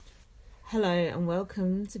Hello and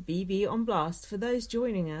welcome to BB on Blast. For those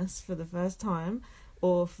joining us for the first time,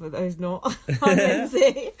 or for those not, I'm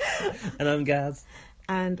Lindsay. And I'm Gaz.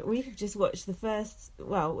 And we've just watched the first,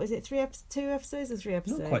 well, was it 2 episodes or 3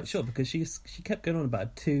 episodes? Not quite sure, because she kept going on about a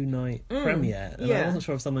 2-night premiere. And I wasn't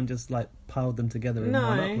sure if someone just piled them together in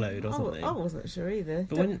one upload or something. I wasn't sure either.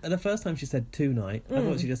 But when the first time she said 2-night, I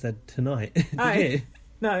thought she just said tonight. Did you?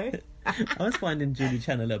 No. I was finding Julie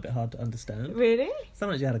Chen a little bit hard to understand. Really?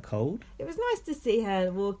 Sounded like she had a cold. It was nice to see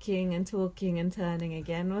her walking and talking and turning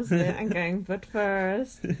again, wasn't it? And going, but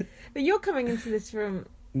first. But you're coming into this from...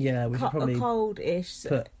 Yeah, we should probably cold-ish.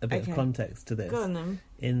 put a bit of context to this. Go on then.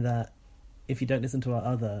 In that, if you don't listen to our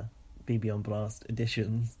other BB on Blast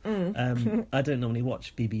editions, I don't normally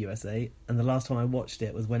watch BB USA, and the last time I watched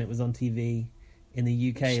it was when it was on TV in the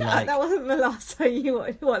UK. That wasn't the last time you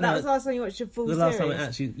watched. What? That was the last time you watched your full series? The last time I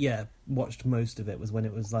actually, watched most of it was when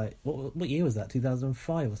it was what year was that?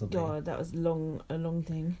 2005 or something? God, that was a long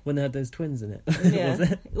thing. When they had those twins in it. Yeah.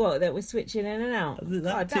 Was it? Well, they were switching in and out.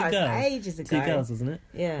 That was ages ago. 2 girls, wasn't it?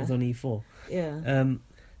 Yeah. It was on E4. Yeah.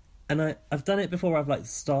 And I've done it before. I've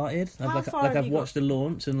started. I've watched the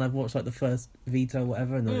launch and I've watched the first veto or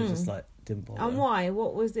whatever, and then it was just didn't bother. And why?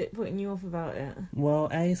 What was it putting you off about it? Well,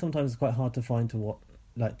 sometimes it's quite hard to find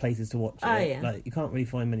places to watch it. Yeah. You can't really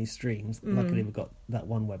find many streams. Luckily, we've got that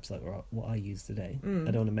one website what I use today. I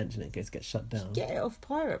don't want to mention it in case it gets shut down. Get it off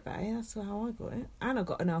Pirate Bay. That's how I got it. And I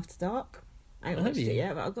got an After Dark. I haven't watched it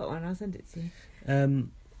yet, but I've got one. I'll send it to you.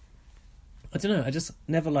 I don't know. I just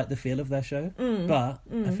never liked the feel of their show. But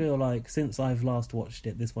I feel like since I've last watched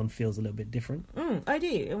it, this one feels a little bit different. I do.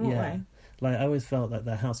 In what way? I always felt that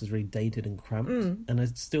their house was really dated and cramped, and I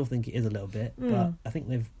still think it is a little bit. But I think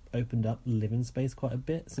they've opened up living space quite a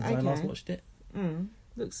bit since I last watched it.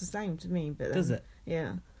 Looks the same to me, but does it?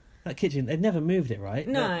 Yeah. That kitchen, they've never moved it, right?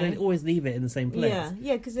 No. They always leave it in the same place.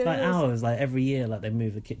 Yeah, because hours, every year, they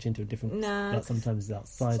move the kitchen to a different... No. Sometimes it's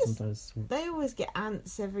outside, sometimes... They always get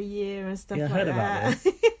ants every year and stuff like that. Yeah, I heard about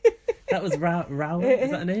this. That was Rowan,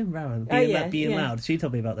 is that her name? Rowan. Being loud. She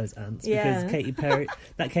told me about those ants because Katy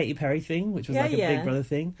Perry thing, which was a Big Brother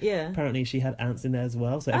thing. Yeah. Apparently she had ants in there as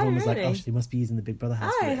well, so everyone was like, "Oh, she must be using the Big Brother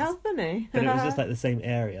house." Oh, how funny! But it was just the same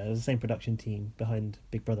area. It was the same production team behind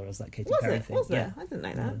Big Brother as that Katy Perry thing. Was it? I didn't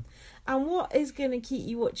know that. And what is going to keep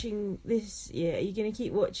you watching this year? Are you going to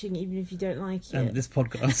keep watching even if you don't like it? This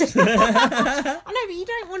podcast. I know, but you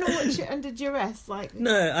don't want to watch it under duress,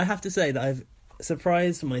 No, I have to say that I've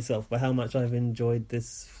surprised myself by how much I've enjoyed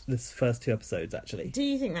this first 2 episodes, actually. Do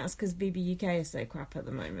you think that's because BB UK is so crap at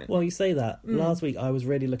the moment? Well, you say that. Last week I was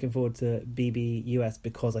really looking forward to BB US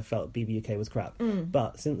because I felt BB UK was crap.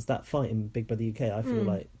 But since that fight in Big Brother UK, I feel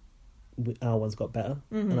like our one's got better,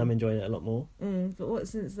 and I'm enjoying it a lot more. But what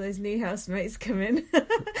since those new housemates come in?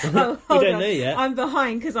 We don't know yet. I'm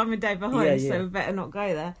behind because I'm a day behind, so we better not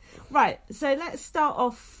go there. Right, so let's start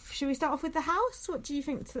off. Should we start off with the house? What do you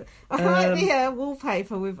think? I like the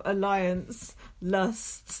wallpaper with alliance,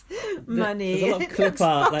 lust, money. There's a lot of clip looks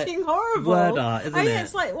art, fucking horrible. Word art, isn't it?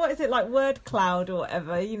 It's what is it, word cloud or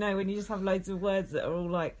whatever? You know, when you just have loads of words that are all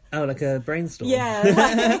like a brainstorm. Yeah,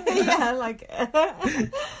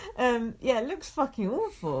 it looks fucking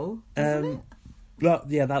awful, doesn't it? But,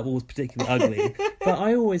 that wall's particularly ugly. But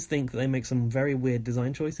I always think that they make some very weird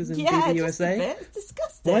design choices in BB USA. Yeah, it's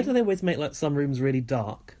disgusting. Why do they always make some rooms really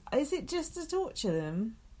dark? Is it just to torture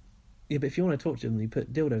them? Yeah, but if you want to torture them, you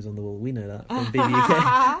put dildos on the wall. We know that from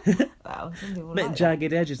BB UK. Wow, some people make like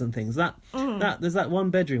jagged edges and things. There's that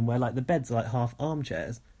one bedroom where the beds are half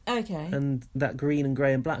armchairs. Okay. And that green and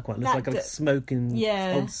grey and black one looks like a smoking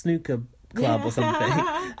old snooker club or something.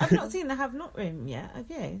 I've not seen the Have Not room yet, have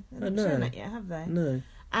you? They've not shown it yet, have they? No.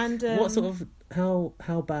 And what sort of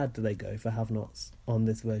how bad do they go for Have Nots on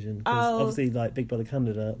this version? Because obviously, Big Brother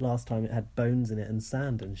Canada, last time it had bones in it and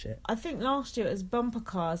sand and shit. I think last year it was bumper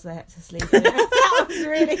cars they had to sleep in. That was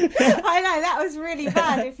really, I know, that was really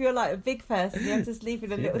bad. If you're a big person, you have to sleep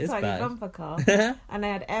in a little tiny bumper car. And they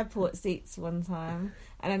had airport seats one time.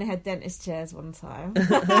 And then they had dentist chairs one time.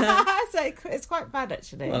 So it's quite bad,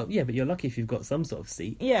 actually. Well, yeah, but you're lucky if you've got some sort of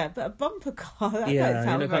seat. Yeah, but a bumper car, that don't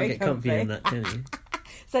sound you very can't get comfy in that, can you?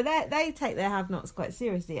 So they take their have-nots quite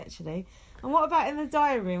seriously, actually. And what about in the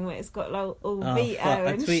diary room where it's got all veto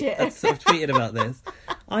and shit? I've tweeted about this.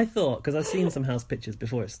 I thought, because I've seen some house pictures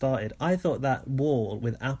before it started, I thought that wall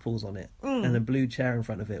with apples on it and a blue chair in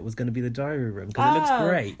front of it was going to be the diary room because it looks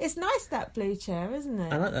great. It's nice, that blue chair, isn't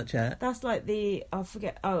it? I like that chair. That's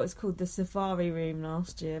it's called the safari room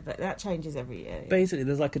last year, but that changes every year. Basically,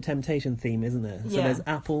 there's a temptation theme, isn't there? So there's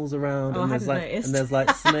apples around and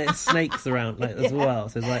there's snakes around as well.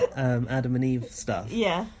 So there's Adam and Eve stuff.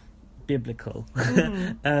 Yeah. Biblical.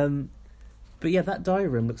 But yeah, that diary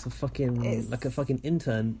room looks like a fucking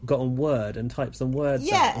intern got on Word and typed some words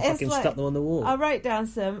out and fucking stuck them on the wall. I wrote down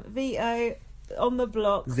some VO on the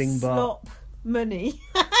block, Zingbot, slop, money,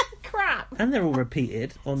 crap. And they're all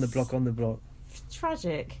repeated on the block.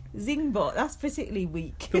 Tragic. Zingbot, that's particularly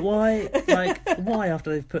weak. But why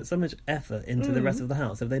after they've put so much effort into the rest of the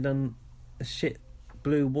house, have they done a shit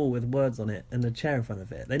blue wall with words on it and a chair in front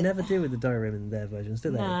of it? They never do with the diary room in their versions,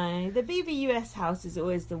 do they? No, the BBUS house is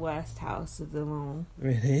always the worst house of them all.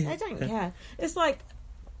 Really? I don't care. It's like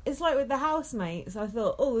with the housemates. I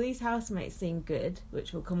thought, these housemates seem good,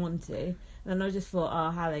 which we'll come on to. And then I just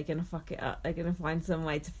thought, how are they going to fuck it up? They're going to find some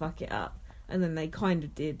way to fuck it up. And then they kind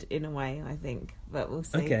of did, in a way, I think. But we'll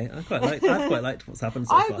see. Okay, I've quite liked what's happened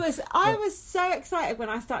so far. I was so excited when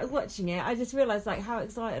I started watching it. I just realised, how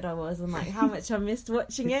excited I was and, how much I missed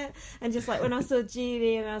watching it. And just, when I saw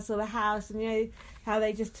Julie and I saw the house and, how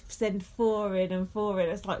they just send 4 in and 4 in.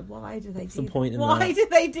 It's why do they do that? Why do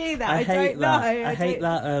they do that? I don't know. I hate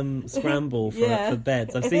that scramble for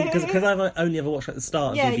beds. I've seen, because I've only ever watched the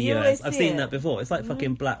start of BBUS. I've seen that before. It's like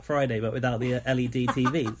fucking Black Friday, but without the LED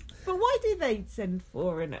TVs. But why do they send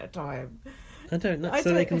 4 in at a time? I don't know.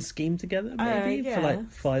 So they can scheme together, maybe, for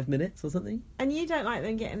 5 minutes or something? And you don't like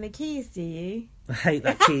them getting the keys, do you? I hate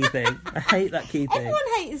that key thing. Everyone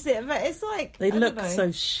hates it, but it's they look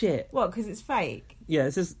so shit. What, because it's fake? Yeah,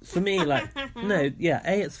 it's just, for me, no, yeah,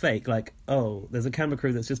 it's fake. There's a camera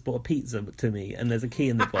crew that's just bought a pizza to me, and there's a key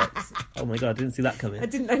in the box. Oh my God, I didn't see that coming. I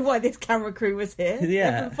didn't know why this camera crew was here.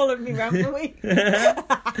 Yeah. They've been following me around for weeks.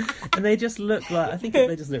 And they just look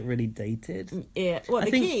they just look really dated. Yeah,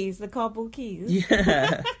 keys, the cardboard keys?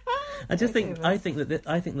 Yeah. I think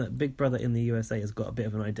that Big Brother in the USA has got a bit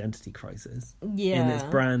of an identity crisis. Yeah. And its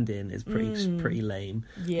branding is pretty lame.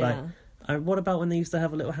 Yeah. What about when they used to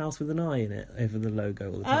have a little house with an eye in it over the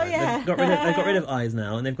logo all the time? Oh, yeah. They've got rid of eyes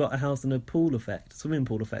now, and they've got a house and a swimming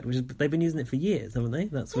pool effect, they've been using it for years, haven't they?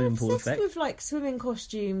 That swimming pool effect. With swimming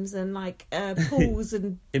costumes and pools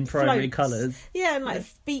and in primary colours. Yeah, and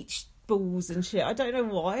beach balls and shit. I don't know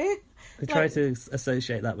why. They try to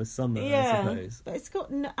associate that with summer, I suppose. But it's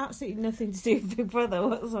got absolutely nothing to do with Big Brother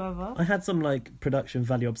whatsoever. I had some production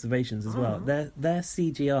value observations as well. Their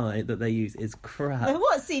CGI that they use is crap.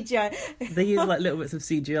 What CGI? They use little bits of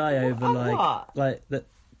CGI over the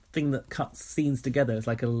thing that cuts scenes together. It's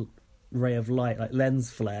like a ray of light,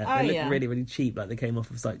 lens flare. They look really, really cheap, they came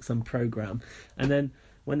off of some program. And then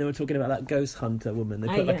when they were talking about that ghost hunter woman, they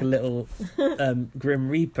put a little Grim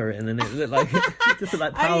Reaper in, and it looked like just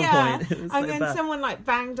like PowerPoint. It was and then bad. Someone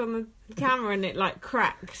banged on the camera and it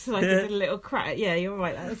cracked, it did a little crack. Yeah, you're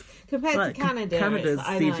right. Compared to Canada, Canada's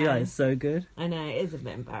CGI is so good. I know, it is a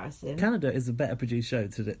bit embarrassing. Canada is a better produced show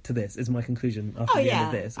to this. Is my conclusion after the end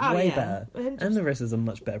of this. Way better, 100%. And the rest is a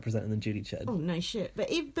much better presenter than Julie Ched. Oh no shit!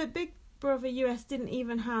 But Big Brother US didn't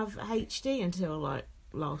even have HD until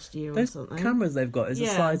last year or something. Those cameras they've got is the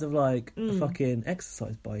size of a fucking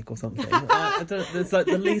exercise bike or something. It's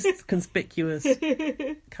the least conspicuous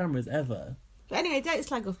cameras ever. But anyway, don't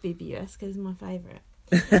slag off BBUS because it's my favourite.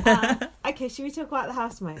 Okay, should we talk about the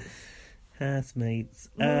housemates? Housemates.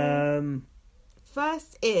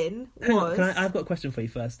 First in was... I've got a question for you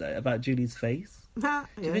first though about Julie's face. Do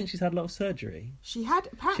you think she's had a lot of surgery? She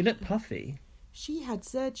looked puffy. She had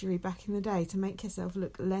surgery back in the day to make herself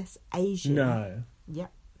look less Asian. No.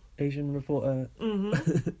 Yep. Asian reporter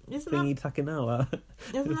thingy Takanawa.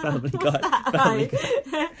 Family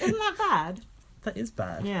Guy. Isn't that bad? That is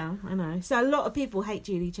bad. Yeah, I know. So a lot of people hate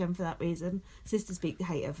Julie Chen for that reason. Sister Speak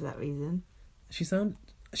hate her for that reason. She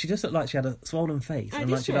just looked like she had a swollen face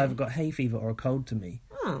and she'd either got hay fever or a cold to me.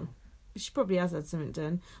 Oh. She probably has had something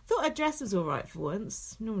done. I thought her dress was alright for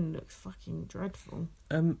once. No one looks fucking dreadful.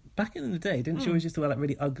 Back in the day, didn't she always used to wear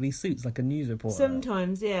really ugly suits like a news reporter?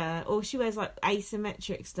 Sometimes, yeah. Or she wears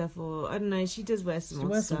asymmetric stuff, or I don't know, she does wear some She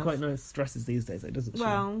wears some quite nice dresses these days, though, doesn't she?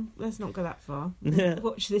 Well, let's not go that far.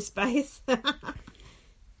 Watch this space.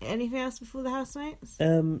 Anything else before the housemates?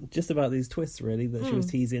 Just about these twists, really, that she was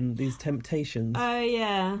teasing, these temptations. Oh,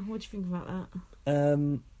 yeah. What do you think about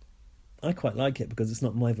that? I quite like it because it's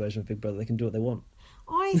not my version of Big Brother. They can do what they want.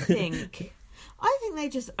 I think they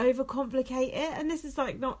just overcomplicate it, and this is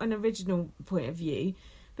not an original point of view.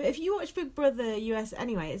 But if you watch Big Brother US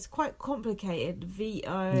anyway, it's quite complicated. The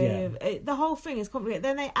whole thing is complicated.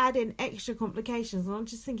 Then they add in extra complications, and I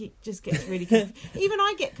just think it just gets really confused. Even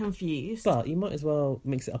I get confused. But you might as well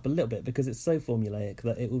mix it up a little bit because it's so formulaic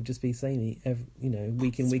that it will just be samey,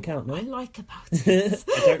 week in, week out. No, I like about it.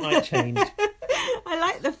 I don't like change. I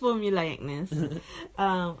like the formulaicness.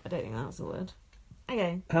 I don't think that's a word.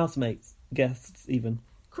 Okay. Housemates, guests, even.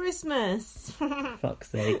 Christmas. Fuck's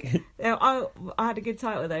sake. I had a good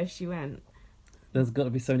title though. She went. There's got to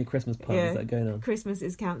be so many Christmas parties that are going on. Christmas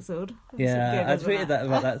is cancelled. Yeah, I tweeted that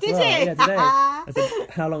about that as Did well. you? Yeah, today. I said,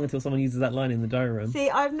 how long until someone uses that line in the diary room? See,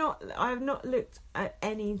 I've not looked at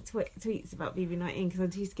any tweets about BB19 because I'm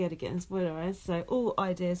too scared of getting spoilerised. So all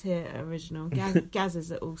ideas here are original.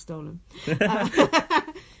 Gaz's are all stolen.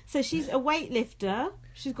 So she's a weightlifter.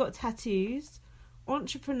 She's got tattoos,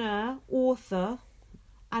 entrepreneur, author,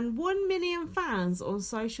 and 1 million fans on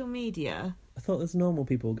social media. I thought there's normal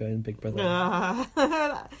people going Big Brother.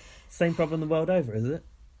 Same problem the world over, is it?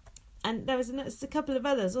 And there was a couple of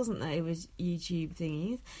others, wasn't there, with YouTube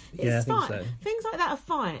thingies? Yeah, I think so. Things like that are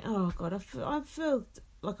fine. Oh, God, I feel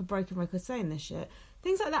like a broken record saying this shit.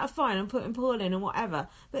 Things like that are fine. I'm putting Paul in and whatever.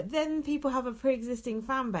 But then people have a pre-existing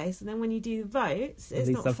fan base, and then when you do the votes, it's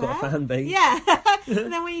not fair. At least I've got a fan base. Yeah.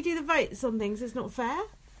 And then when you do the votes on things, it's not fair.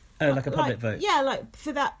 Oh, like a public vote? Yeah, like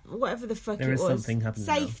for that, whatever the fuck there it was. There is something happening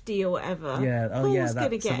Safety now. Or whatever. Yeah, Paul's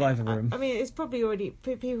that survivor room. I mean, it's probably already,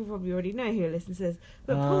 people probably already know who listens to this.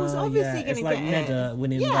 But Paul's obviously going to get it. It's like Nedda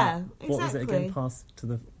winning that. What exactly. was it again? Pass to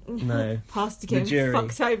the... No. Pass to get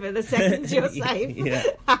fucked over the second you're safe.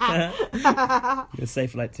 You're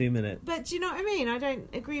safe for like 2 minutes. But do you know what I mean? I don't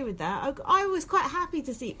agree with that. I was quite happy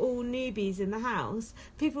to see all newbies in the house.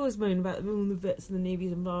 People always moan about all the vets and the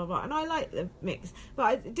newbies and blah, blah, blah. And I like the mix.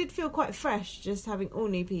 But it did feel quite fresh just having all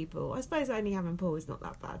new people. I suppose only having Paul is not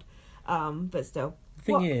that bad. But still. The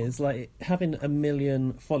thing is, like, having 1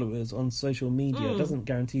 million followers on social media doesn't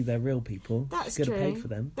guarantee they're real people. That's true. She's got to pay for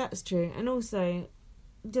them. That's true. And also...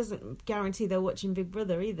 doesn't guarantee they're watching Big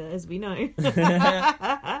Brother either, as we know.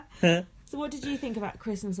 So what did you think about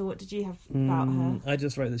Christmas, or what did you have about her? I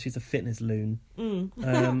just wrote that she's a fitness loon.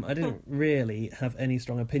 I didn't really have any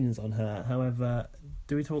strong opinions on her. However,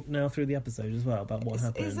 do we talk now through the episode as well about what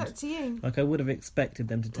happened? It's up to you. Like, I would have expected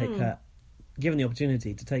them to take her, given the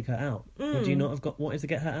opportunity to take her out. Would you not have wanted to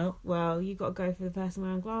get her out? Well, you've got to go for the person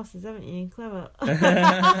wearing glasses, haven't you? Clever.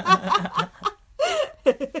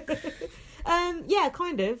 Yeah,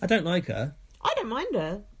 kind of. I don't like her. I don't mind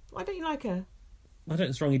her. Why don't you like her? I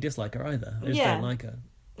don't strongly dislike her either. I just don't like her.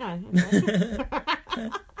 No. Okay.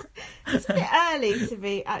 It's a bit early to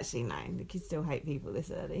be... Actually, no. You can still hate people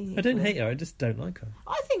this early. I don't hate her. I just don't like her.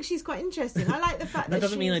 I think she's quite interesting. I like the fact that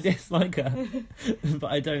doesn't mean I dislike her,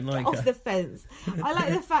 but I don't like her. Off the fence. I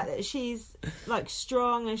like the fact that she's like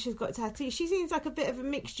strong and she's got tattoos. She seems like a bit of a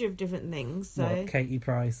mixture of different things. So what, Katie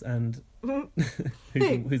Price and who's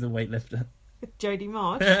a weightlifter? Jodie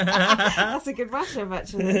Marsh. That's a good mashup,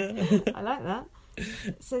 actually. I like that.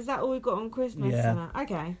 So is that all we've got on Christmas? Yeah.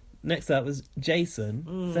 Okay. Next up was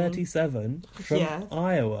Jason, 37, from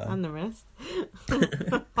Iowa. And the rest.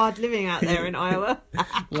 Hard living out there in Iowa.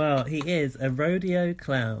 Well, he is a rodeo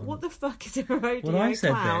clown. What the fuck is a rodeo clown? Well, I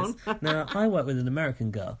said this. Now, I work with an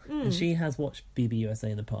American girl, and she has watched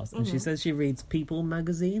BBUSA in the past, and she says she reads People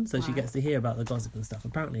magazine, so she gets to hear about the gossip and stuff.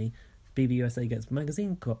 Apparently, BBUSA gets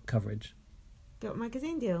magazine coverage. Got a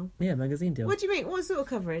magazine deal? Yeah, magazine deal. What do you mean? What sort of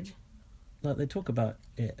coverage? Like, they talk about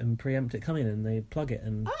it and preempt it coming, and they plug it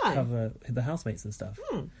and cover the housemates and stuff.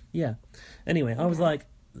 Yeah. Anyway, I was like,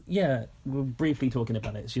 yeah, we're briefly talking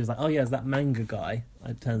about it. She was like, oh yeah, it's that manga guy.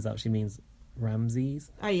 It turns out she means Ramses.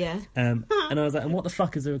 Oh yeah. And I was like, and what the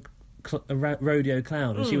fuck is a rodeo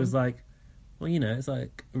clown? And she was like, well, you know, it's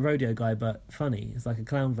like a rodeo guy, but funny. It's like a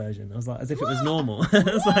clown version. I was like, as if it was normal. I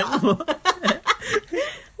was like, what?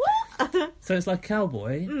 So it's like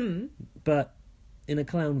cowboy, but in a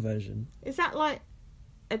clown version. Is that like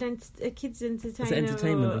a kid's entertainment? It's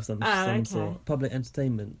entertainment of some sort. Public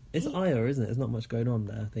entertainment. It's Iowa, isn't it? There's not much going on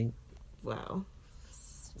there, I think. Well,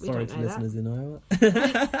 sorry to listeners in Iowa.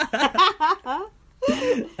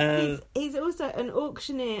 He's also an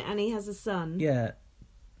auctioneer and he has a son. Yeah,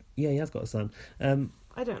 he has got a son.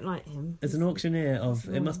 I don't like him. It's an auctioneer of...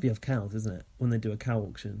 It must be of cows, isn't it? When they do a cow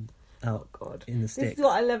auction. Out in the sticks. This is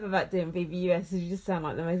what I love about doing BBUS, is you just sound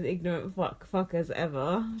like the most ignorant fuckers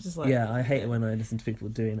ever. Just like, yeah, I hate it when I listen to people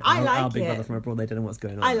doing our Big Brother from abroad. They don't know what's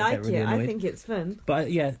going on. I like it. I think it's fun. But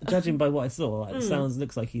yeah, judging by what I saw, it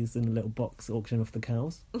looks like he's in a little box auction off the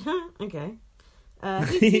cows. Okay.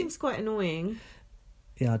 He seems quite annoying.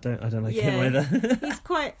 Yeah, I don't like him either.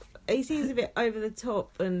 He seems a bit over the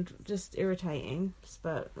top and just irritating.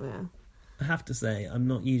 But yeah, I have to say, I'm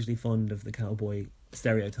not usually fond of the cowboy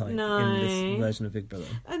stereotype in this version of Big Brother.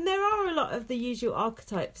 And there are a lot of the usual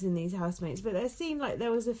archetypes in these housemates, but there seemed like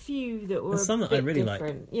there was a few that were some that I really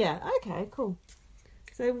different. Yeah, okay, cool.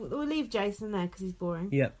 So we'll leave Jason there because he's boring.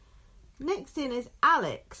 Yep. Next in is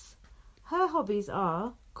Alex. Her hobbies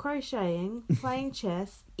are crocheting, playing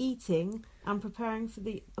chess, eating, and preparing for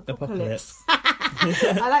the apocalypse.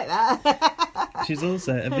 I like that. She's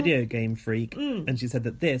also a video game freak, and she said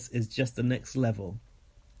that this is just the next level.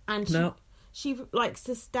 And she likes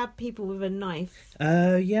to stab people with a knife.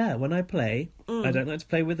 Yeah. When I play, I don't like to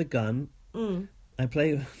play with a gun. I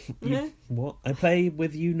play... What? I play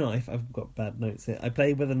with knife. I've got bad notes here. I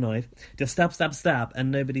play with a knife. Just stab, stab, stab,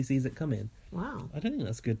 and nobody sees it coming. Wow. I don't think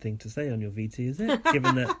that's a good thing to say on your VT, is it?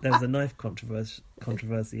 Given that there was a knife controversy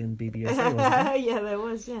in BBOC, wasn't there? Yeah, there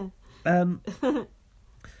was, yeah.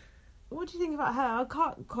 What do you think about her? I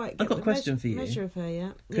can't quite get I've got a question for you. Measure of her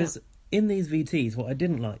yet. Because in these VTs, what I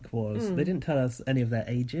didn't like was they didn't tell us any of their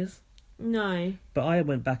ages. No. But I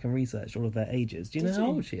went back and researched all of their ages. Do you know how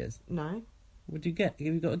old she is? No. Would you get? Have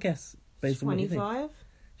you got a guess based on what you think? 25?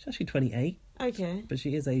 She's actually 28. Okay. But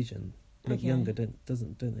she is Asian. Look younger, don't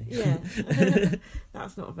they? Yeah.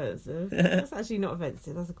 That's not offensive. That's actually not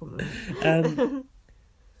offensive. That's a compliment.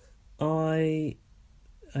 I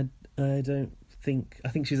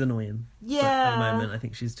think she's annoying. Yeah. At the moment, I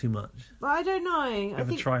think she's too much. But I don't know. I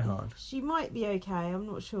think try hard. She might be okay. I'm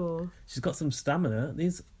not sure. She's got some stamina.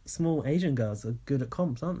 These small Asian girls are good at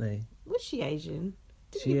comps, aren't they? Was she Asian?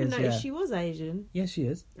 Didn't even notice she was Asian. Yeah, she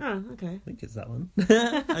is. Oh, okay. I think it's that one.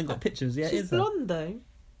 I haven't got pictures yet. She's blonde though.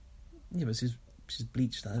 Yeah, but she's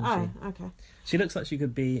bleached, hasn't she? Okay. She looks like she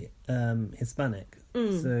could be Hispanic.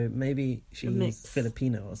 So maybe she's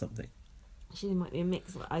Filipino or something. She might be a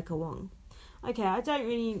mix like Ika Wong. Okay, I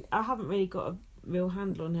haven't really got a real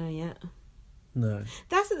handle on her yet. No.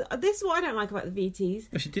 This is what I don't like about the VTs.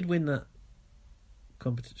 But she did win that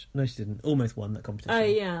competition. No, she didn't. Almost won that competition. Oh,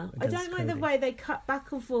 yeah. I don't like the way they cut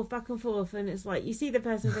back and forth, and it's like you see the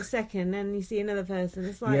person for a second, then you see another person.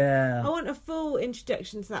 It's like, I want a full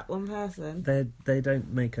introduction to that one person. They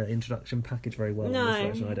don't make an introduction package very well in this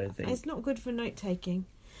version, I don't think. It's not good for note-taking.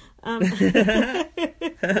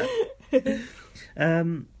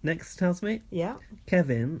 Next housemate? Yeah.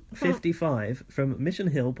 Kevin, 55, from Mission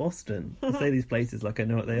Hill, Boston. I say these places like I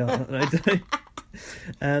know what they are, and I don't.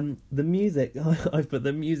 The music, I've put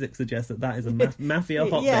the music suggests that is a mafia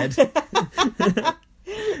hotbed.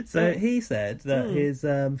 So he said that his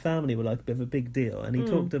family were like a bit of a big deal, and he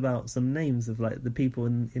talked about some names of like the people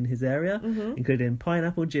in his area, including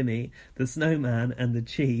Pineapple Jimmy, the Snowman, and the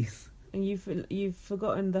Cheese. And you've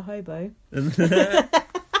forgotten the hobo.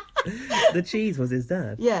 The Cheese was his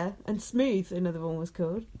dad. Yeah, and Smooth, another one was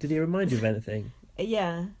called. Did he remind you of anything?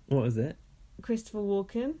 Yeah. What was it? Christopher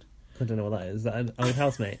Walken. I don't know what that is. Is that an old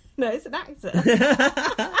housemate? No, it's an actor.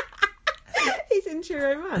 He's in True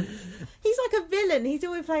Romance. He's like a villain. He's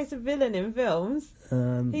always plays a villain in films.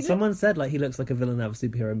 Someone said like he looks like a villain out of a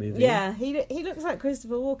superhero movie. Yeah, he looks like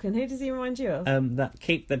Christopher Walken. Who does he remind you of? That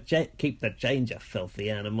keep the change, you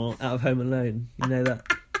filthy animal, out of Home Alone. You know that.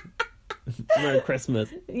 Merry Christmas.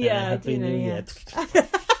 Yeah, Happy New Year.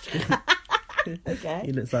 Okay.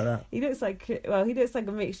 He looks like that. He looks like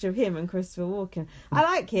a mixture of him and Christopher Walken. I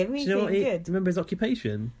like him. He's good. Do you remember his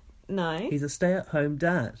occupation? No. He's a stay-at-home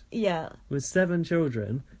dad. Yeah. With 7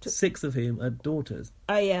 children, 6 of whom are daughters.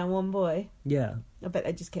 Oh yeah, and 1 boy. Yeah. I bet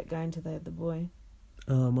they just kept going to the boy.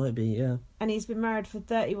 Oh, might be, yeah. And he's been married for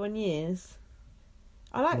 31 years.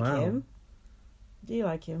 I like him. Do you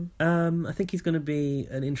like him? I think he's going to be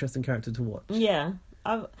an interesting character to watch. Yeah.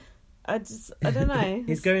 I don't know.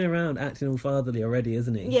 He's going around acting all fatherly already,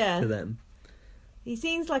 isn't he? Yeah. To them. He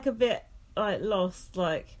seems like a bit like lost.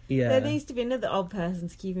 Like there needs to be another old person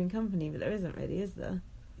to keep him company, but there isn't really, is there?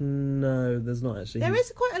 No, there's not actually. There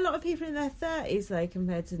is quite a lot of people in their 30s though,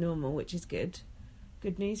 compared to normal, which is good.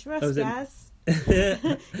 Good news for us, Gaz. Yeah,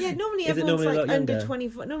 normally everyone's like under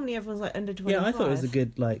 24. Normally everyone's like under 25. Yeah, I thought it was a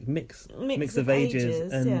good like mix of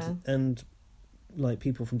ages and like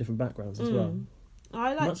people from different backgrounds as well.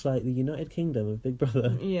 Much like the United Kingdom of Big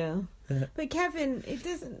Brother. Yeah. But Kevin, it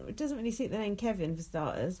doesn't really suit the name Kevin for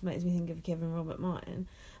starters. Makes me think of Kevin Robert Martin.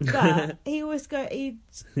 But he's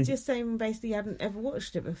just saying basically he hadn't ever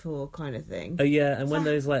watched it before, kind of thing. Oh yeah, and when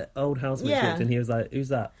those like old housemates walked in, he was like, "Who's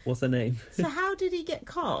that? What's her name?" So how did he get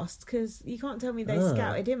cast? Because you can't tell me they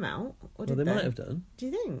scouted him out. Or did they might have done. Do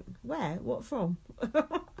you think? Where? What from?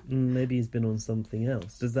 Maybe he's been on something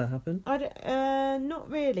else. Does that happen? Not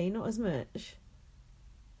really. Not as much.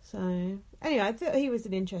 So, anyway, I thought he was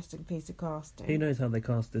an interesting piece of casting. Who knows how they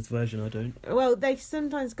cast this version? I don't. Well, they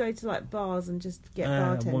sometimes go to like bars and just get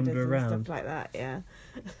bartenders and stuff like that. Yeah.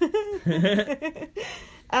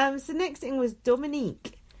 So next thing was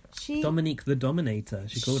Dominique. Dominique the Dominator.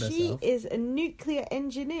 She called herself. She is a nuclear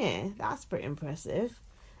engineer. That's pretty impressive.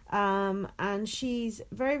 And she's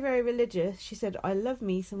very, very religious. She said, "I love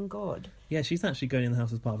me some God." Yeah, she's actually going in the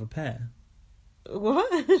house as part of a pair.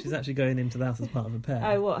 What? She's actually going into the house as part of a pair.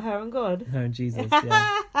 Oh, what? Her and God? Her and Jesus,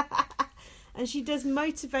 yeah. and she does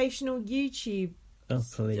motivational YouTube. Oh,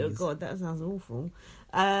 please. Oh, God, that sounds awful.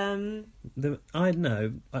 I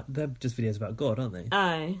know. They're just videos about God, aren't they?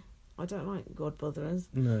 Oh. I don't like God botherers.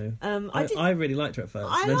 No. I really liked her at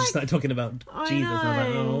first. Then she started talking about Jesus. And I was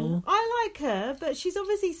like, oh. I like her, but she's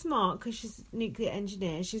obviously smart because she's a nuclear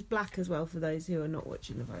engineer. She's black as well, for those who are not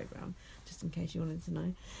watching the programme, just in case you wanted to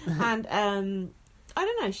know. And I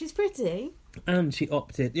don't know, she's pretty. And she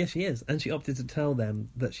opted, she is, and she opted to tell them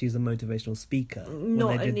that she's a motivational speaker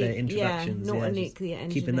when they did their introductions. Yeah, not a nuclear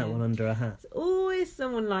engineer. Keeping that one under her hat. There's always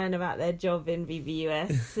someone lying about their job in BBUS.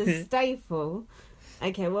 It's a staple.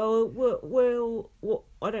 Okay, we'll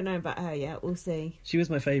I don't know about her yet. We'll see. She was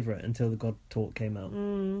my favourite until the God Talk came out.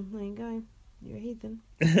 There you go. You're a heathen.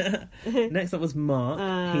 Next up was Mark.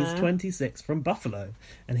 He's 26 from Buffalo,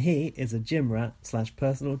 and he is a gym rat /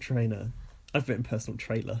 personal trainer. I've written personal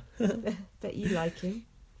trailer. Bet you like him.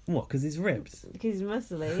 What? Because he's ripped? Because he's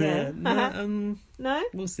muscly, yeah. No?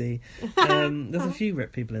 We'll see. There's a few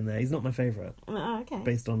ripped people in there. He's not my favourite. Oh, okay.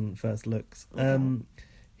 Based on first looks. Okay.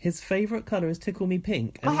 His favourite colour is Tickle Me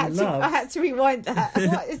Pink. And I had to rewind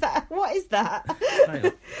that. What is that?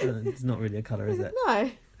 It's not really a colour, is it? No.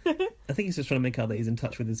 I think he's just trying to make out that he's in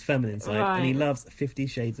touch with his feminine side. Right. And he loves 50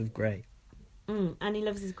 Shades of Grey. And he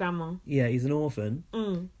loves his grandma. Yeah, he's an orphan.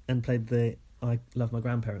 And played the I Love My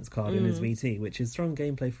Grandparents card in his VT, which is strong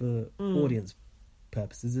gameplay for audience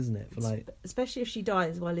purposes, isn't it? For especially if she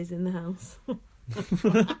dies while he's in the house.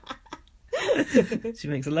 She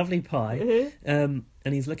makes a lovely pie, and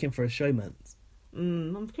he's looking for a showman's.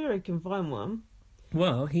 I'm sure he can find one.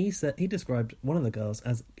 Well, he described one of the girls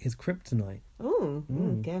as his kryptonite. Oh,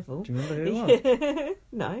 careful. Do you remember who it was?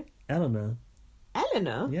 No. Eleanor.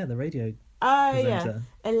 Eleanor? Yeah, the radio yeah. presenter.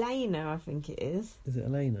 Elena, I think it is. Is it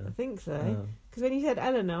Elena? I think so. Because when you said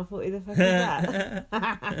Eleanor, I thought, who the fuck is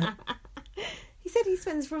that? He said he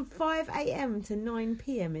spends from 5 a.m. to 9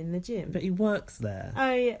 p.m. in the gym. But he works there.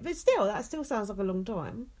 Oh, yeah. But still, that still sounds like a long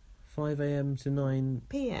time. 5 a.m. to 9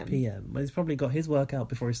 p.m. Well, he's probably got his workout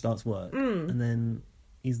before he starts work. And then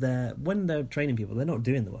he's there. When they're training people, they're not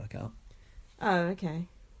doing the workout. Oh, okay.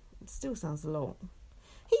 It still sounds a lot.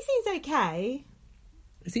 He seems okay.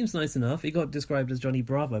 It seems nice enough. He got described as Johnny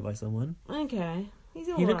Bravo by someone. Okay. He's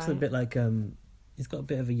all right. He looks a bit like... he's got a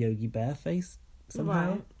bit of a Yogi Bear face somehow.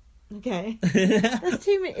 Right. Okay.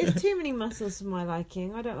 It's too many muscles for my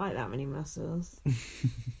liking. I don't like that many muscles.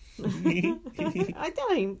 I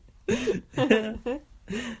don't.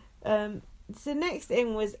 So next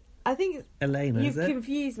thing was, I think it's Elena. You've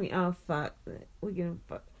confused me. Oh fuck.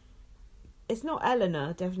 It's not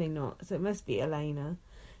Eleanor, definitely not. So it must be Elena.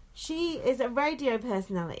 She is a radio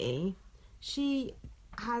personality. She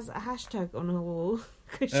has a hashtag on her wall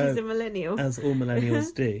because she's a millennial. As all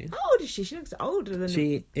millennials do. How old is she? She looks older than...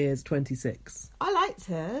 She is 26. I liked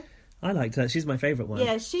her. I liked her. She's my favourite one.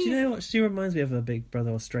 Yeah, Do you know what? She reminds me of a Big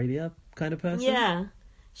Brother Australia kind of person. Yeah.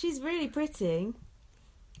 She's really pretty.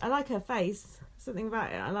 I like her face. Something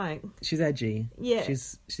about it I like. She's edgy. Yeah.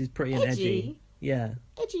 She's pretty and edgy. Yeah.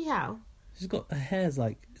 Edgy how? She's got... Her hair's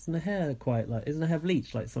like... Isn't her hair quite like... Isn't her hair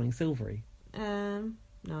bleached like something silvery? No.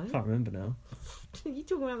 I can't remember now. Are you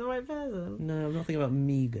talking about the right person? No, I'm not thinking about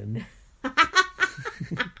Megan. I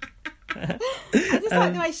just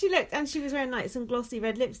like the way she looked, and she was wearing like some glossy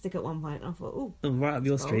red lipstick at one point. I thought, right up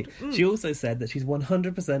your street. She also said that she's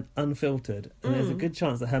 100% unfiltered, and there's a good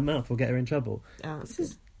chance that her mouth will get her in trouble. Oh,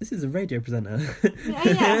 this is a radio presenter.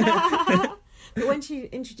 Yeah. But when she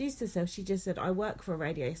introduced herself, she just said, I work for a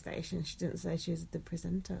radio station. She didn't say she was the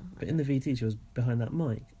presenter. But in the VT, she was behind that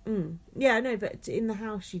mic. Yeah, I know, but in the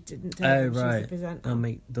house, she didn't tell her she was the presenter.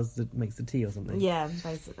 Makes the tea or something. Yeah,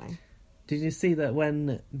 basically. Did you see that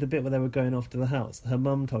when the bit where they were going off to the house, her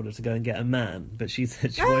mum told her to go and get a man, but she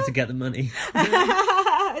said she wanted to get the money?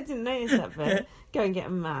 I didn't notice that bit. Go and get a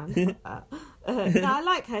man. No, I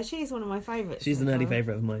like her. She's one of my favourites. She's an early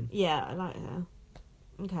favourite of mine. Yeah, I like her.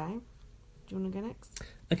 Okay. Do you want to go next?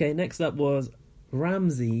 Okay, next up was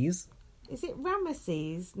Ramses. Is it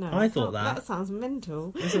Ramesses? No. I thought that. That sounds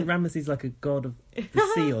mental. Isn't Ramesses like a god of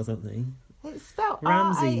the sea or something? It's spelled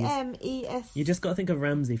Ramses. Rames. You just got to think of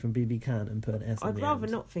Ramsey from BB Can and put an S on the I'd rather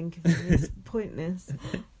end. not think of him. It's pointless.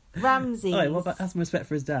 Ramses. Oh, what about have some respect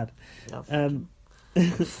for his dad?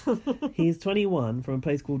 He's 21 from a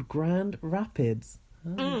place called Grand Rapids.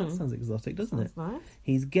 Oh, that sounds exotic, doesn't it? Nice.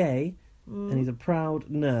 He's gay, and he's a proud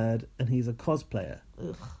nerd, and he's a cosplayer.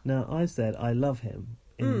 Ugh. Now, I said I love him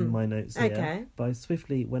in my notes here, but I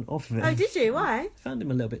swiftly went off of it. Oh, did you? Why? Found him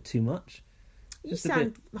a little bit too much. You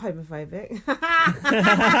sound homophobic.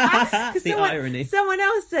 The irony. Someone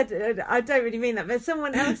else said, I don't really mean that, but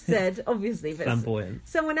someone else said, obviously, but flamboyant.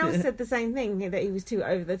 Someone else said the same thing, that he was too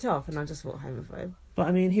over the top, and I just thought homophobe. But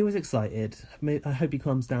I mean, he was excited. I hope he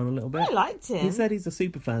calms down a little bit. I liked him. He said he's a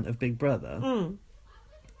super fan of Big Brother.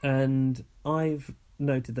 And I've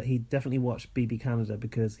noted that he definitely watched BB Canada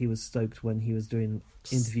because he was stoked when he was doing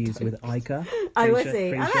interviews with Ica. Oh, was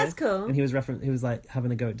he? Oh, that's cool. And he was like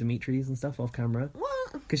having a go at Dimitris and stuff off camera.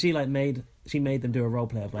 What? Because she made them do a role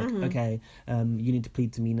play of like, okay, you need to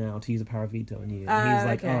plead to me now to use a power veto on you. And he was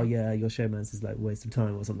like, oh yeah, your showman's is like a waste of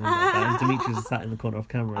time or something like that. And Dimitris was sat in the corner off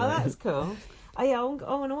camera. Oh, that's cool. Oh yeah, I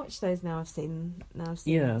want to watch those now. I've seen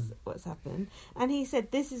what's happened. And he said,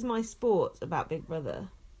 "This is my sport about Big Brother."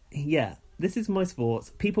 Yeah. This is my sport.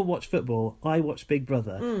 People watch football. I watch Big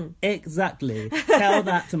Brother. Exactly. Tell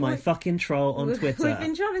that to my fucking troll on Twitter. We've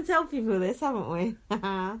been trying to tell people this, haven't we?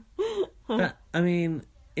 But, I mean,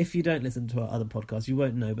 if you don't listen to our other podcasts, you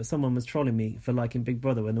won't know. But someone was trolling me for liking Big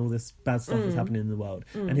Brother when all this bad stuff was happening in the world.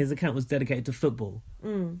 And his account was dedicated to football.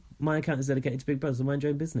 My account is dedicated to Big Brother, so mind your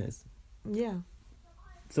own business. Yeah.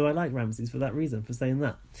 So I like Ramses for that reason, for saying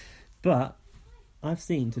that. But I've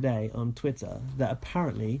seen today on Twitter that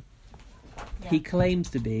apparently... Yeah. He claims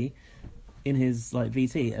to be, in his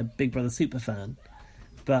VT, a Big Brother super fan,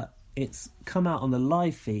 but it's come out on the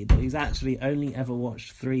live feed that he's actually only ever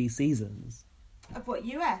watched 3 seasons. Of what,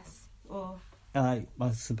 US? Or... I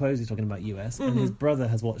suppose he's talking about US, and his brother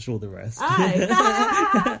has watched all the rest.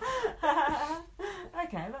 Oh.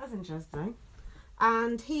 Okay, that's interesting.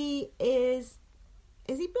 And he is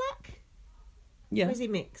he black? Yeah. Or is he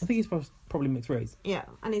mixed? I think he's probably mixed race. Yeah,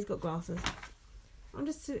 and he's got glasses. I'm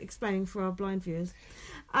just explaining for our blind viewers.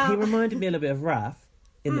 He reminded me a little bit of Raph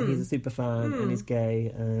in that he's a super fan and he's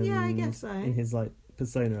gay. And yeah, I guess so. In his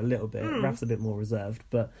persona a little bit. Raph's a bit more reserved,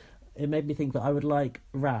 but it made me think that I would like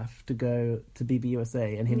Raph to go to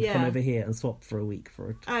BBUSA and him to come over here and swap for a week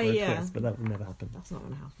for a twist, but that would never happen. That's not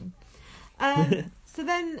going to happen. So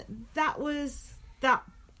then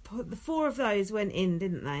the 4 of those went in,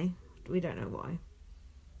 didn't they? We don't know why.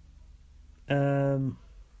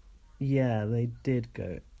 Yeah, they did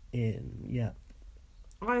go in. Yeah,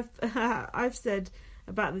 I've said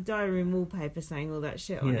about the diary room wallpaper saying all that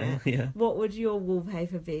shit on it. Yeah. What would your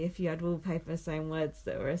wallpaper be if you had wallpaper saying words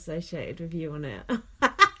that were associated with you on it?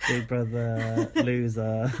 Big Brother,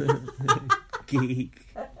 loser, geek.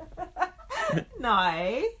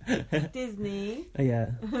 No, Disney. Yeah,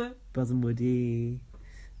 Buzz and Woody.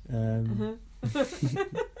 What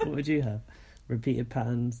would you have? Repeated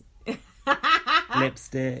patterns.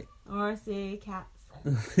 Lipstick. Morrissey, cats.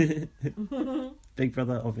 Big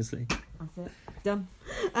Brother, obviously. That's it. Done.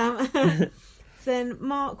 Then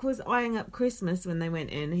Mark was eyeing up Christmas when they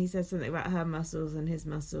went in. He said something about her muscles and his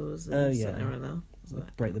muscles and something or other.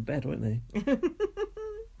 Break the bed, won't they?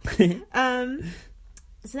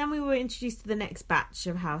 So then we were introduced to the next batch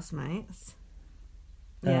of housemates.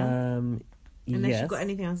 Yeah. Unless you've got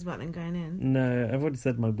anything else about them going in. No, I've already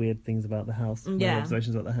said my weird things about the house. My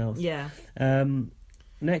observations about the house. Yeah.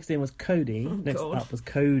 Next in was Cody. Up was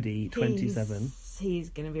Cody, 27.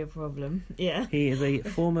 He's going to be a problem. Yeah. He is a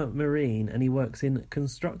former Marine and he works in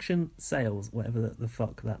construction sales, whatever the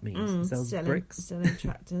fuck that means. He sells bricks. Selling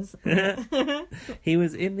tractors. He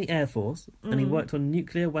was in the Air Force and he worked on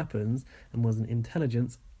nuclear weapons and was an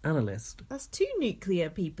intelligence analyst. That's 2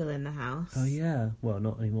 nuclear people in the house. Oh, yeah. Well,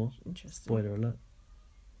 not anymore. Interesting. Spoiler alert.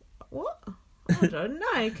 What? I don't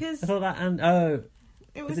know, because... I thought that...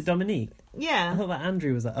 Is it Dominique? Yeah. I thought that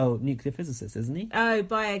Andrew was nuclear physicist, isn't he? Oh,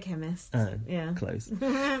 biochemist. Oh, yeah. Close.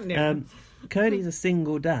 Cody's a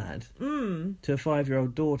single dad to a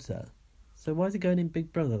 5-year-old daughter. So why is he going in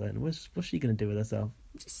Big Brother then? What's she going to do with herself?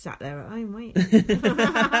 Just sat there at home waiting.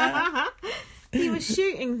 He was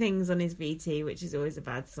shooting things on his VT, which is always a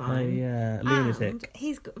bad sign. Oh, yeah. Lunatic. And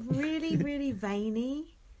he's got really, really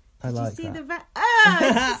veiny. Did you see that.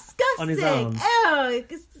 It's disgusting. On his arms.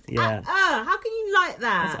 Yeah. How can you like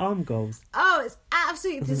that? It's arm goals. Oh, it's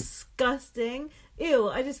absolutely disgusting. Ew,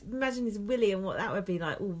 I just imagine his willy and what that would be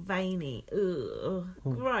like, all veiny. Ugh,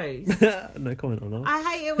 gross. No comment on that. I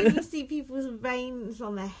hate it when you see people's veins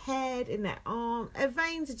on their head, in their arm.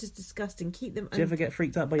 Veins are just disgusting. Keep them... Do you ever get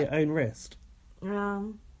freaked out by your own wrist?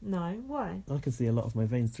 No. Why? I can see a lot of my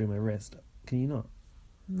veins through my wrist. Can you not?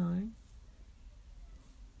 No.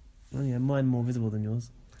 Oh yeah, mine more visible than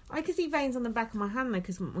yours. I can see veins on the back of my hand though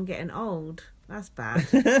because I'm getting old. That's bad,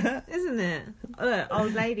 isn't it? Look,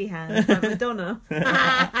 old lady hands like Madonna.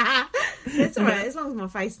 It's alright as long as my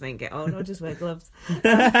face don't get old. I'll just wear gloves.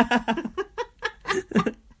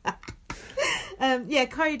 Yeah,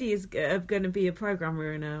 Cody is going to be a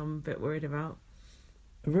programmer, and I'm a bit worried about.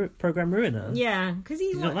 Program ruiner. Yeah, because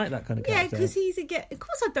he's not like that kind of character. Yeah, because he's a Of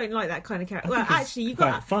course, I don't like that kind of character. Well, actually, you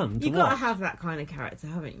got fun. You got to have that kind of character,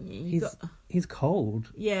 haven't you? He's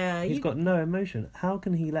cold. Yeah, he's got no emotion. How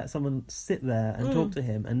can he let someone sit there and talk to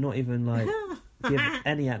him and not even like give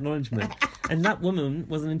any acknowledgement? And that woman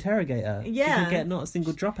was an interrogator. Yeah, she didn't get not a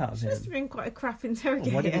single drop out of him. She must have been quite a crap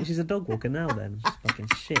interrogator. Why do you think she's a dog walker now? Then she's fucking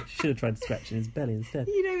shit. She should have tried scratching his belly instead.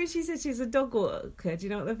 You know, when she said she was a dog walker, do you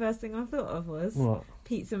know what the first thing I thought of was? What?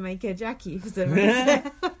 Pizza maker Jackie for some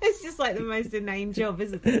reason. It's just like the most inane job,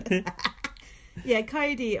 isn't it? Yeah,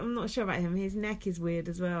 Cody, I'm not sure about him. His neck is weird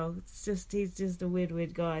as well. He's just a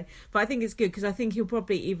weird guy. But I think it's good because I think he'll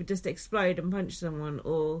probably either just explode and punch someone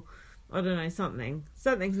or, I don't know,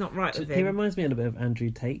 something's not right with him. He reminds me a little bit of Andrew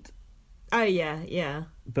Tate. Oh yeah.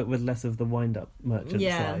 But with less of the wind-up merchant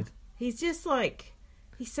side. He's just like,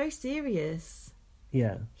 he's so serious.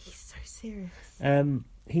 Yeah. He's so serious.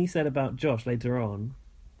 He said about Josh later on,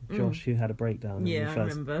 Josh, who had a breakdown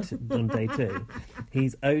on day 2.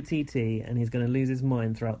 He's OTT and he's going to lose his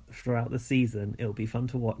mind throughout the season. It'll be fun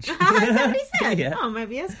to watch. Is that what he said? Yeah. Oh,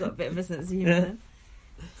 maybe he has got a bit of a sense of humour.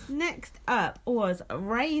 Next up was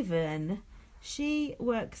Raven. She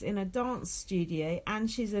works in a dance studio and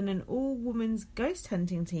she's in an all-women's ghost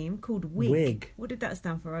hunting team called WIG. What did that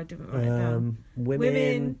stand for? I didn't write it down.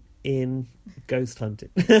 Women in ghost hunting.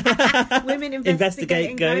 Women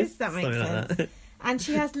investigating ghosts. That makes sense. Like that. And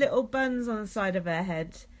she has little buns on the side of her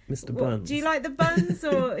head. Mr. Buns. Do you like the buns,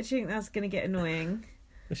 or do you think that's going to get annoying?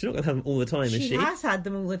 She's not going to have them all the time, is she? She has had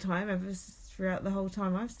them all the time, throughout the whole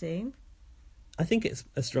time I've seen. I think it's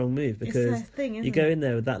a strong move because you go in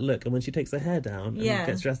there with that look, and when she takes her hair down and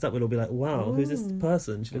gets dressed up, we'll all be like, wow, who's this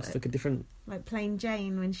person? She looks like a different... Like Plain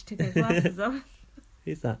Jane when she took her glasses off.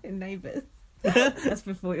 Who's that? In Neighbours. That's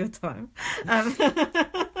before your time. What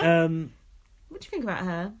do you think about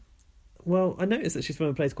her? Well, I noticed that she's from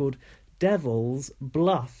a place called Devil's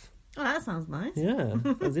Bluff. Oh, that sounds nice. Yeah,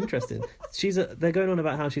 that's interesting. They're going on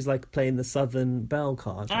about how she's like playing the Southern Belle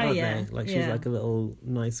card, aren't they? Like she's like a little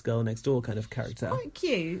nice girl next door kind of character. She's quite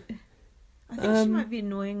cute. I think she might be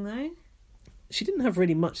annoying though. She didn't have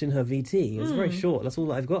really much in her VT. It was very short. That's all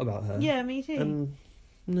that I've got about her. Yeah, me too.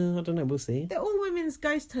 No, I don't know. We'll see. The all-women's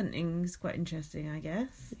ghost hunting is quite interesting, I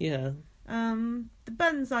guess. Yeah. The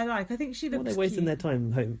buns I like. I think she looks. They're wasting their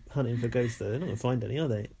time hunting for ghosts, though. They're not going to find any, are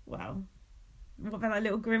they? Wow. What about that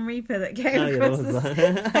little Grim Reaper that came across the...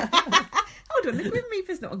 Hold on, the Grim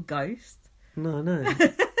Reaper's not a ghost. No, no.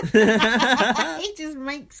 He just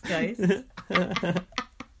makes ghosts.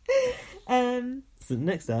 So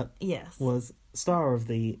next up was star of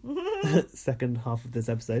the second half of this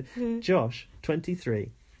episode, Josh,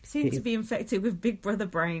 23. Seems to be infected with Big Brother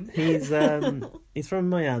brain. He's from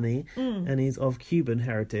Miami and he's of Cuban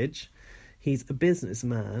heritage. He's a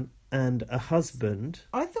businessman and a husband.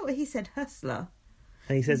 I thought he said hustler.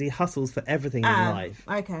 And he says he hustles for everything in life.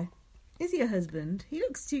 Okay. Is he a husband? He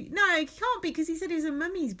looks too... No, he can't be because he said he was a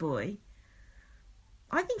mummy's boy.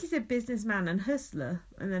 I think he said businessman and hustler.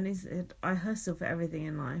 And then he said, I hustle for everything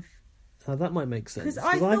in life. Oh, that might make sense.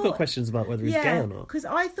 Because I've got questions about whether he's gay or not. Because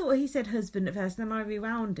I thought he said husband at first, and then I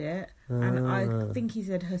rewound it, and I think he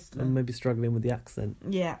said hustler. And maybe struggling with the accent.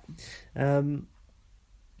 Yeah.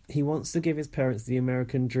 He wants to give his parents the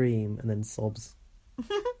American dream, and then sobs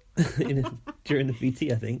during the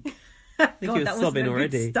VT. I think he was sobbing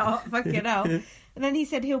already. Good start, fucking hell. And then he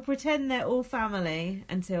said he'll pretend they're all family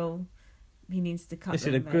until he needs to cut. He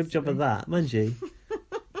did a good job of that, mind you.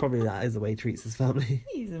 Probably that is the way he treats his family.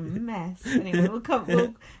 He's a mess. Anyway, we'll come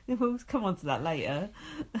on to that later.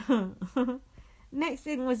 Next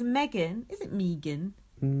thing was Megan. Is it Megan?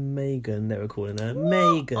 Megan, they were calling her. What?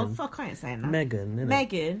 Megan. Oh, fuck, I ain't saying that. Megan, innit?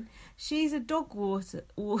 Megan. She's a dog water.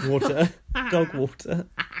 Dog water.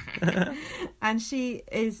 And she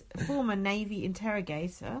is former Navy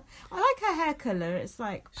interrogator. I like her hair colour. It's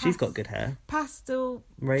like... She's got good hair. Pastel,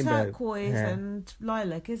 rainbow turquoise hair. And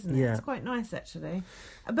lilac, isn't it? Yeah. It's quite nice, actually.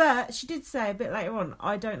 But she did say a bit later on,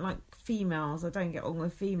 I don't like females. I don't get on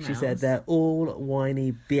with females. She said they're all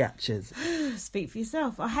whiny biatches. Speak for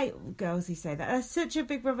yourself. I hate girls who say that. That's such a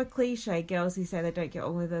Big Brother cliche. Girls who say they don't get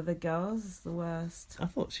on with other girls. It's the worst. I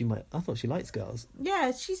thought she likes girls.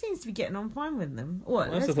 Yeah, she seems to be getting on fine with them. What?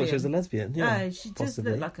 I also thought she was a lesbian. Yeah, she does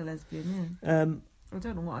look like a lesbian. Yeah. I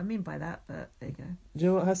don't know what I mean by that, but there you go. Do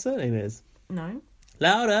you know what her surname is? No.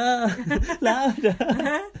 Louder, louder.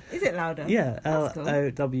 Is it Louder? Yeah,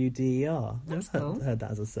 Lowder. That's cool. I've heard that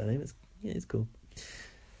as a surname. It's cool.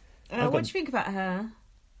 What do you think about her?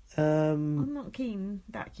 I'm not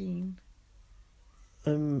that keen.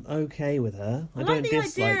 I'm okay with her. I like don't the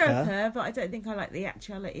dislike idea of her, but I don't think I like the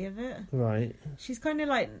actuality of it. Right. She's kind of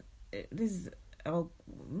like this. well,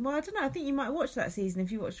 I don't know. I think you might watch that season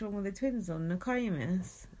if you watched one with the twins on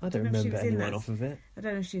Nokomis. I don't remember anyone off of it. I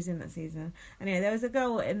don't know if she was in that season. Anyway, there was a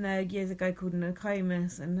girl in there years ago called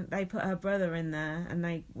Nokomis, and they put her brother in there, and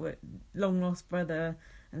they were long lost brother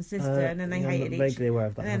and sister, and then they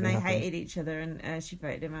hated each other, and she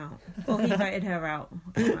voted him out, or he voted her out.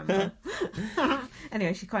 I don't remember.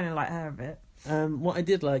 Anyway, she kind of liked her a bit. What I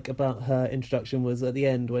did like about her introduction was at the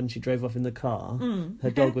end when she drove off in the car, her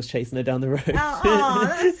dog was chasing her down the road. Oh,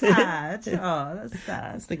 that's sad. Oh, that's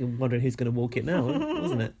sad. I was wondering who's going to walk it now,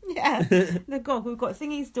 wasn't it? Yeah. The dog. We've got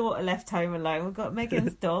Thingy's daughter left home alone. We've got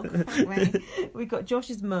Megan's dog. We've got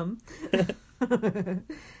Josh's mum.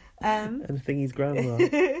 And Thingy's grandma.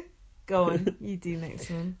 Go on, you do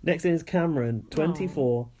next one. Next one is Cameron,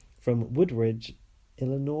 24, from Woodridge,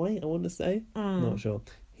 Illinois, I want to say. Not sure.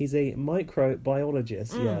 He's a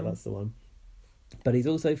microbiologist. Yeah, that's the one. But he's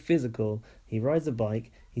also physical. He rides a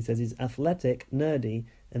bike. He says he's athletic, nerdy,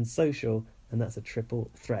 and social, and that's a triple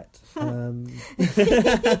threat. Did he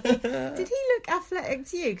look athletic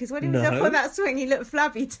to you? Because when he was up on that swing, he looked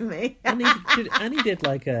flabby to me. and he did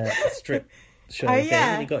like a strip show thing,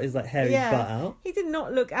 and he got his like hairy butt out. He did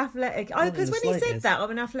not look athletic. Because when he said that, I'm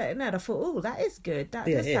an athletic nerd, I thought, oh, that is good. That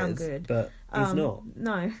does sound good. But he's not.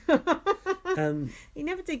 No. He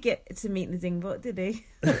never did get to meet the Dingbot, did he?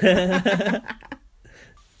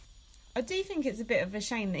 I do think it's a bit of a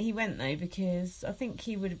shame that he went, though, because I think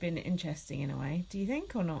he would have been interesting in a way. Do you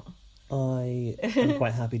think, or not? I am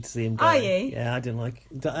quite happy to see him go. Are you? Yeah, I didn't like...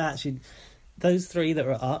 Actually, those three that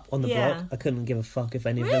were up on the block, I couldn't give a fuck if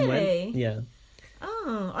any of them went. Yeah.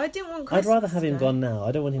 Oh, I didn't want Chris. I'd rather have him gone now.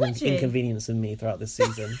 I don't want him inconveniencing me throughout this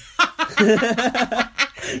season.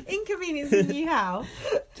 Inconveniencing you how?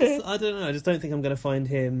 I don't know. I just don't think I'm going to find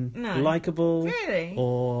him likeable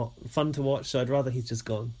or fun to watch, so I'd rather he's just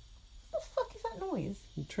gone. What the fuck is that noise?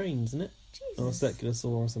 Trains, isn't it? Jesus. Or a circular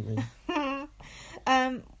saw or something.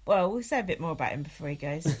 Well, we'll say a bit more about him before he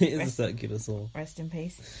goes. It is a circular saw. Rest in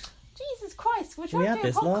peace. Jesus Christ, we're trying we to had do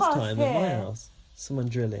a this podcast last time here. at my house. Someone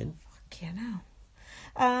drilling. Fucking hell.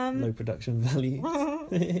 Low production value.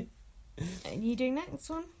 And you do next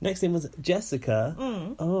one? Next thing was Jessica.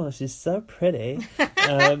 Oh, she's so pretty.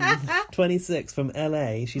 26 from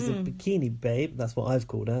LA. She's a bikini babe. That's what I've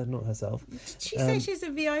called her, not herself. Did she say she's a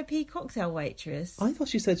VIP cocktail waitress? I thought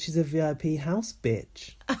she said she's a VIP house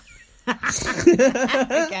bitch.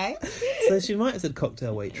 Okay. So she might have said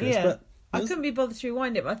cocktail waitress, but I couldn't be bothered to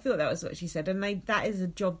rewind it, but I thought that was what she said, and that is a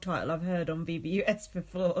job title I've heard on BBUS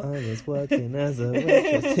before. I was working as a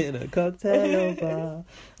waitress in a cocktail bar.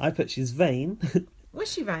 I put she's vain. Was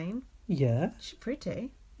she vain? Yeah. She's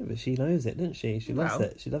pretty. Yeah, but she knows it, doesn't she? She loves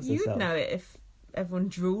it. She loves herself. You'd know it if everyone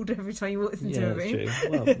drooled every time you walked into a room. Yeah, that's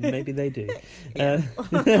true. Well, maybe they do.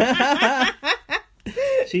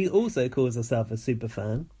 She also calls herself a super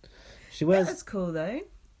fan. That's cool, though.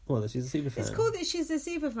 Well, she's a super fan. It's cool that she's a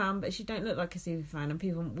super fan, but she don't look like a super fan, and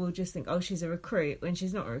people will just think, oh, she's a recruit, when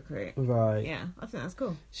she's not a recruit. Right. Yeah, I think that's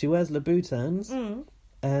cool. She wears Louboutins,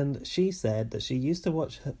 and she said that she used to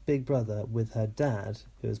watch her Big Brother with her dad,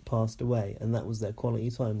 who has passed away, and that was their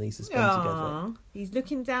quality time they used to spend together. He's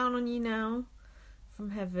looking down on you now from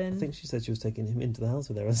heaven. I think she said she was taking him into the house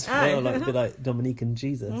with her as well, like Dominique and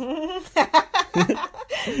Jesus.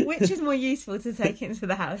 Which is more useful to take into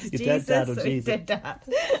the house, your Jesus dead dad or Jesus? Dead dad?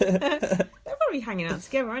 They're probably hanging out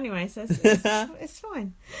together anyway, so it's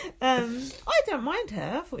fine. I don't mind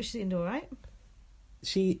her. I thought she seemed all right.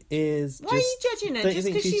 She is. Why are you judging her? Just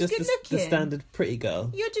because she's good looking? The standard pretty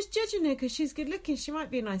girl. You're just judging her because she's good looking. She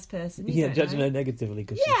might be a nice person. Judging her negatively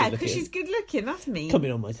because she's good looking. because she's good looking. That's me.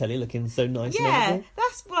 Coming on my telly looking so nice. Yeah,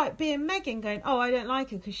 that's like being Megan going, oh, I don't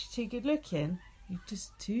like her because she's too good looking. You're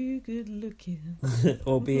just too good looking.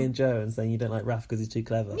 Or being Joe and saying you don't like Raph because he's too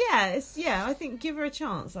clever. Yeah, I think give her a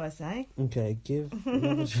chance, I say. Okay, give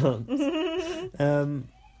her a chance.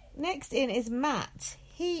 Next in is Matt.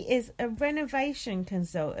 He is a renovation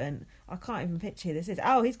consultant. I can't even picture who this is.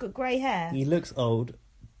 Oh, he's got grey hair. He looks old.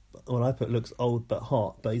 Well, I put looks old but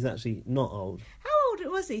hot, but he's actually not old. How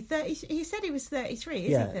old was he? 30. He said he was 33.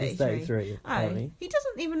 He 33? He's 33. Apparently. He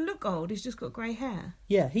doesn't even look old. He's just got grey hair.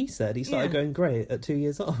 Yeah, he said he started going grey at 2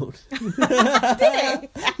 years old. Did he?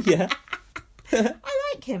 Yeah.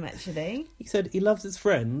 I like him, actually. He said he loves his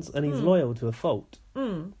friends and he's loyal to a fault.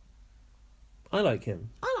 I like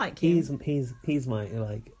him. I like him. He's my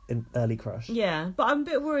an early crush. Yeah, but I'm a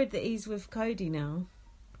bit worried that he's with Cody now.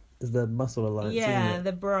 Is the muscle alliance? Yeah,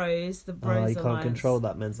 the bros you alliance. Can't control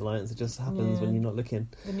that men's alliance. It just happens when you're not looking.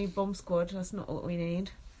 The new bomb squad. That's not what we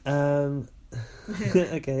need. Okay.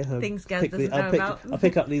 Things Gaz doesn't know about. I'll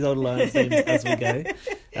pick up these old alliance names as we go.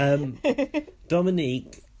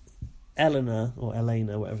 Dominique Eleanor, or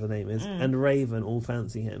Elena, whatever the name is, and Raven all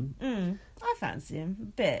fancy him. I fancy him a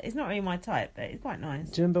bit. He's not really my type, but he's quite nice.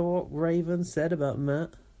 Do you remember what Raven said about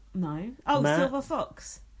Matt? No. Oh, Matt, Silver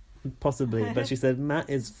Fox. Possibly, but she said Matt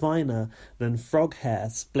is finer than frog hair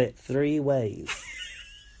split 3 ways.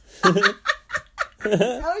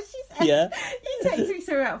 Oh, she said. Yeah. You texted me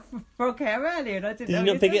something about frog hair earlier, and I didn't know Did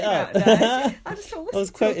you not pick it up? No. I just thought, I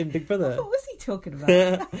was quoting Big Brother. I thought, what's he talking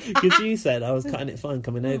about? Because you said I was cutting it fine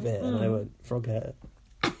coming over here, and I went frog hair.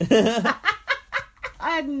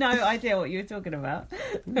 I had no idea what you were talking about.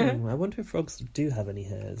 I wonder if frogs do have any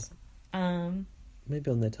hairs.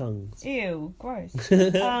 Maybe on their tongues. Ew, gross.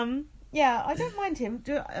 Yeah, I don't mind him.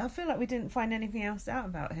 I feel like we didn't find anything else out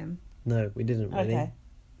about him. No, we didn't really. Okay.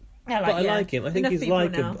 But I like him. I think he's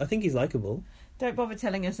likable. I think he's likable. Don't bother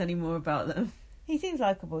telling us any more about them. He seems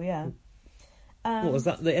likable, yeah. What was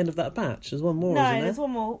that? The end of that batch? There's one more. No, isn't there? There's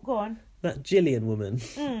one more. Go on. That Gillian woman,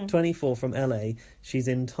 24 from LA. She's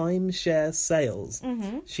in timeshare sales.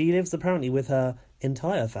 Mm-hmm. She lives apparently with her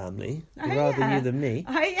entire family, rather you than me.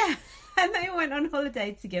 Oh yeah. And they went on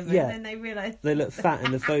holiday together, and then they realised... They look fat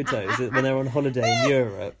in the photos when they're on holiday in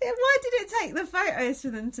Europe. Why did it take the photos for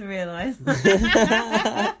them to realise?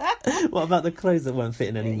 What about the clothes that weren't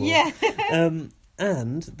fitting anymore? Yeah.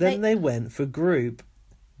 And then they went for group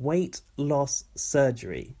weight loss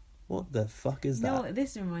surgery. What the fuck is that? You know what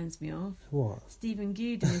this reminds me of? What? Stephen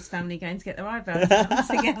Good and his family going to get their eyebrows done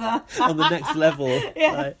together. On the next level.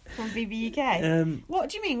 Yeah, like, from BBUK. What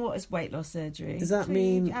do you mean, what is weight loss surgery? Does that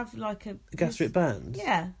mean... You have like a gastric band?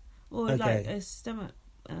 Yeah. Or like a stomach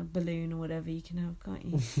balloon or whatever you can have, can't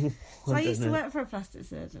you? So I used to work for a plastic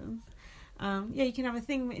surgeon. Yeah, you can have a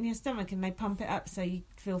thing in your stomach and they pump it up so you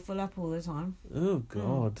feel full up all the time. Oh,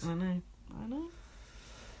 God. I know.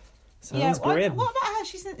 Sounds grim. What about her?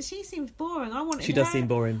 She seems boring. She does seem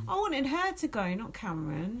boring. I wanted her to go, not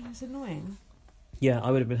Cameron. It's annoying. Yeah, I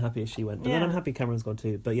would have been happy if she went. But then I'm happy Cameron's gone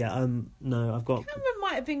too. But yeah, no, I've got... Cameron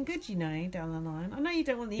might have been good, down the line. I know you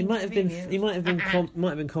don't want the He might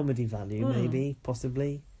have been comedy value, maybe,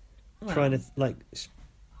 possibly. Well. Trying to,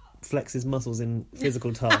 flex his muscles in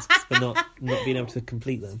physical tasks, but not being able to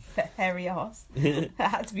complete them. Hairy ass. That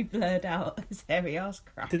had to be blurred out. His hairy ass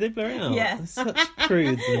crap. Did they blur it out? Yeah. They're such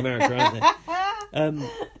prudes in America, aren't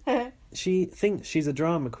they? She thinks she's a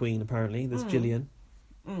drama queen, apparently, this Gillian.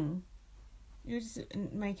 You're just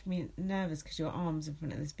making me nervous because your arm's in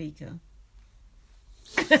front of the speaker.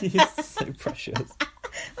 You're so precious.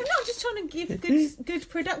 I'm not just trying to give good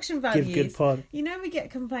production values. Give good pod. You know we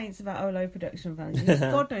get complaints about low production values.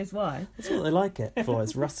 God knows why. That's what they like it for.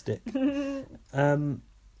 It's rustic.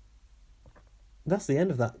 That's the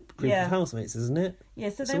end of that group of housemates, isn't it? Yeah.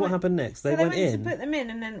 So what happened next? They went in to put them in,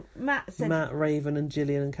 and then Matt said... Matt, Raven, and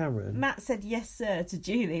Gillian and Cameron. Matt said yes, sir, to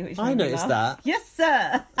Julie, which I noticed that. Yes,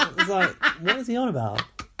 sir. I was like, what is he on about?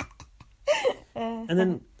 And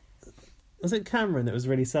then... Was it Cameron that was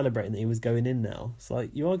really celebrating that he was going in now? It's like,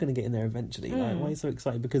 you are going to get in there eventually. Like, why are you so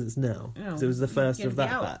excited? Because it's now. Because it was the first of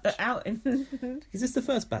that batch. Is this the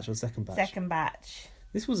first batch or second batch? Second batch.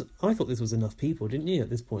 I thought this was enough people, didn't you, at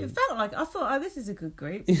this point? It felt like, I thought, this is a good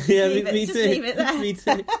group. Yeah, me too. Just leave it there. Me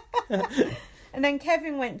too. And then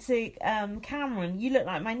Kevin went to Cameron, you look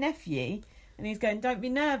like my nephew. And he's going, don't be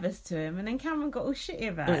nervous to him. And then Cameron got all shitty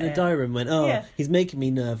about it. The diary room went, he's making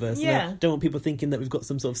me nervous. Yeah. And I don't want people thinking that we've got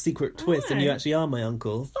some sort of secret twist and you actually are my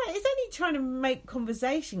uncle. It's like, he's only trying to make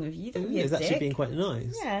conversation with you. Don't be a dick. He's actually being quite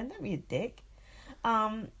nice. Yeah, don't be a dick.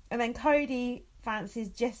 And then Cody fancies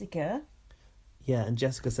Jessica. Yeah, and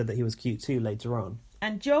Jessica said that he was cute too later on.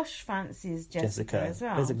 And Josh fancies Jessica as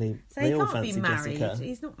well. Basically, so they he all can't fancy be married. Jessica.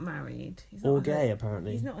 He's not married. He's or gay,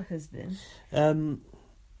 apparently. He's not a husband.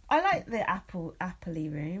 I like the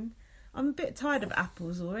appley room. I'm a bit tired of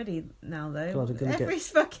apples already now, though. God, every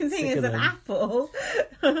fucking thing is an apple.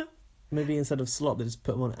 Maybe instead of slop, they just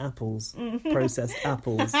put them on apples. Processed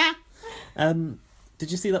apples.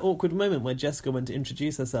 Did you see that awkward moment where Jessica went to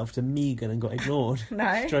introduce herself to Megan and got ignored?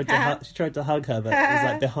 No. She tried to hug her, but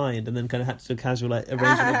it was behind, and then kind of had to do a casual arrangement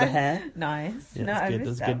of the hair. Nice. Yeah, that's good.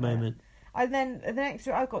 That's a good moment. And then the next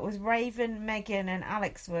one I got was Raven, Megan, and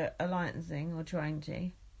Alex were alliancing or trying to.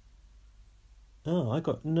 Oh, I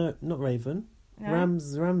got not Raven. No?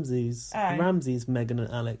 Ramses. Oh. Ramses, Megan,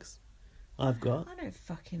 and Alex. I've got. I don't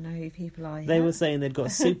fucking know who people are. They were saying they'd got a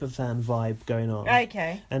super fan vibe going on.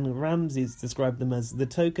 Okay. And Ramses described them as the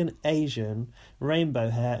token Asian, rainbow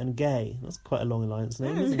hair, and gay. That's quite a long alliance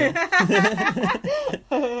name, isn't it?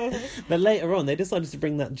 But later on, they decided to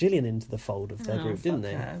bring that Gillian into the fold of their group, didn't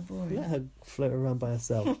they? Let her float around by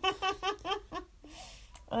herself.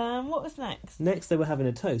 What was next? Next, they were having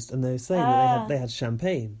a toast, and they were saying that they had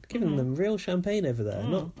champagne, giving them real champagne over there,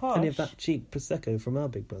 not posh. any of that cheap prosecco from our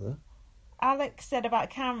big brother. Alex said about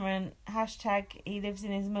Cameron, # he lives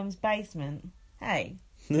in his mum's basement. Hey,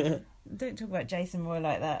 don't talk about Jason Roy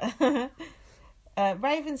like that.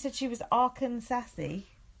 Raven said she was Arkansas-y.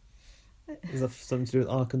 Is that something to do with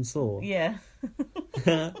Arkansas? Yeah.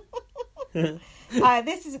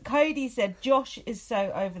 This is Cody said, Josh is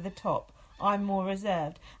so over the top. I'm more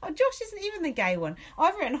reserved. Oh, Josh isn't even the gay one.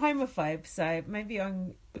 I've written homophobe, so maybe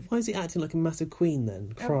I'm... Why is he acting like a massive queen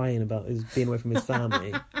then? Crying about his being away from his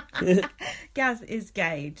family. Gaz is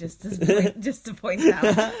gay, just to point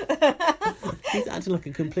out. He's acting like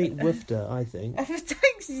a complete woofter, I think.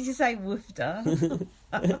 Thanks, did you say woofter?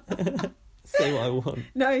 Say what I want.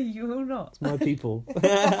 No, you will not. It's my people.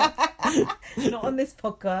 Not on this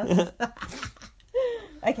podcast.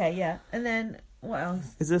 Okay, yeah. And then... what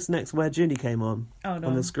else? Is this next where Julie came on? Oh, no.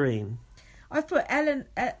 On the screen? I've put Ellen...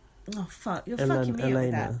 oh, fuck. You're fucking me up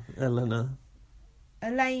with that.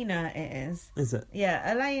 Elena, it is. Is it? Yeah,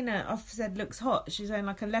 Elena, I've said, looks hot. She's wearing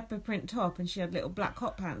like a leopard print top and she had little black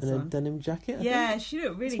hot pants on. And a denim jacket, I think. She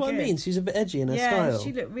looked really good. That's what I mean. She's a bit edgy in her style. Yeah,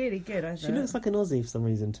 she looked really good, I thought. She looks like an Aussie for some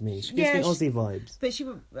reason to me. She gives me Aussie vibes. But she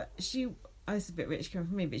oh, it's a bit rich coming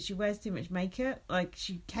from me, but she wears too much makeup. Like,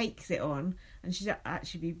 she cakes it on, and she's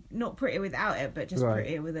actually be not pretty without it, but just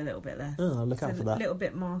prettier with a little bit less. Oh, I'll look out for that. A little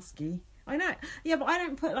bit masky. I know. Yeah, but I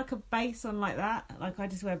don't put, like, a base on like that. Like, I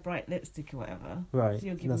just wear bright lipstick or whatever. Right. So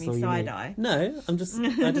you're giving me side-eye. No, I just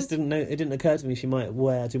didn't know. It didn't occur to me she might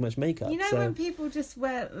wear too much makeup. You know when people just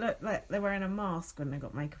look like they're wearing a mask when they've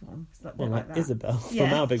got makeup on? It's like, like that. Isabel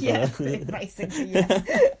from our big brother. Yeah, basically,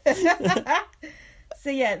 yeah.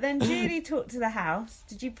 So, yeah, then Julie talked to the house.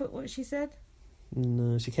 Did you put what she said?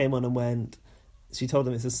 No, she came on and went... She told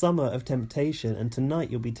them it's a summer of temptation and tonight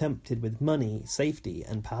you'll be tempted with money, safety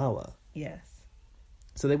and power. Yes.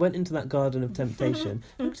 So they went into that garden of temptation.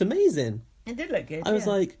 It looked amazing. It did look good. I was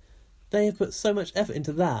like, they have put so much effort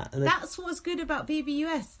into that. And that's what's good about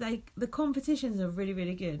BBUS. The competitions are really,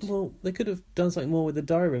 really good. Well, they could have done something more with the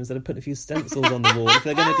diary rooms. They'd have put a few stencils on the wall if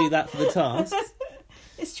they're going to do that for the tasks.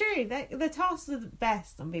 It's true. The tasks are the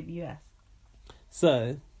best on BBUS.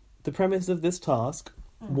 So, the premise of this task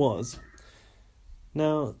was...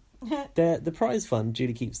 Now, the prize fund,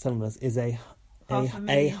 Julie keeps telling us, is a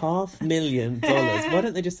 $500,000. Why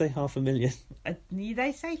don't they just say $500,000?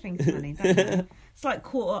 They say things funny, don't they? It's like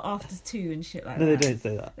 2:15 and shit like that. No, they don't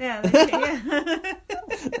say that. Yeah, they do, yeah.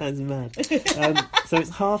 That's mad. So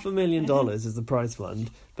it's $500,000 is the prize fund,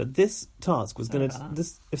 but this task was going to...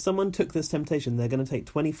 If someone took this temptation, they're going to take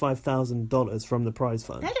 $25,000 from the prize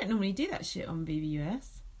fund. They don't normally do that shit on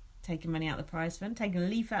BBUS. Taking money out of the prize fund, taking a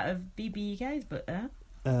leaf out of BBUK's book there.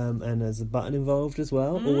 And there's a button involved as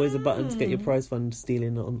well. Always a button to get your prize fund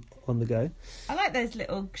stealing on the go. I like those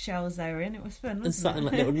little shells they were in. It was fun, wasn't and something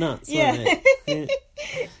like little nuts, yeah. Wasn't it?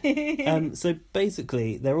 Yeah. So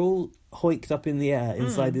basically, they're all hoiked up in the air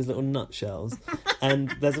inside these little nut shells.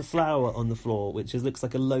 And there's a flower on the floor, which looks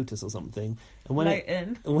like a lotus or something. And when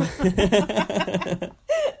and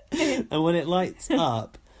when it lights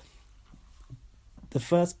up, the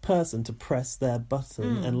first person to press their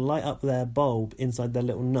button and light up their bulb inside their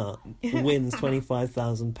little nut wins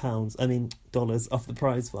 $25,000 off the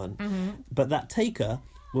prize fund. Mm-hmm. But that taker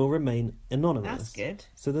will remain anonymous. That's good.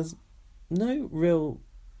 So there's no real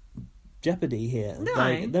jeopardy here.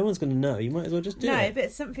 No. No one's going to know. You might as well just do it. No,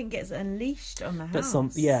 but something gets unleashed on the house.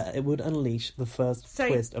 But it would unleash the first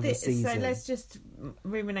twist of the season. So let's just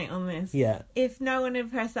ruminate on this. Yeah. If no one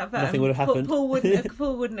had pressed that button, nothing would have happened. Paul wouldn't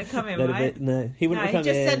have come in, right? He wouldn't have come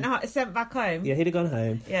in. He just sent back home. Yeah, he'd have gone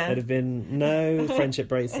home. Yeah. There'd have been no friendship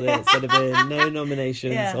bracelets. There'd have been no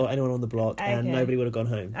nominations or anyone on the block, and nobody would have gone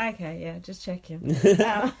home. Okay, yeah, just checking.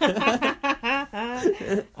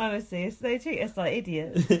 Honestly, they treat us like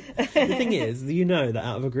idiots. The thing is, you know that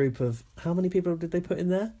out of a group of... How many people did they put in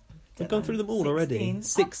there? They've gone through them all 16. already.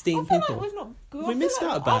 16 I feel people. Like we've not... We missed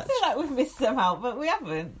out a batch. I feel like we've missed them out, but we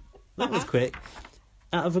haven't. That was quick.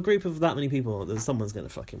 Out of a group of that many people, someone's going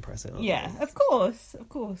to fucking press it on. Yeah, of course.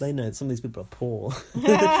 They know some of these people are poor.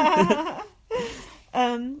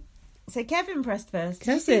 So Kevin pressed first.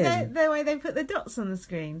 Did you see the way they put the dots on the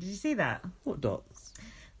screen? Did you see that? What dots?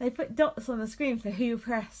 They put dots on the screen for who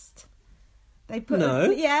pressed. They put No.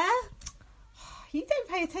 Yeah. You don't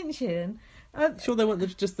pay attention. Sure, they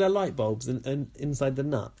weren't just their light bulbs and inside the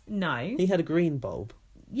nut. No. He had a green bulb.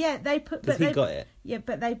 Yeah, they put. Because he got it. Yeah,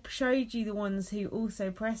 but they showed you the ones who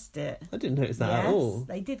also pressed it. I didn't notice that at all.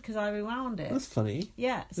 They did because I rewound it. That's funny.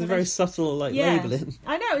 Yeah, it's a very subtle labelling.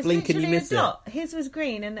 I know, it's literally a dot. His was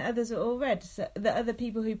green and the others were all red. So the other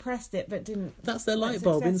people who pressed it but didn't. That's their light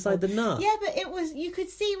bulb inside the nut. Yeah, but it was. You could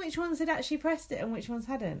see which ones had actually pressed it and which ones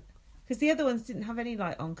hadn't. Because the other ones didn't have any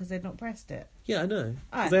light on because they'd not pressed it. Yeah, I know.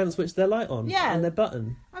 Because they hadn't switched their light on. Yeah. And their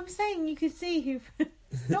button. I'm saying you could see who.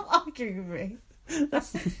 Stop arguing with me.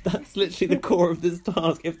 That's literally the core of this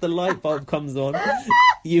task. If the light bulb comes on,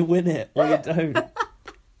 you win it or you don't.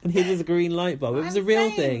 And his is a green light bulb. It was a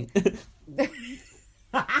real thing.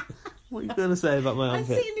 What are you going to say about my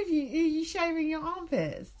armpit? I've seen if you shaving your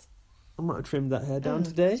armpits. I might have trimmed that hair down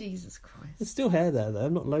today. Jesus Christ. There's still hair there though.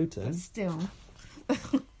 I'm not Lowton. But still.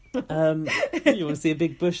 You want to see a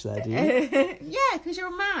big bush there, do you? Yeah, because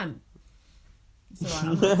you're a man. It's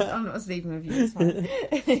alright, I'm not sleeping with you, it's fine.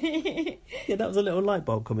 Yeah, that was a little light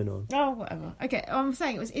bulb coming on. Oh, whatever. Okay, I'm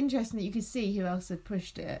saying it was interesting that you could see who else had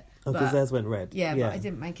pushed it. Oh, because theirs went red. Yeah, but I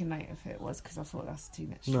didn't make a note of who it was because I thought that's too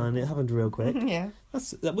much. No, and it happened real quick. Yeah.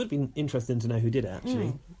 That would be interesting to know who did it,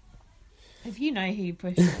 actually. If you know who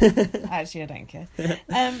pushed it. Actually, I don't care.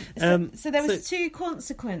 So there was 2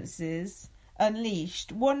 consequences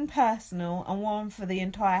unleashed, one personal and one for the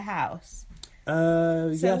entire house.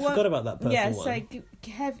 I forgot about that personal one.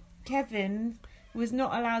 So Kevin was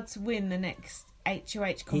not allowed to win the next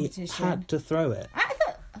HOH competition. He had to throw it.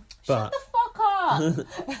 Shut the fuck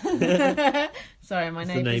up! Sorry, my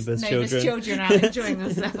neighbour's children out enjoying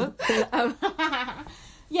themselves.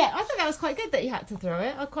 Yeah, I thought that was quite good that he had to throw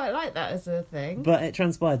it. I quite like that as a thing. But it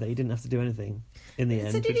transpired that he didn't have to do anything in the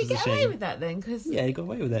end. So did he get away with that then? Yeah, he got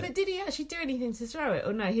away with it. But did he actually do anything to throw it?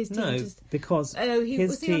 Or no, his team just... because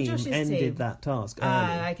his team ended that task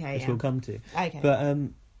early, which we'll come to. Okay. But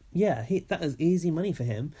that was easy money for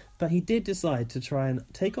him. But he did decide to try and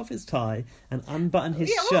take off his tie and unbutton his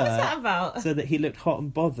shirt. What was that about? So that he looked hot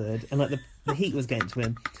and bothered and like the heat was getting to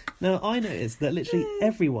him. Now, I noticed that literally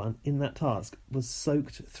everyone in that task was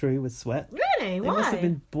soaked through with sweat. Really? Why? It must have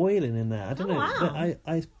been boiling in there. I don't know. Wow.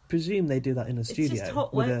 I presume they do that in a studio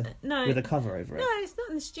with a cover over it. No, it's not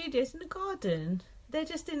in the studio. It's in the garden. They're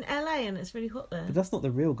just in LA and it's really hot there. But that's not the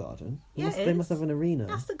real garden. They must have an arena.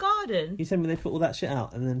 That's the garden. You said me they put all that shit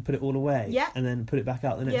out and then put it all away. Yeah. And then put it back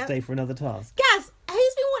out the next day for another task. Gaz,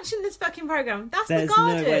 who's been watching this fucking programme? That's the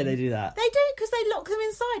garden. There's no way they do that. They do, because they lock them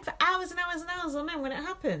inside for hours and hours and hours on end when it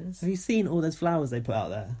happens. Have you seen all those flowers they put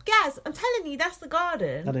out there? Gaz, I'm telling you, that's the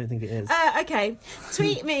garden. I don't think it is. Okay.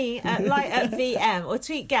 Tweet me at LightUpVM or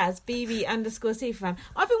tweet Gaz, BB_Superfan.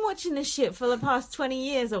 I've been watching this shit for the past 20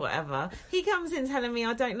 years or whatever. He comes in telling me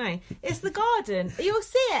I don't know. It's the garden. You'll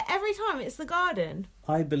see it every time. It's the garden.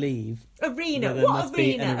 I believe. Arena. What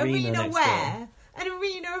arena? Arena where? An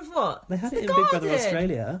arena of what? They have it in Big Brother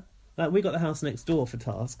Australia. Like, we got the house next door for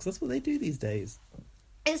tasks. That's what they do these days.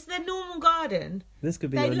 It's the normal garden. This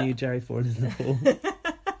could be your new Jerry falling in the pool.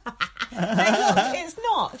 It's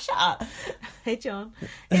not. Shut up. Hey, John.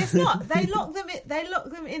 It's not. They lock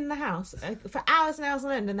them in the house for hours and hours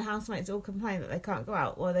on end, and the housemates all complain that they can't go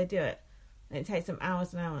out while they do it. And it takes them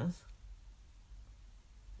hours and hours.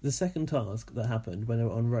 The second task that happened when they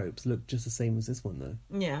were on ropes looked just the same as this one, though.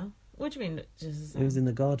 Yeah. What do you mean just the same? It was in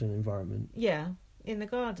the garden environment. Yeah. In the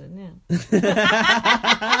garden, yeah.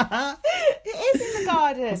 It is in the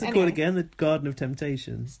garden. What's it called again? The Garden of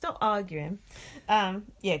Temptation. Stop arguing.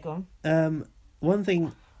 Yeah, go on. One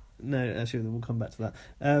thing... No, actually, we'll come back to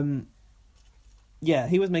that. Yeah,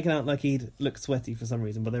 he was making out like he'd look sweaty for some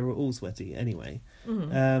reason, but they were all sweaty anyway.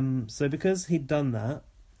 Mm-hmm. So because he'd done that,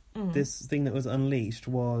 this thing that was unleashed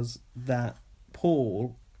was that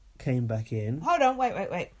Paul came back in. Hold on,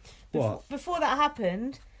 wait. What? Before that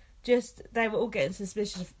happened, they were all getting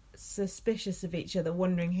suspicious of each other,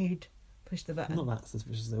 wondering who'd pushed the button. Not that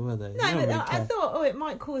suspicious, though, were they? No, but really I thought, it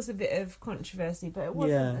might cause a bit of controversy, but it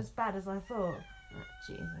wasn't as bad as I thought. Oh,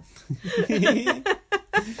 Jesus.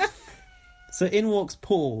 So in walks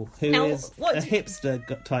Paul, who is a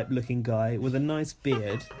hipster type looking guy with a nice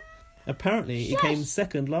beard. Apparently, he came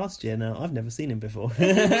second last year. Now, I've never seen him before.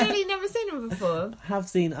 You've really never seen him before?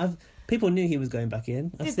 People knew he was going back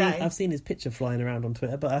in. I've seen his picture flying around on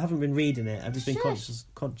Twitter, but I haven't been reading it. I've just been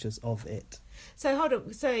conscious of it. So hold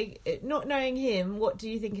on. So not knowing him, what do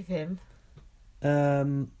you think of him?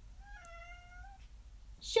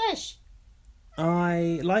 Shush.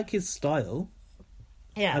 I like his style.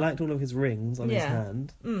 Yeah. I liked all of his rings on his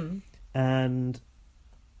hand. And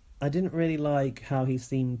I didn't really like how he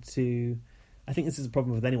seemed to... I think this is a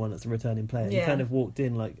problem with anyone that's a returning player. Yeah. He kind of walked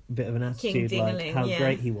in like a bit of an attitude, like how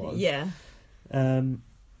great he was. Yeah.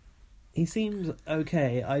 He seems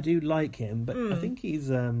okay. I do like him, but I think he's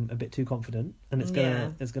a bit too confident, and it's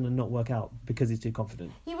gonna not work out because he's too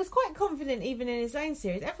confident. He was quite confident even in his own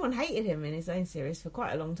series. Everyone hated him in his own series for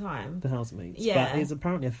quite a long time. The housemates, but he's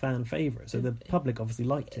apparently a fan favourite, so the public obviously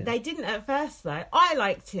liked him. They didn't at first, though. I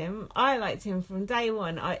liked him. From day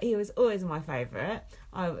one. He was always my favourite.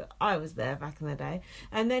 I was there back in the day.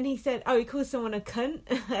 And then he said, he called someone a cunt,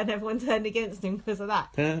 and everyone turned against him because of that.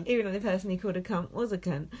 Even though the person he called a cunt was a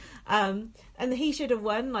cunt. And he should have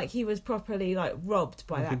won. Like, he was properly, like, robbed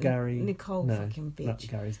by that Nicole fucking bitch. That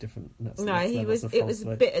Gary's different. It was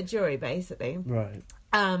a bit of jury, basically. Right.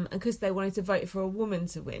 Because they wanted to vote for a woman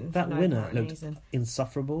to win. That winner looked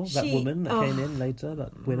insufferable. That woman that came in later,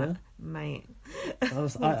 that winner. Mate.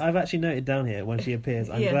 I've actually noted down here when she appears.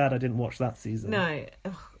 I'm glad I didn't watch that season. No.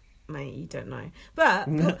 Mate, you don't know. But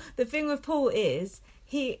the thing with Paul is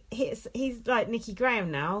he's like Nicky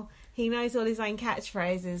Graham now. He knows all his own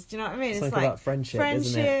catchphrases. Do you know what I mean? It's like about friendship,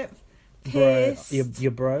 isn't it? Pissed.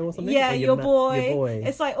 Your bro or something? Yeah, or your boy.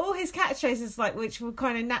 It's like all his catchphrases, like, which were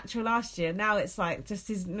kind of natural last year. Now it's like just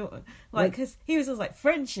his, like, because he was always like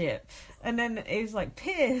friendship, and then he was like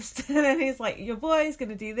pissed, and then he's like, your boy's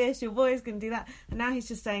gonna do this, your boy's gonna do that, and now he's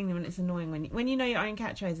just saying them, and it's annoying when you know your own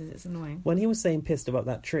catchphrases. It's annoying. When he was saying pissed about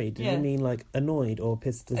that tree, did he mean like annoyed or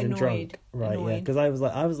pissed as in drunk? Right, annoyed. Yeah. Because I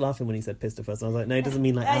was laughing when he said pissed at first. And I was like, no, he doesn't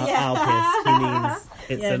mean like our pissed. He means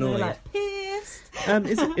it's annoyed. Like, pissed.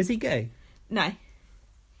 Is he gay? No.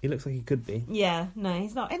 He looks like he could be. Yeah, no,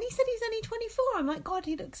 he's not. And he said he's only 24. I'm like, God,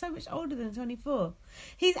 he looks so much older than 24.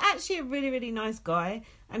 He's actually a really, really nice guy.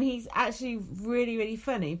 And he's actually really, really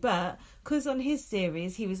funny. But because on his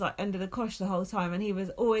series, he was like under the cosh the whole time. And he was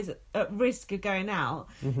always at risk of going out.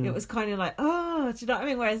 Mm-hmm. It was kind of like, do you know what I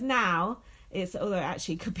mean? Whereas now, although it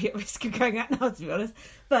actually could be at risk of going out now, to be honest.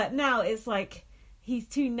 But now it's like, he's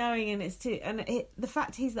too knowing, and the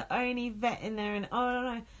fact he's the only vet in there, and I don't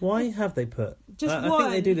know. Why have they put? I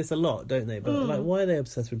think they do this a lot, don't they? But like, why are they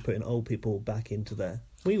obsessed with putting old people back into there?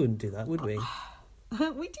 We wouldn't do that, would we?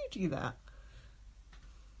 We do that.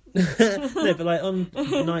 No, but like on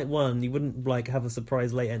night one, you wouldn't like have a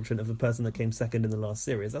surprise late entrant of the person that came second in the last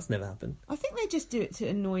series. That's never happened. I think they just do it to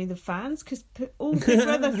annoy the fans because all Big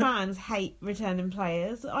Brother fans hate returning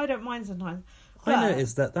players. I don't mind sometimes. But I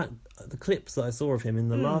noticed that the clips that I saw of him in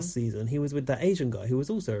the last season, he was with that Asian guy who was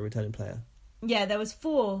also a returning player. Yeah, there was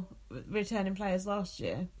 4 returning players last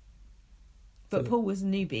year. But Paul was a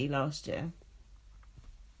newbie last year.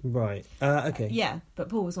 Right. Okay. Yeah, but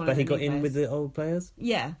Paul was one of the But he got in players. with the old players?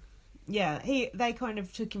 Yeah. Yeah, they kind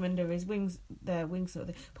of took him under his wings, their wings sort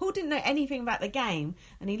of thing. Paul didn't know anything about the game,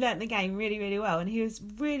 and he learnt the game really, really well, and he was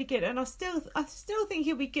really good. And I still think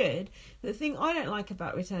he'll be good. The thing I don't like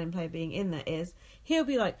about returning player being in there is he'll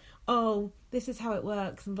be like, "Oh, this is how it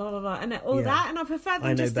works," and blah blah blah, and all that. And I prefer them.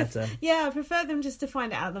 I prefer them just to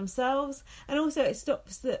find it out themselves. And also, it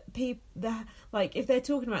stops that people like if they're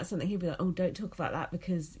talking about something, he'll be like, "Oh, don't talk about that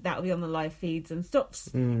because that'll be on the live feeds," and stops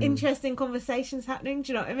interesting conversations happening.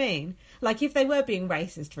 Do you know what I mean? Like if they were being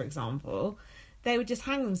racist, for example, they would just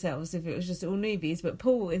hang themselves if it was just all newbies. But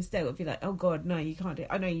Paul instead would be like, "Oh God, no, you can't do it.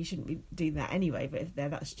 I know you shouldn't be doing that anyway, but if they're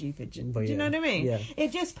that stupid, do you know what I mean?" Yeah.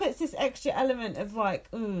 It just puts this extra element of like,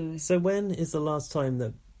 ooh. So when is the last time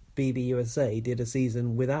that BBUSA did a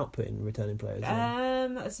season without putting returning players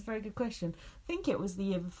in? That's a very good question. I think it was the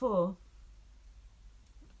year before.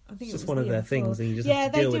 I think it's just one of their things, and you just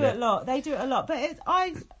have to deal with it. They do it a lot, but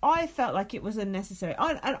I felt like it was unnecessary.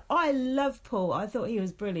 I love Paul. I thought he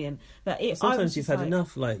was brilliant, but sometimes you've had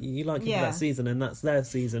enough. Like you like him for that season, and that's their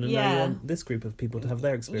season, and now you want this group of people to have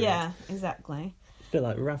their experience. Yeah, exactly. A bit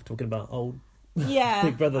like Raf talking about old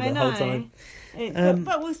Big Brother the whole time.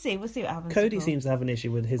 But we'll see. We'll see what happens. Cody seems to have an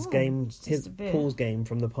issue with his game, Paul's game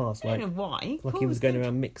from the past. I don't know why. Like he was going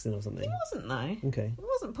around mixing or something. He wasn't though. Okay. He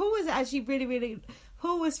wasn't. Paul was actually really, really.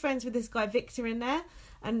 Paul was friends with this guy Victor in there,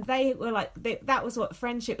 and they were like that was what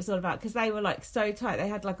friendship was all about because they were like so tight. They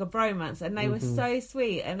had like a bromance, and they were so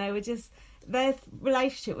sweet, and they were just. Their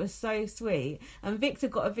relationship was so sweet, and Victor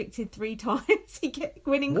got evicted 3 times. He kept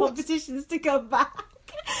winning competitions to come back.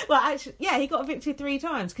 Well, actually, yeah, he got evicted 3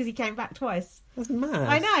 times because he came back twice. That's mad.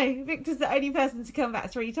 I know. Victor's the only person to come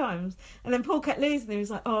back 3 times. And then Paul kept losing. He was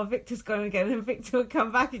like, "Oh, Victor's gone again," and Victor would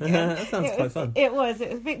come back again. That sounds quite fun. It was.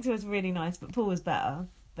 Victor was really nice, but Paul was better.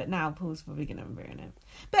 But now Paul's probably going to ruin it.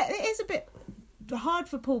 But it is a bit hard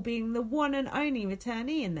for Paul being the one and only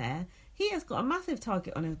returnee in there. He has got a massive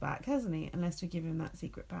target on his back, hasn't he? Unless we give him that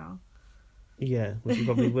secret power. Yeah, which you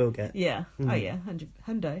probably will get. Yeah. Oh yeah,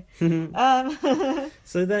 hundo.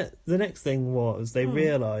 So the next thing was they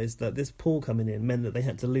realised that this Paul coming in meant that they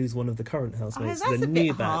had to lose one of the current housemates to the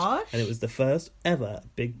new batch, harsh. And it was the first ever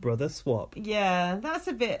Big Brother swap. Yeah, that's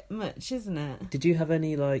a bit much, isn't it? Did you have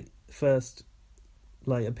any first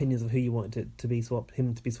opinions of who you wanted it to be swapped,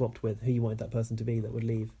 him to be swapped with, who you wanted that person to be that would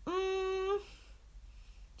leave?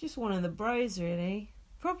 Just one of the bros, really.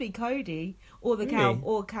 Probably Cody or the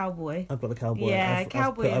cowboy. I've got the cowboy. Yeah,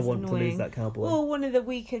 cowboy is I want annoying. to lose that cowboy. Or one of the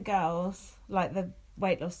weaker girls, like the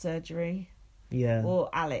weight loss surgery. Yeah.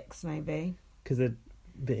 Or Alex, maybe. Because they're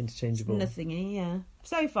a bit interchangeable. Nothingy, yeah.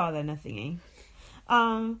 So far, they're nothingy.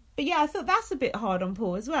 But yeah, I thought that's a bit hard on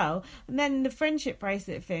Paul as well. And then the friendship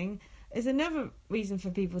bracelet thing is another reason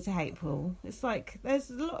for people to hate Paul. It's like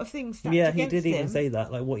there's a lot of things stacked against him. Yeah, he did even say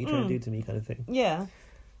that, like, what are you trying to do to me kind of thing. Yeah.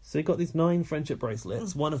 So he got these 9 friendship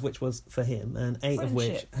bracelets, one of which was for him, and 8 of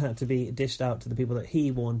which had to be dished out to the people that he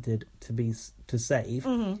wanted to save.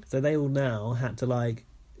 Mm-hmm. So they all now had to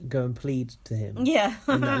go and plead to him. Yeah.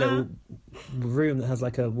 In that little room that has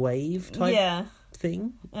a wave type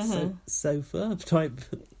thing, sofa type.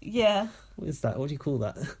 Yeah. What is that? What do you call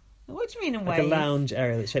that? What do you mean a wave? A lounge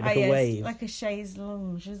area that's shaped like a wave. Like a chaise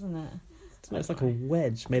lounge, isn't it? It's like a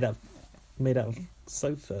wedge made out of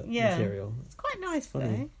sofa material. It's quite nice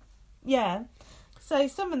though. Yeah. So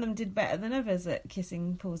some of them did better than others at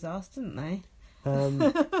kissing Paul's ass, didn't they?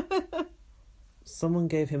 Someone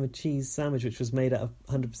gave him a cheese sandwich which was made out of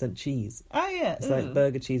 100% cheese. Oh yeah. It's like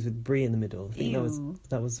burger cheese with brie in the middle. I think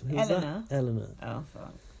that was who was Eleanor. That? Eleanor. Oh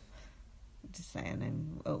fuck. Just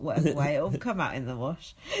saying, whatever way it'll come out in the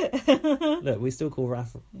wash. Look, we still call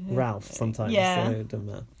Ralph sometimes, so it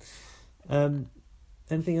doesn't matter.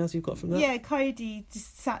 Anything else you've got from that? Yeah, Cody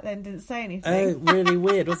just sat there and didn't say anything. Oh, really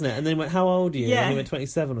weird, wasn't it? And then he went, how old are you? Yeah. And he went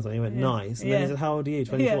 27 or something. He went, nice. And then he said, how old are you?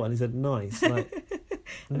 24. Yeah. And he said, nice.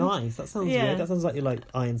 Nice. That sounds weird. That sounds like you're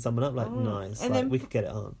eyeing someone up, nice. And then, we could get it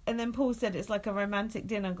on. And then Paul said it's like a romantic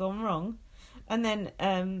dinner gone wrong. And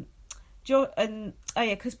then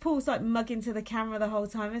because Paul's mugging to the camera the whole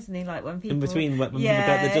time, isn't he? Like when people in between when people go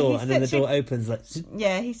out the door and then the door opens.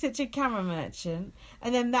 He's such a camera merchant.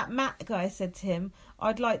 And then that Matt guy said to him,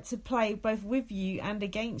 "I'd like to play both with you and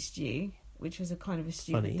against you," which was a kind of a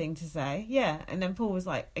stupid thing to say. Yeah, and then Paul was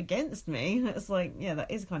like, "Against me?" It's like, yeah,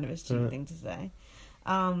 that is kind of a stupid thing to say.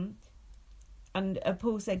 And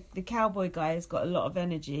Paul said the cowboy guy has got a lot of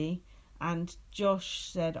energy, and Josh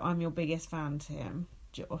said, "I'm your biggest fan" to him.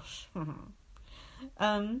 Josh.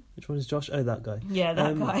 Which one is Josh? Oh, that guy. Yeah,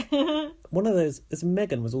 that guy. One of those.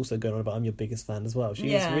 Megan was also going on about I'm your biggest fan as well.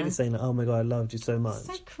 She was really saying oh my god, I loved you so much. It's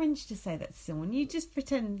so cringe to say that to someone. You just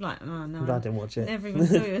pretend oh no. I didn't watch it. Everyone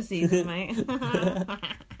saw your season, mate.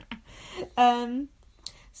 So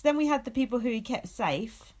then we had the people who he kept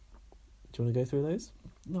safe. Do you want to go through those?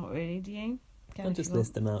 Not really, do you? I'll just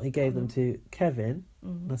list them out. He gave them to Kevin.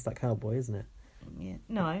 Mm-hmm. That's that cowboy, isn't it? Yeah.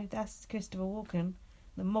 No, that's Christopher Walken.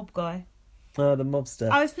 The mob guy. Oh, the mobster.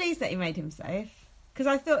 I was pleased that he made him safe.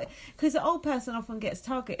 Because the old person often gets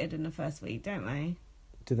targeted in the first week, don't they?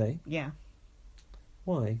 Do they? Yeah.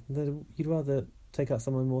 Why? You'd rather take out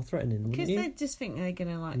someone more threatening, wouldn't you? Because they just think they're going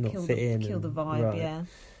to kill the vibe, right. Yeah.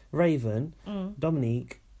 Raven,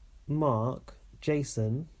 Dominique, Mark,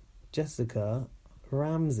 Jason, Jessica,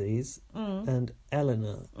 Ramses, and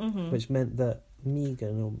Eleanor, which meant that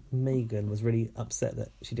Megan was really upset that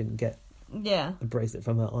she didn't get a bracelet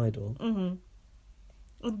from her idol. Mm-hmm.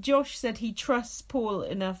 Well, Josh said he trusts Paul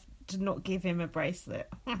enough to not give him a bracelet.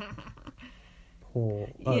 Paul.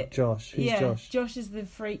 Oh, Josh. Who's Josh? Josh is the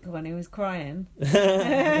freak one who was crying.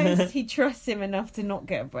 He trusts him enough to not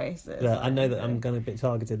get a bracelet. Yeah, I know that I'm going to be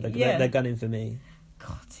targeted. They're gunning for me.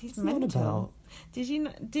 God, he's mental. Do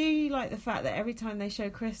you like the fact that every time they show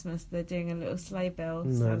Christmas, they're doing a little sleigh bell?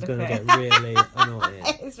 No, it's going to get really annoying.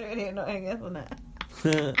 It's really annoying, isn't it?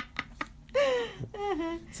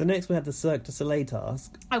 So next we had the Cirque du Soleil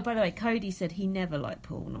task. Oh, by the way, Cody said he never liked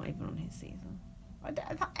Paul, not even on his season.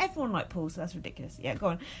 Everyone liked Paul, so that's ridiculous. Yeah, go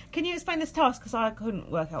on. Can you explain this task? Because I couldn't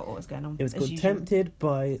work out what was going on. It was called Tempted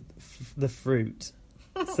by the Fruit.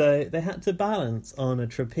 So they had to balance on a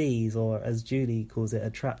trapeze, or as Julie calls it, a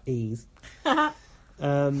trapeze. The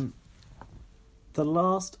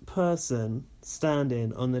last person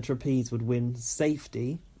standing on the trapeze would win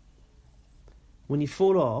safety. When you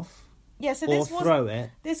fall off, throw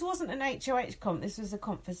it. This wasn't an HOH comp. This was a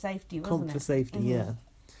comp for safety, wasn't it? Comp for safety, yeah.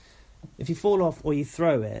 If you fall off or you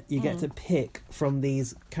throw it, you get to pick from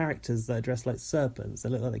these characters that are dressed like serpents. They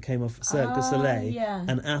look like they came off Cirque du Soleil. Yeah.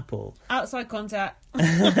 An apple. Outside contact.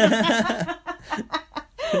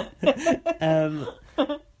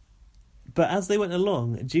 But as they went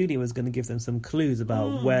along, Julie was going to give them some clues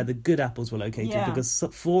about where the good apples were located, because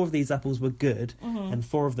 4 of these apples were good and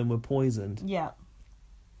 4 of them were poisoned. Yeah.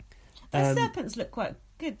 The serpents looked quite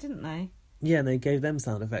good, didn't they? Yeah, and they gave them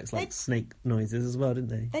sound effects like snake noises as well, didn't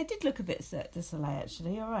they? They did look a bit Cirque du Soleil,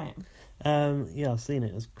 actually. You're right. Yeah, I've seen it.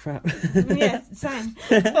 It was crap. Yeah, same.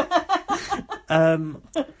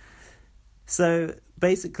 So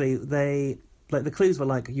basically, the clues were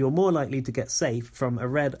like, you're more likely to get safe from a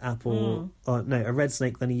red apple, a red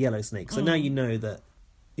snake than a yellow snake. So now you know that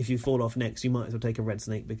if you fall off next, you might as well take a red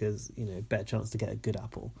snake because, better chance to get a good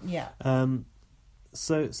apple. Yeah.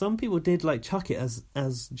 So some people did chuck it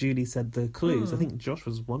as Julie said the clues. I think Josh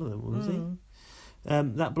was one of them, was he?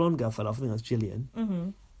 That blonde girl fell off. I think that was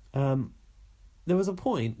Gillian. There was a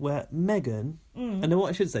point where Megan, and then what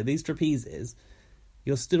I should say, these trapezes,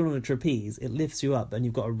 you're stood on a trapeze, it lifts you up, and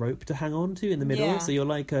you've got a rope to hang on to in the middle, so you're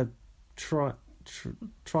like a tripod,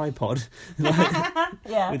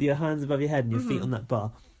 with your hands above your head and your feet on that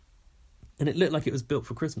bar. And it looked like it was built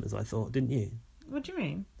for Christmas, I thought, didn't you? What do you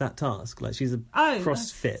mean? That task, she's a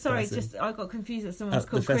CrossFit. Sorry, person. I got confused that someone's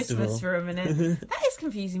called Christmas for a minute. That is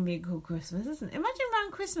confusing being called Christmas, isn't it? Imagine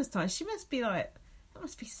around Christmas time, she must be that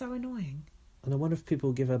must be so annoying. And I wonder if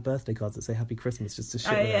people give her birthday cards that say Happy Christmas just to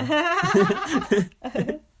shit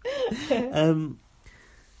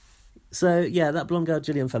So, that blonde girl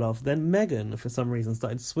Gillian fell off. Then Megan, for some reason,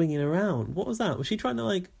 started swinging around. What was that? Was she trying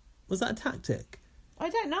to, was that a tactic? I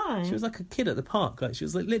don't know. She was like a kid at the park. She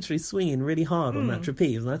was literally swinging really hard on that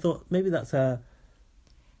trapeze. And I thought, maybe that's her.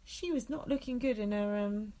 She was not looking good in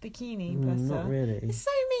her bikini, bless her. Not really. It's so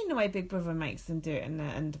mean the way Big Brother makes them do it in their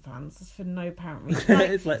underpants for no apparent reason.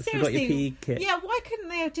 It's forgot your PE kit. Yeah, why couldn't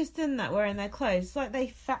they have just done that wearing their clothes? It's they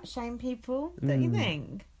fat shame people, don't you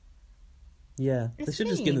think? Yeah, they should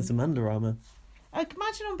just give them some Under Armour.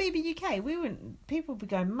 Imagine on BB UK, people would be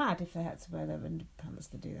going mad if they had to wear their underpants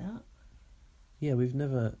to do that. Yeah, we've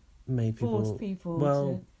never made people... Forced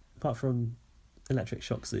people apart from electric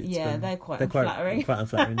shock suits. Yeah, they're quite unflattering. Quite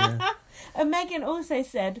unflattering, yeah. And Megan also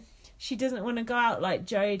said she doesn't want to go out like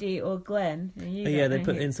Jodie or Glenn. They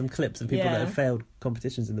put in some clips of people that have failed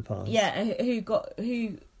competitions in the past. Yeah,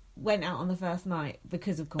 who went out on the first night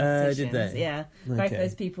because of competitions. Did they? Yeah. Okay. Both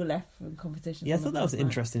those people left from competitions. Yeah, I thought that was an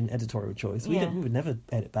interesting editorial choice. We would never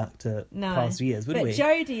edit back to past years, would we? But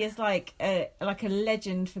Jodie is like a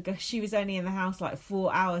legend for she was only in the house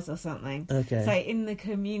 4 hours or something. Okay. So in the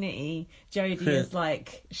community, Jodie is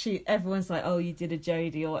everyone's like, oh, you did a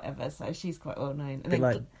Jodie or whatever. So she's quite well known. And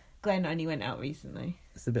then Glenn only went out recently.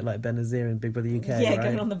 It's a bit like Benazir in Big Brother UK, yeah, right?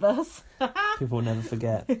 Going on the bus. People will never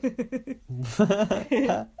forget.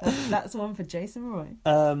 That's one for Jason Roy.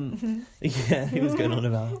 Yeah, he was going on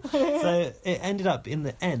about. So it ended up in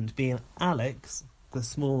the end being Alex, the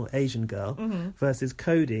small Asian girl, versus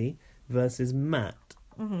Cody versus Matt.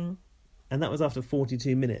 And that was after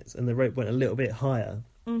 42 minutes, and the rope went a little bit higher.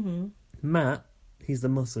 Matt, he's the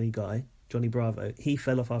muscly guy, Johnny Bravo, he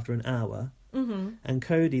fell off after an hour. And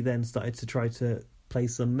Cody then started to try to play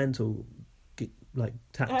some mental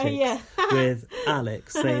tactics with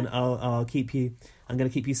Alex, saying, I'm going to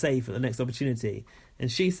keep you safe at the next opportunity. And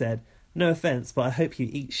she said, no offence, but I hope you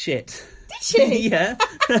eat shit. Did she? Yeah.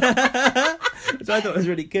 Which I thought was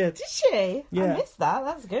really good. Did she? Yeah. I missed that.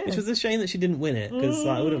 That's good. Which was a shame that she didn't win it, because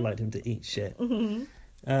I would have liked him to eat shit.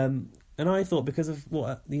 And I thought, because of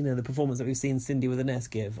what the performance that we've seen Cindy with an S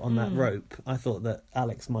give on that rope, I thought that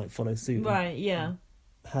Alex might follow suit. Right, yeah.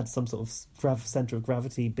 Had some sort of centre of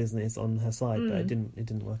gravity business on her side, but it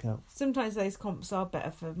didn't work out. Sometimes those comps are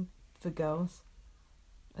better for girls,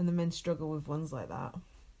 and the men struggle with ones like that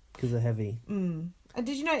because they're heavy. And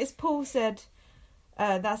did you notice Paul said,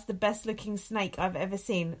 "That's the best looking snake I've ever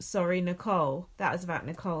seen"? Sorry, Nicole. That was about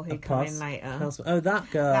Nicole who came in later.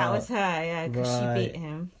 That girl. That was her. Yeah, because she beat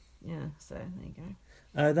him. Yeah. So there you go.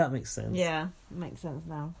 Oh, that makes sense. Yeah, it makes sense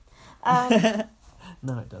now.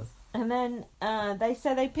 No, it does. And then they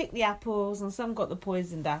said they picked the apples, and some got the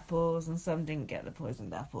poisoned apples, and some didn't get the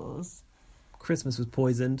poisoned apples. Christmas was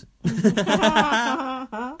poisoned. Yeah,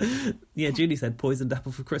 Julie said poisoned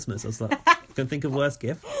apple for Christmas. I was like, can think of worse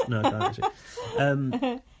gift? No, I can't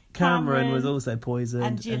actually. Cameron was also poisoned.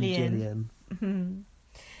 And Gillian.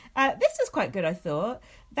 This was quite good, I thought.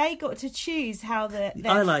 They got to choose how their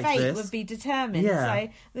fate would be determined. Yeah. So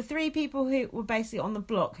the 3 people who were basically on the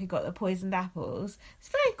block who got the poisoned apples, it's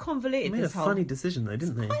very convoluted. They made a funny decision though,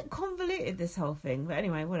 didn't they? Quite convoluted, this whole thing. But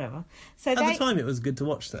anyway, whatever. So at the time it was good to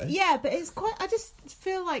watch though. Yeah, but I just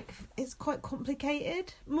feel like it's quite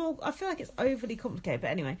complicated. I feel like it's overly complicated.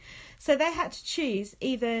 But anyway, so they had to choose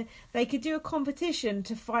either they could do a competition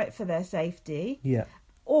to fight for their safety. Yeah.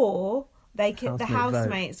 Or the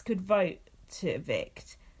housemates could vote to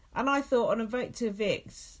evict. And I thought on a vote to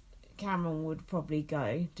evict, Cameron would probably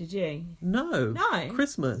go. Did you? No.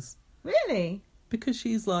 Christmas. Really? Because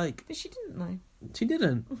she's like... But she didn't though. She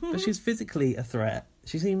didn't. But she's physically a threat.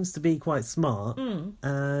 She seems to be quite smart.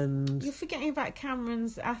 And... You're forgetting about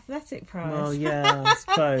Cameron's athletic prowess. Well, yeah, I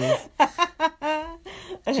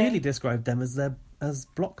suppose. Julie described them as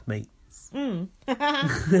blockmates.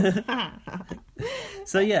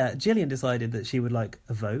 So yeah, Gillian decided that she would like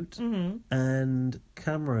a vote, and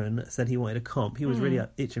Cameron said he wanted a comp. He was really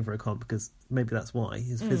itching for a comp because maybe that's why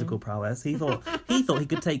his physical prowess. He thought he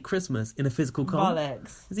could take Christmas in a physical comp.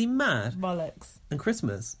 Bollocks. Is he mad? Bollocks. And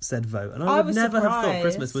Christmas said vote, and I would never have thought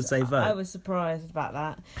Christmas would say vote. I was surprised about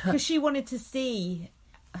that because she wanted to see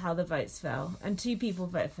how the votes fell, and 2 people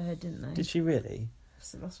voted for her, didn't they? Did she really?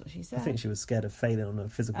 So that's what she said. I think she was scared of failing on a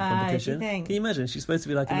physical competition. Can you imagine? She's supposed to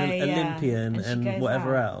be like an Olympian and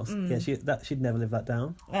whatever else. Yeah, she'd never live that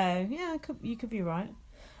down. Yeah, you could be right.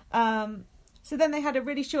 So then they had a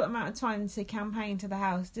really short amount of time to campaign to the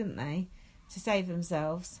house, didn't they? To save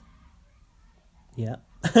themselves. Yeah.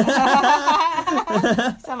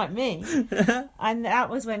 Sound like me. And that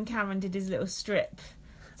was when Cameron did his little strip to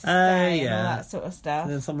stay and all that sort of stuff.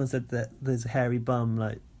 And then someone said that there's hairy bum,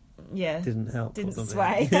 like, didn't help. Didn't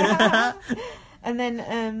sway. And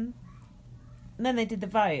then they did the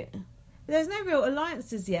vote. But there was no real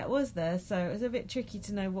alliances yet, was there? So it was a bit tricky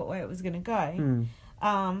to know what way it was going to go.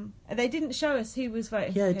 They didn't show us who was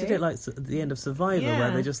voting. Yeah, they did it like at the end of Survivor,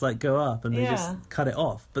 where they just like go up and they just cut it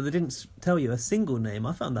off, but they didn't tell you a single name.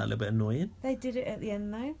 I found that a little bit annoying. They did it at the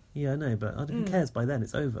end though. Yeah, I know, but who cares? By then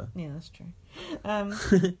it's over. Yeah, that's true. And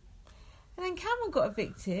then Cameron got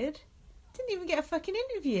evicted. Didn't even get a fucking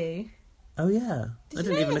interview. Oh yeah, that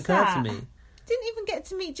didn't even occur to me. Didn't even get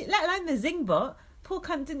to meet, let alone the Zingbot. Poor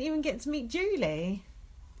cunt didn't even get to meet Julie.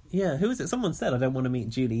 Yeah, who was it? Someone said, I don't want to meet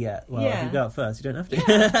Julie yet. Well, if you go out first, you don't have to.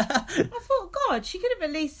 Yeah. I thought, God, she could have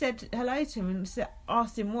at least said hello to him and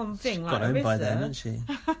asked him one thing. She's like got home by then, hasn't she?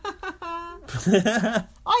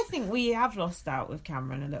 I think we have lost out with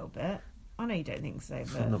Cameron a little bit. I know you don't think so,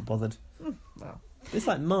 but... I'm not bothered. Well. It's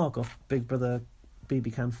like Mark off Big Brother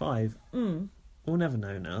BB Can 5. We'll never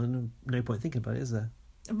know now. No point thinking about it, is there?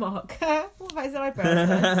 Mark. What about his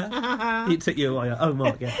eyebrows? It took you a while. Oh,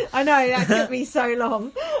 Mark, yeah. I know, that took me so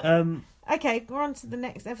long. Okay, we're on to the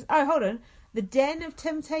next episode. Oh, hold on. The Den of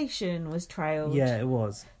Temptation was trailed. Yeah, it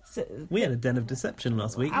was. So, we had a Den of Deception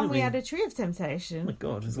last week, and we had a Tree of Temptation. Oh my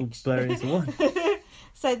God, it's all blurring into one.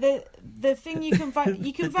 So the thing you can vote,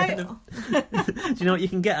 you can vote. Do you know what you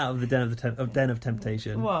can get out of the Den of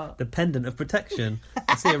Temptation? What? The Pendant of Protection.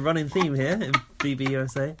 I see a running theme here in BB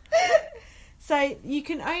USA. So you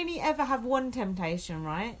can only ever have one temptation,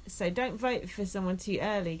 right? So don't vote for someone too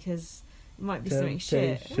early because it might be something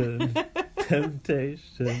shit.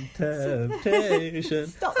 Temptation.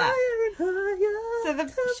 Stop that.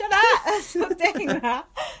 Shut up! Stop doing that.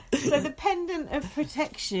 So the Pendant of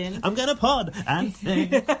Protection. I'm gonna pod and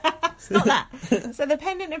sing. Stop that. So the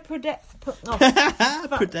Pendant of Protection.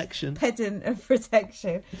 Pendant of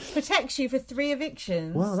Protection protects you for 3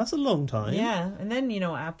 evictions. Wow, that's a long time. Yeah, and then you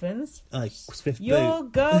know what happens. Like fifth You're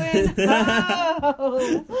boot. going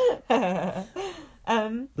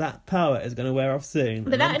home. That power is going to wear off soon.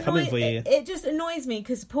 But I'm coming for you. It just annoys me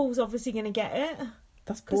because Paul's obviously going to get it.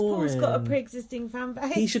 That's boring. Because Paul's got a pre-existing fan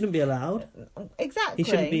base. He shouldn't be allowed. Exactly. He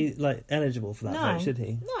shouldn't be eligible for that vote, should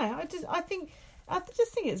he? No, I just think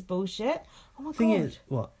it's bullshit. Oh my Thing God. is,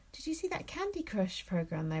 what? Did you see that Candy Crush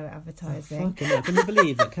programme they were advertising? Fucking hell. Can you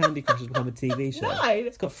believe that Candy Crush has become a TV show? No.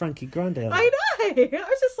 It's got Frankie Grande on it. I know. I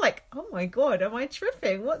was just like, oh my God, am I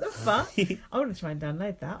tripping? What the fuck? I want to try and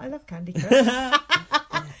download that. I love Candy Crush.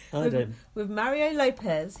 With Mario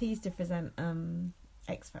Lopez. He used to present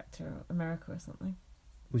X Factor America or something.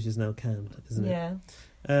 Which is now canned, isn't it? Yeah.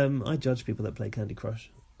 I judge people that play Candy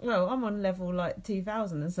Crush. Well, I'm on level like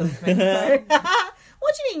 2000 or something. So.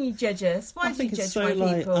 What do you mean you judge us? Why do you judge my people? I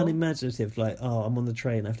think it's so unimaginative. Like, oh, I'm on the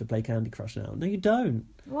train, I have to play Candy Crush now. No, you don't.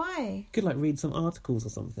 Why? You could read some articles or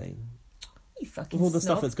something. You fucking with all the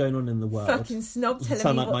snob. stuff that's going on in the world. Fucking snob telling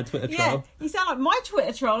sound me like my Twitter troll. Yeah, you sound like my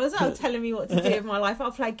Twitter troll as well, telling me what to do with my life.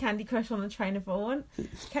 I'll play Candy Crush on the train if I want.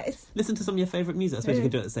 Listen to some of your favourite music. I suppose you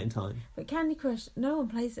could do it at the same time. But Candy Crush, no one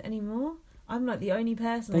plays it anymore. I'm like the only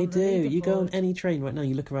person. They on the do. leaderboard. You go on any train right now,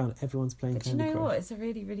 you look around, everyone's playing Candy Crush. But you know what? It's a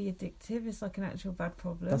really, really addictive. It's like an actual bad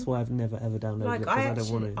problem. That's why I've never ever downloaded it because I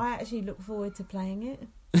don't want to. I actually look forward to playing it.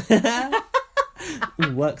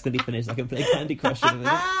 Work's nearly finished. I can play Candy Crush in a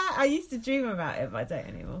minute. I used to dream about it, but I don't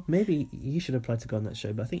anymore. Maybe you should apply to go on that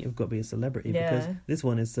show, but I think you've got to be a celebrity because this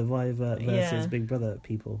one is Survivor versus Big Brother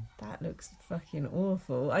people. That looks fucking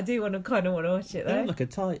awful. I do want to watch it though. Like a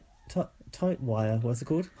tight wire. What's it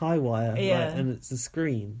called? High wire. Yeah, right, and it's a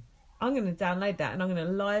screen. I'm going to download that and I'm going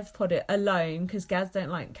to live pod it alone because Gaz don't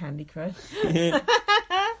like Candy Crush.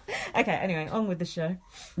 Okay, anyway, on with the show.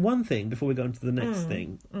 One thing before we go on to the next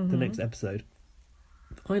thing, the next episode,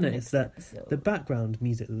 I noticed that the background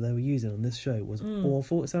music that they were using on this show was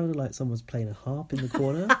awful. It sounded like someone was playing a harp in the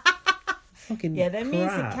corner. Fucking their crap.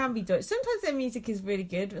 music can be dodgy. Sometimes their music is really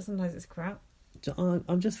good, but sometimes it's crap.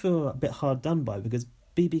 I'm just feeling a bit hard done by because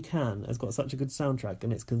BB Can has got such a good soundtrack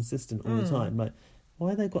and it's consistent all the time. Like,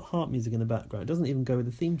 why they got harp music in the background? It doesn't even go with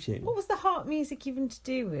the theme tune. What was the harp music even to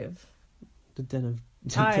do with? The Den of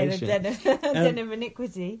Temptation. The Den of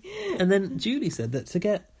Iniquity. And then Julie said that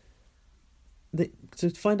to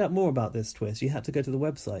find out more about this twist, you had to go to the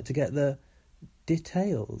website to get the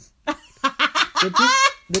details.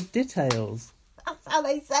 the details. That's how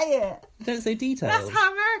they say it. They don't say details. That's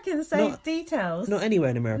how Americans say details. Not anywhere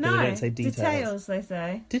in America they don't say details. Details, they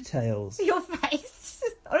say. Details. Your face.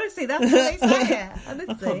 Honestly, that's how they say it. Honestly.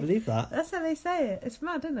 I can't believe that. That's how they say it. It's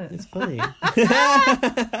mad, isn't it? It's funny. You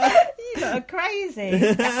lot are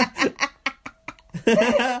crazy.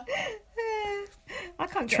 I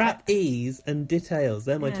can't get Trapeze and details.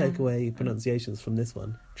 They're my takeaway pronunciations from this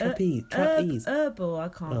one. Trapeze. Herbal, I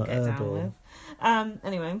can't get down with.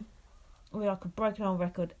 Anyway, we're like a broken old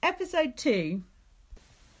record. Episode 2.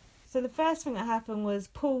 So the first thing that happened was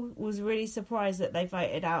Paul was really surprised that they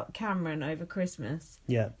voted out Cameron over Christmas.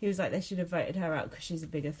 Yeah. He was like, they should have voted her out because she's a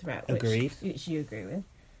bigger threat. Agreed. Which you agree with.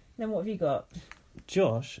 Then what have you got?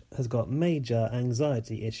 Josh has got major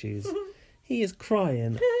anxiety issues. He is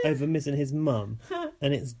crying over missing his mum.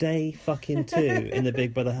 And it's day fucking 2 in the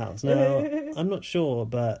Big Brother house. Now, I'm not sure,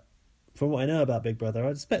 but from what I know about Big Brother,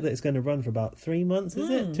 I expect that it's going to run for about 3 months, is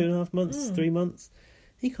it? 2.5 months, 3 months?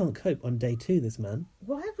 He can't cope on day 2, this man.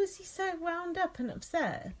 Why was he so wound up and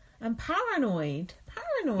upset? And paranoid.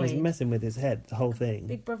 He's messing with his head, the whole thing.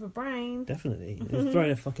 Big Brother brain. Definitely. He's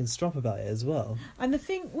throwing a fucking strop about it as well. And was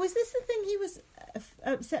this the thing he was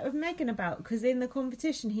upset with Megan about? Because in the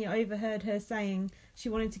competition he overheard her saying she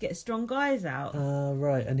wanted to get strong guys out.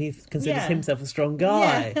 Right. And he considers himself a strong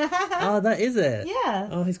guy. Yeah. That is it. Yeah.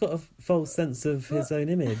 Oh, he's got a false sense of his own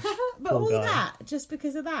image. But all that, just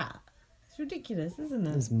because of that. It's ridiculous, isn't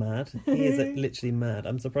it? He's mad. He is literally mad.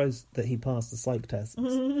 I'm surprised that he passed the psych tests.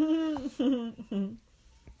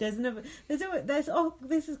 This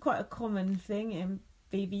is quite a common thing in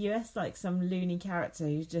BBUS, like some loony character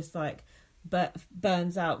who's just like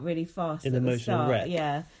burns out really fast in at the emotional start. wreck.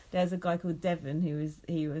 Yeah, there's a guy called Devon he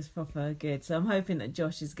was proper good. So I'm hoping that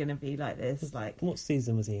Josh is going to be like this. Like, what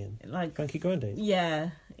season was he in? Like Frankie Grande.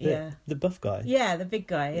 Yeah. The buff guy. Yeah, the big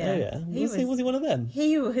guy. Yeah. Oh yeah. Was he one of them?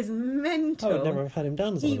 He was mental. I would never have had him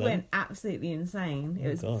down as one of them. He went absolutely insane.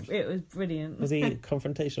 It was brilliant. Was he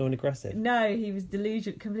confrontational and aggressive? No, he was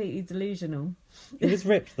completely delusional. He was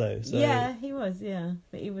ripped though. So. Yeah, he was. Yeah,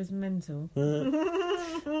 but he was mental.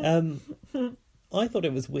 I thought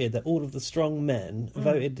it was weird that all of the strong men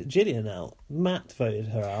voted Gillian out. Matt voted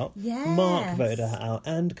her out. Yes. Mark voted her out.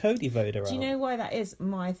 And Cody voted her out. Do you know why that is?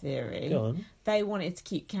 My theory. Go on. They wanted to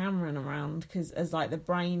keep Cameron around as like the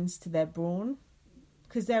brains to their brawn.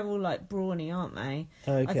 Because they're all like brawny, aren't they?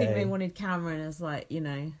 Okay. I think they wanted Cameron as like,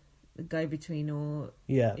 the go-between or...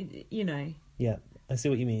 Yeah. Yeah. I see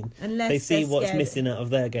what you mean. Unless they see what's missing out of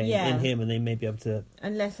their game in him and they may be able to...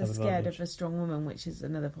 Unless they're scared of a strong woman, which is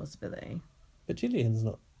another possibility. But Gillian's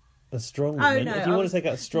not a strong woman. No, if you want to take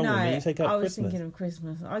out a strong woman, you take out Christmas. I was thinking of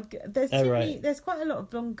Christmas. There's quite a lot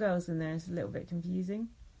of blonde girls in there. It's a little bit confusing.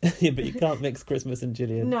 Yeah, but you can't mix Christmas and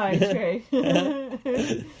Gillian. No, true.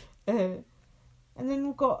 And then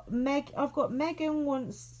we've got I've got Megan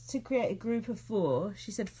wants to create a group of 4.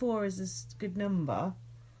 She said 4 is a good number.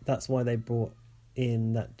 That's why they brought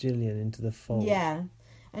in that Gillian into the fold. Yeah.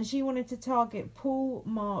 And she wanted to target Paul,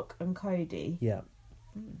 Mark and Cody. Yeah.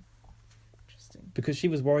 Interesting. Because she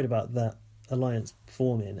was worried about that alliance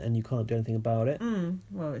forming and you can't do anything about it.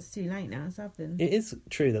 Well, it's too late now. It's happened. It is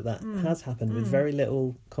true that has happened with very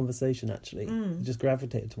little conversation, actually. They just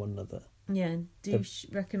gravitated to one another. Yeah, douche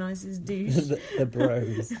recognises douche. the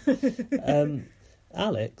bros.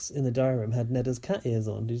 Alex, in the diary room, had Neda's cat ears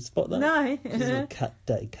on. Did you spot that? No. She's a cat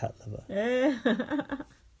lover.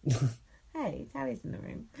 Hey, Tally's in the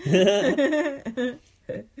room.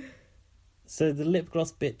 So the lip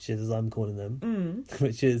gloss bitches, as I'm calling them,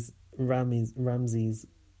 which is Ramsey's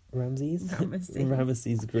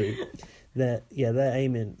group, they're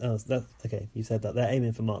aiming. Oh, that's okay. You said that they're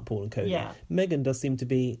aiming for Mark, Paul, and Cody. Yeah. Meghan does seem to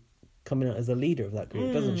be coming out as a leader of that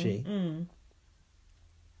group, doesn't she?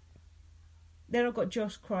 Then I've got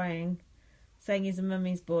Josh crying, saying he's a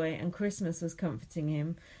mummy's boy, and Christmas was comforting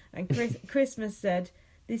him. And Christmas said,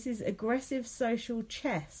 "This is aggressive social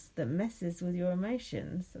chess that messes with your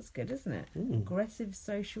emotions." That's good, isn't it? Aggressive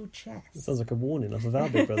social chess. That sounds like a warning off of our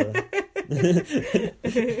Big Brother.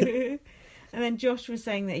 And then Josh was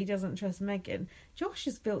saying that he doesn't trust Meghan. Josh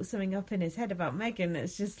has built something up in his head about Meghan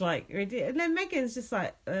that's just like ridiculous. And then Meghan's just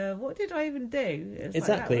like, what did I even do? It's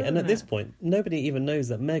exactly. Like that, and at this point, nobody even knows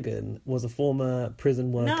that Meghan was a former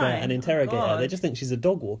prison worker and interrogator. They just think she's a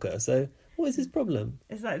dog walker. So what is his problem?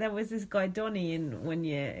 It's like there was this guy Donny in one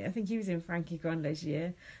year. I think he was in Frankie Grande's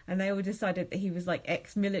year, and they all decided that he was like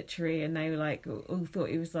ex-military, and they were like all thought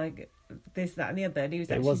he was like this, that, and the other. And he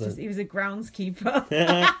was actually he was a groundskeeper,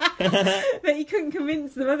 but he couldn't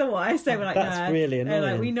convince them otherwise. They were like, "That's no." really annoying.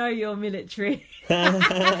 They're like, "We know you're military."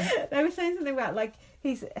 They were saying something about like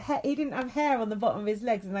he didn't have hair on the bottom of his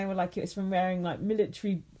legs, and they were like it was from wearing like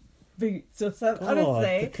military boots or something.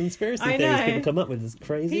 Honestly, the conspiracy theories people come up with is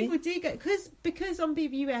crazy. People do get because on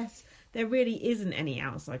BBUS there really isn't any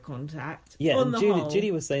outside contact. Yeah, on and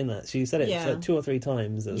Judy was saying that. She said it like 2 or 3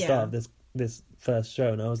 times at the start of this first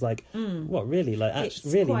show, and I was like, "What really? Like,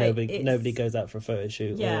 actually, really, nobody goes out for a photo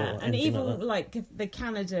shoot." Yeah, or and even like the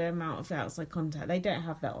Canada amount of outside contact, they don't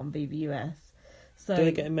have that on BBUS. So do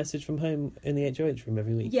they get a message from home in the HOH room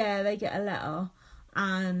every week? Yeah, they get a letter.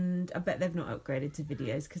 And I bet they've not upgraded to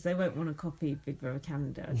videos because they won't want to copy Big Brother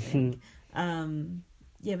Canada, I think.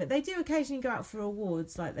 Yeah, but they do occasionally go out for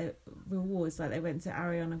awards, like they went to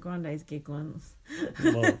Ariana Grande's gig once.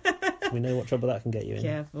 Well, we know what trouble that can get you in.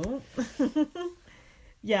 Careful.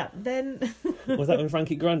 Yeah, then... Was that when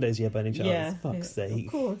Frankie Grande's year, by any chance? Yeah. Fuck's sake.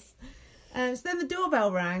 Of course. So then the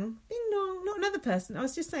doorbell rang. Ding dong, not another person. I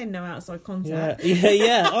was just saying no outside contact.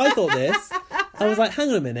 Yeah. I thought this. I was like, hang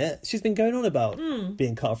on a minute. She's been going on about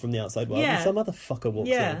being cut off from the outside world. Yeah. And some other fucker walks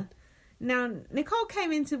in. Now, Nicole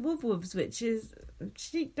came into Woobwoobs, which is...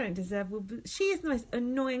 She don't deserve Woobwoobs. She is the most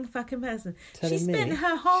annoying fucking person. She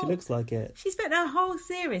looks like it. She spent her whole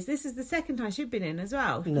series. This is the second time she'd been in as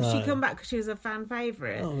well. No. She come back because she was a fan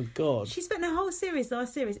favourite. Oh, God. She spent her whole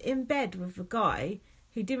last series, in bed with a guy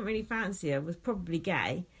who didn't really fancy her, was probably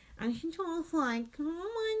gay, and she was like,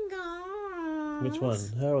 "Oh my God." Which one?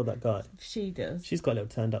 Her or that guy? She does. She's got a little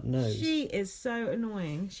turned up nose. She is so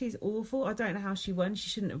annoying. She's awful. I don't know how she won. She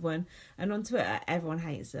shouldn't have won. And on Twitter, everyone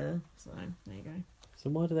hates her. So there you go. So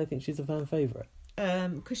why do they think she's a fan favourite?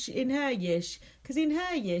 Because in her year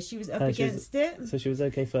she was up against it. So she was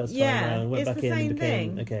okay first time around, went back in and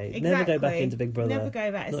became okay. Exactly. Never go back into Big Brother. Never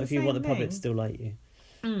go back. It's not if you want the public to still like you.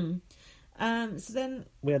 So then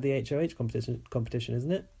we had the HOH competition,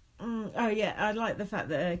 isn't it? Oh yeah, I like the fact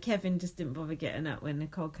that Kevin just didn't bother getting up when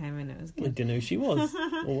Nicole came in. It was good. I didn't know who she was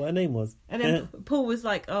or what her name was. And then Paul was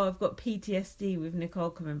like, "Oh, I've got PTSD with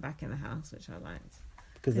Nicole coming back in the house," which I liked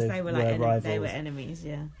because they were like rivals. They were enemies.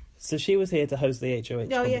 Yeah. So she was here to host the HOH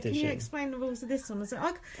competition. Yeah, can you explain the rules of this one?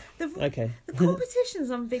 The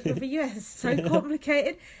competitions on Big Brother US is so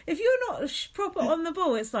complicated. If you're not proper on the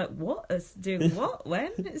ball, it's like, what? It's doing what?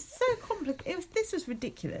 When? It's so complicated. This was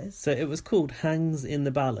ridiculous. So it was called Hangs in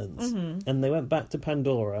the Balance. And they went back to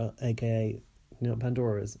Pandora, a.k.a. You know what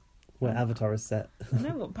Pandora is? Where Avatar is set. I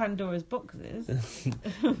know what Pandora's box is.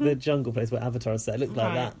 The jungle place where Avatar is set. It looked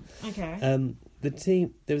like that. Okay.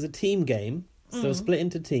 There was a team game. So it was split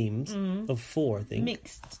into teams of 4, I think.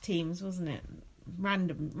 Mixed teams, wasn't it?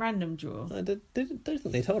 Random draw. I don't think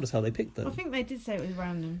they told us how they picked them. I think they did say it was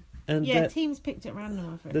random. And teams picked it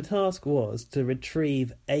random, I think. The task was to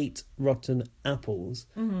retrieve 8 rotten apples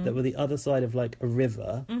that were the other side of like a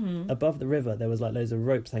river. Above the river there was like loads of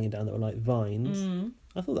ropes hanging down that were like vines.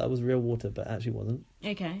 I thought that was real water, but it actually wasn't.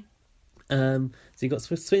 Okay. So you got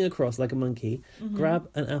to swing across like a monkey, grab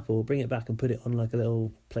an apple, bring it back and put it on like a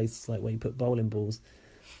little place like where you put bowling balls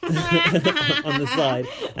on the side,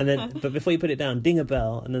 but before you put it down, ding a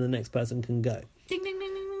bell and then the next person can go. Ding ding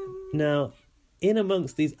ding ding. Now, in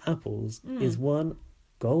amongst these apples is one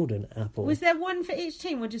golden apple. Was there one for each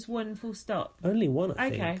team or just one full stop? Only one, I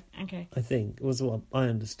think. Okay. I think was what I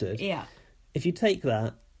understood. Yeah. If you take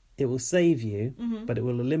that, it will save you, but it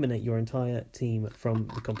will eliminate your entire team from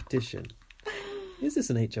the competition. Is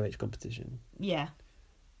this an HOH competition? Yeah.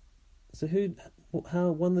 So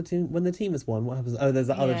how won the team? When the team has won, what happens? Oh, there's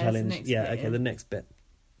that other challenge. The next bit.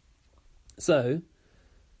 So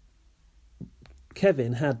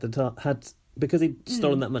Kevin had because he'd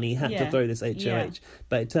stolen that money, he had to throw this HOH.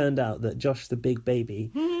 But it turned out that Josh, the big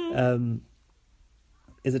baby,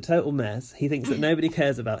 is a total mess. He thinks that nobody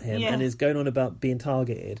cares about him and is going on about being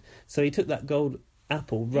targeted. So he took that gold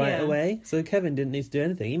apple right away. So Kevin didn't need to do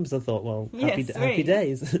anything. He must have thought, well, happy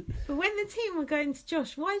days. But when the team were going to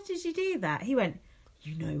Josh, why did you do that? He went,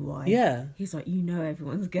 you know why? Yeah. He's like, you know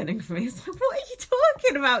everyone's gunning for me. It's like, what are you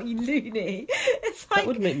talking about, you loony? It's like, that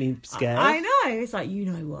would make me scared. I know. It's like, you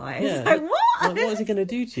know why? It's like, what? Like, what is he going to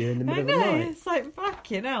do to you in the middle of the night? It's like,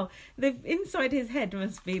 fucking hell. Inside his head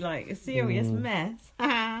must be like a serious mess.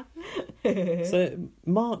 So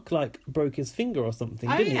Mark like broke his finger or something,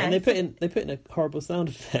 didn't he? And they put in a horrible sound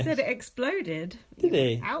effect. Said it exploded. Did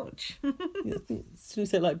he? Ouch. Did he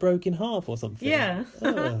say like broke in half or something? Yeah.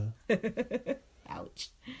 Oh. Ouch.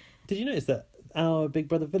 Did you notice that our Big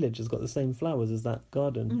Brother village has got the same flowers as that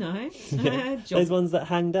garden? No. Those ones that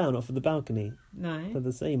hang down off of the balcony. No. They're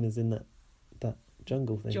the same as in that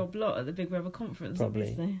jungle thing. Job lot at the Big Brother conference,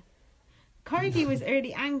 probably. Obviously. Cody was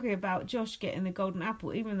really angry about Josh getting the golden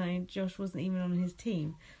apple, even though Josh wasn't even on his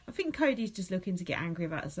team. I think Cody's just looking to get angry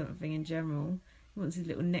about something in general. He wants his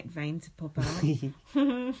little neck vein to pop out.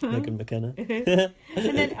 Megan McKenna. and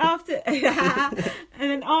then after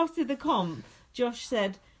the comp, Josh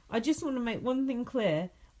said, I just want to make one thing clear.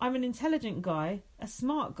 I'm an intelligent guy, a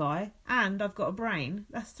smart guy, and I've got a brain.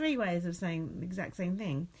 That's 3 ways of saying the exact same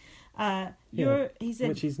thing. He said,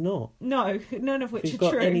 which he's not. No, none of which are true.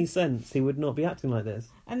 If true. he's got any sense, he would not be acting like this.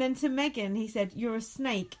 And then to Megan, he said, you're a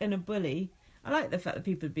snake and a bully. I like the fact that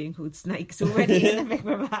people are being called snakes already in the Big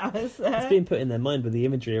Brother house. It's being put in their mind with the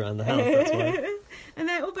imagery around the house, that's why. And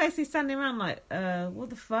they're all basically standing around like, what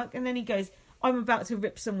the fuck? And then he goes, I'm about to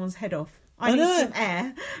rip someone's head off. I need some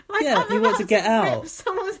air. Like, he wants to get out. Rip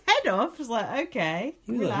someone's head off. It's like, okay.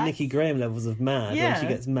 He was like Nikki Graham levels of mad when she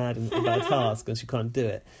gets mad about a task and she can't do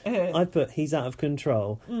it. I put, he's out of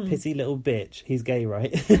control. Pissy little bitch. He's gay,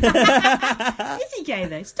 right? Is he gay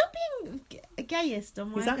though? Stop being a gayist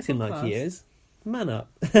on my He's acting podcast. like he is. Man up.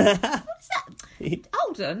 What's that?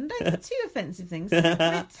 Hold on. Don't do 2 offensive things. Take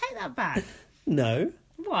that back. No.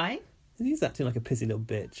 Why? He's acting like a pissy little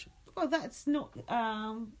bitch. Well, that's not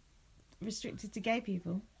restricted to gay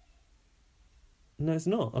people. No, it's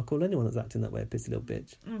not. I'll call anyone that's acting that way a pissy little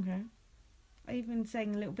bitch. Okay. Even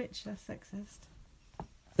saying a little bitch, that's sexist.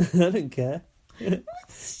 I don't care. You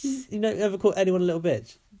don't ever call anyone a little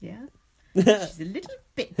bitch? Yeah. She's a little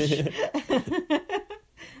bitch.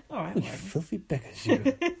 All right. You filthy beggars,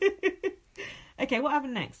 you. Okay, what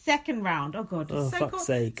happened next? Second round. Oh god. Oh, fuck's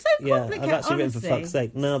sake! So yeah, I've actually written for fuck's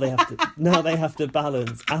sake. Now they have to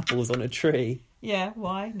balance apples on a tree. Yeah,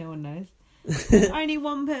 why? No one knows. Only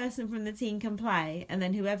one person from the team can play, and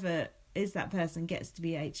then whoever is that person gets to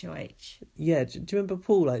be HOH. Yeah, do you remember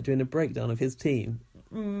Paul doing a breakdown of his team?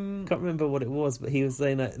 Can't remember what it was, but he was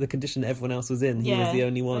saying the condition everyone else was in, he was the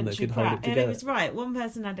only one that could hold it together. And it was right. One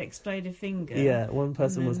person had exploded finger. Yeah, one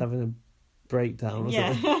person was having a breakdown.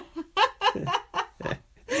 Wasn't it?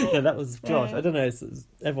 No, that was Josh. I don't know.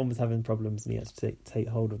 Everyone was having problems, and he had to take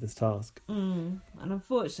hold of this task. And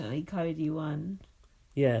unfortunately, Cody won.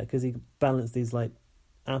 Yeah, because he balanced these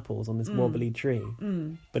apples on this wobbly tree.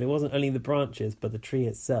 But it wasn't only the branches, but the tree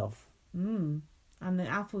itself. And the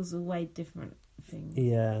apples are way different things.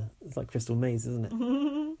 Yeah, it's like Crystal Maze, isn't it?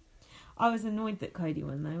 I was annoyed that Cody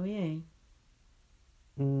won, though. Were you?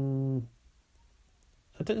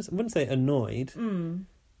 I wouldn't say annoyed.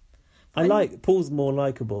 Paul's more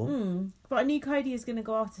likeable. But I knew Cody was going to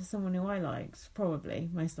go after someone who I liked, probably,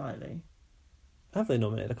 most likely. Have they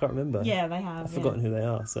nominated? I can't remember. Yeah, they have. I've forgotten who they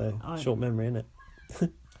are, so short memory, innit?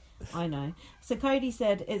 I know. So Cody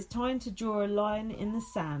said, it's time to draw a line in the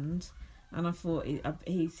sand. And I thought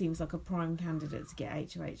he seems like a prime candidate to get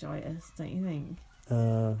HOH-itis, don't you think?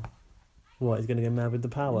 What, he's going to go mad with the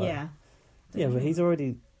power? Yeah. Yeah, but he's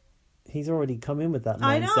already come in with that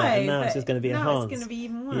mindset, and now it's just going to be enhanced. Now it's going to be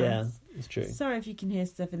even worse. Yeah, it's true. Sorry if you can hear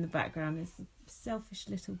stuff in the background. It's the selfish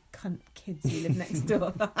little cunt kids who live next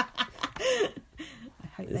door.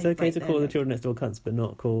 It's okay to call the children next door cunts, but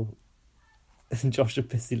not call Josh a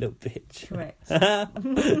pissy little bitch. Correct.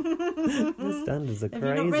 The standards are crazy.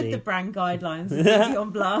 Have you not read the brand guidelines and put it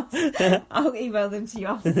on blast? I'll email them to you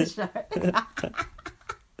after the show.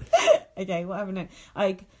 Okay, what happened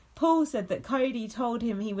next? Paul said that Cody told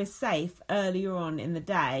him he was safe earlier on in the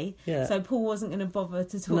day, so Paul wasn't going to bother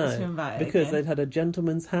to talk to him about it because again. they'd had a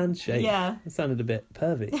gentleman's handshake. Yeah. It sounded a bit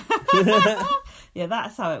pervy. Yeah,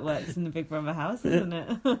 that's how it works in the Big Brother house, isn't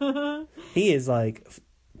it? He is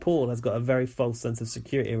Paul has got a very false sense of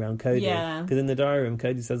security around Cody. Yeah. Because in the diary room,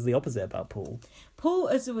 Cody says the opposite about Paul. Paul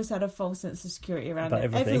has always had a false sense of security around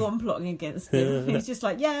him. Everyone plotting against him. He's just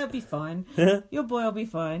like, yeah, I'll be fine. Your boy will be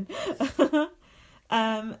fine.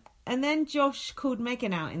 And then Josh called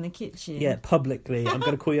Megan out in the kitchen. Yeah, publicly. I'm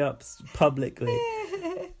going to call you up publicly.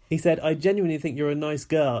 He said, I genuinely think you're a nice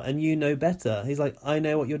girl and you know better. He's like, I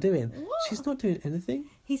know what you're doing. What? She's not doing anything.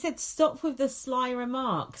 He said, stop with the sly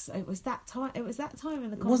remarks. It was that time in the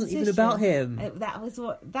competition. It wasn't even about him. That was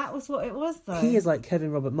what it was, though. He is like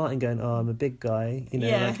Kevin Robert Martin going, oh, I'm a big guy. You know,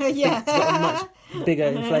 yeah. Like, yeah. He's got a much bigger,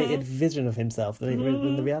 inflated vision of himself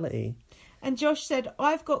than the reality. And Josh said,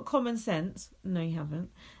 I've got common sense. No, you haven't.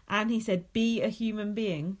 And he said, be a human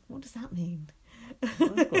being. What does that mean?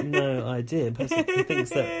 I've got no idea. He thinks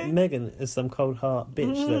that Megan is some cold-hearted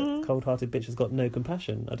bitch has got no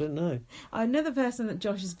compassion. I don't know. Another person that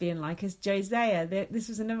Josh is being like is Josiah. This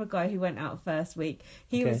was another guy who went out first week.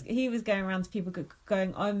 He was going around to people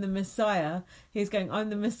going, I'm the Messiah. He was going, I'm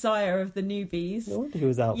the Messiah of the newbies. No wonder he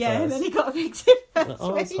was out first. Yeah, and then he got evicted first week.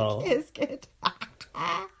 Arsehole. It's good.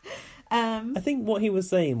 I think what he was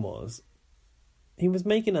saying was, he was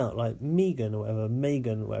making out like Megan, whatever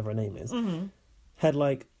her name is, had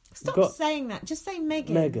like... Stop saying that. Just say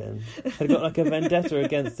Megan. Megan had got like a vendetta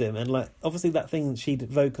against him, and like obviously that thing she'd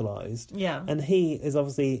vocalised. Yeah. And he has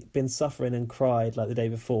obviously been suffering and cried like the day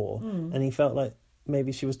before, and he felt like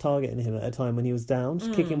maybe she was targeting him at a time when he was down,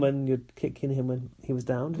 just kicking him when he was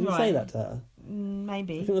down. Did you say that to her?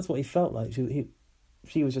 Maybe. I think that's what he felt like.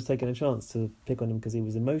 She was just taking a chance to pick on him because he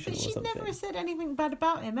was emotional or something. But she never said anything bad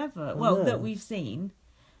about him ever. Well, that we've seen.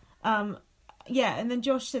 Yeah, and then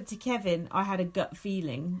Josh said to Kevin, I had a gut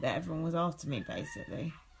feeling that everyone was after me,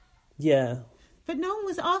 basically. Yeah. But no one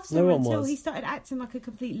was after him until he started acting like a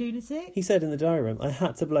complete lunatic. He said in the diary room, I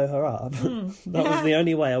had to blow her up. That was the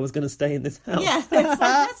only way I was going to stay in this house. Yeah,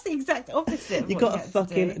 that's the exact opposite. You got a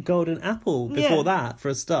fucking golden apple before that, for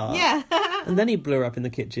a start. Yeah. And then he blew her up in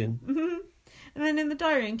the kitchen. And then in the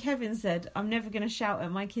diary room, Kevin said, I'm never going to shout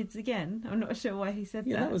at my kids again. I'm not sure why he said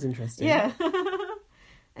that. Yeah, that was interesting. Yeah.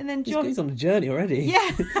 And then Josh... He's on a journey already.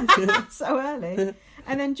 Yeah, so early.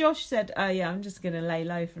 And then Josh said, oh yeah, I'm just going to lay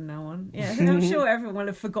low from now on. Yeah, and I'm sure everyone will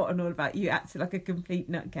have forgotten all about you acting like a complete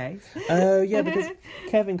nutcase. Oh, yeah, because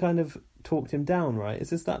Kevin kind of talked him down, right? Is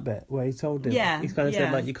this that bit where he told him? Yeah. He kind of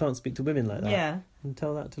said, like, you can't speak to women like that. Yeah. And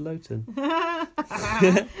tell that to Lowton.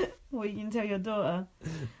 Well, you can tell your daughter.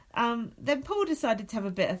 Then Paul decided to have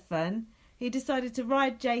a bit of fun. He decided to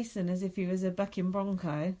ride Jason as if he was a bucking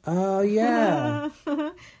bronco. Oh, yeah.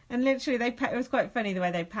 And literally, it was quite funny the way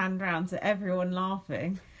they panned round to everyone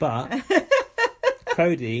laughing. But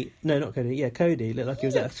Cody looked like he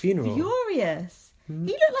was at a funeral. Furious. He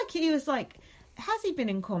looked like he was like, has he been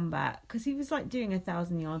in combat? Because he was like doing a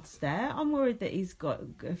 1,000-yard stare. I'm worried that he's got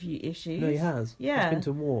a few issues. No, he has. Yeah. He's been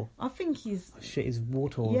to war. I think he's... Oh, shit, he's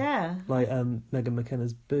war-torn. Yeah. Like Megan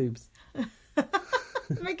McKenna's boobs.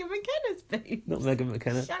 Megan McKenna's boobs. Not Megan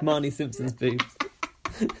McKenna. Marnie Simpson's boobs.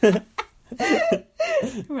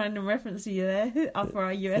 Random reference to you there for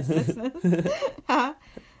our US listeners.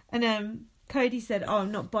 And Cody said, oh,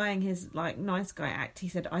 I'm not buying his like nice guy act. He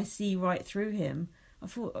said, I see right through him. I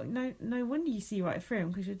thought, no wonder you see right through him,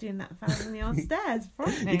 because you're doing that 1,000-yard stairs.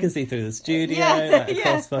 Frightening. You can see through the studio,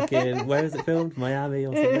 across fucking, where is it filmed? Miami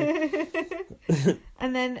or something.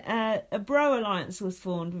 And then a bro alliance was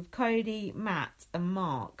formed with Cody, Matt and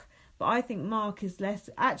Mark. But I think Mark is less...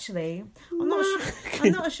 Actually, I'm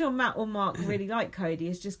not sure Matt or Mark really like Cody.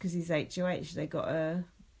 It's just because he's HOH. They got a...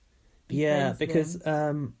 Yeah, because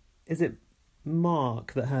is it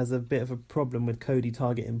Mark that has a bit of a problem with Cody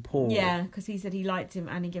targeting Paul? Yeah, because he said he liked him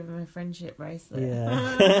and he gave him a friendship bracelet.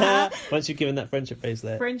 Yeah. Once you've given that friendship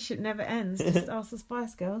bracelet. Friendship never ends. Just ask the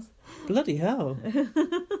Spice Girls. Bloody hell.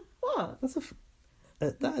 What?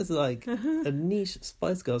 That is like a niche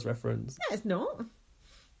Spice Girls reference. No, it's not.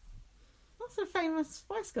 That's a famous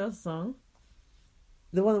Spice Girls song.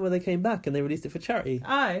 The one where they came back and they released it for charity.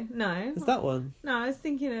 Oh, no. It's that one? No, I was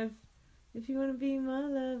thinking of If You Want to Be My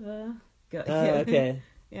Lover. Okay.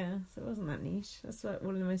 Yeah, so it wasn't that niche. That's like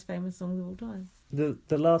one of the most famous songs of all time. The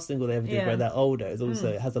last single they ever did, where they're older, is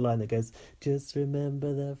also it has a line that goes, "Just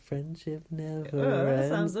remember that friendship never ends." That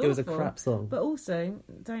sounds awful. It was a crap song. But also,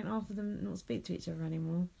 don't half of them not speak to each other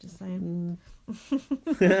anymore. Just saying.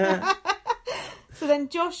 So then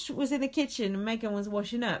Josh was in the kitchen and Megan was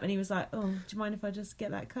washing up and he was like, oh, do you mind if I just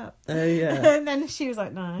get that cup? Oh, yeah. And then she was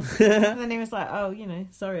like, no. And then he was like, oh,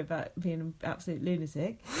 sorry about being an absolute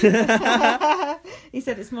lunatic. He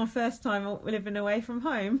said, it's my first time living away from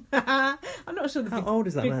home. I'm not sure How old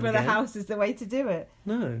is that Big man Brother again? house is the way to do it.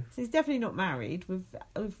 No. So he's definitely not married.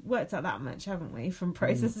 We've worked out that much, haven't we, from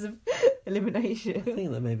processes of elimination. I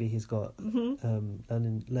think that maybe he's got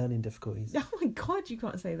learning difficulties. Oh my God, you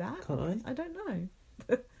can't say that. Can't I? I don't know.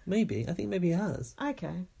 Maybe. I think maybe he has.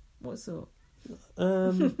 Okay. What sort?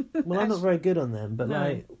 Well, I'm not very good on them, but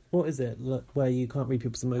like, what is it? Look, where you can't read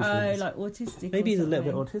people's emotions? Oh, like autistic. Maybe he's a little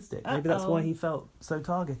bit autistic. Maybe that's why he felt so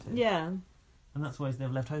targeted. Yeah. And that's why he's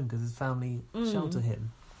never left home, because his family shelter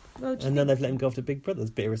him. Well, and then they've let him go off to Big Brother.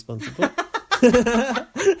 It's a bit irresponsible.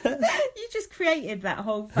 You just created that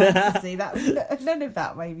whole fantasy. None of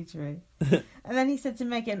that may be true. And then he said to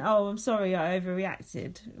Meghan, "Oh, I'm sorry, I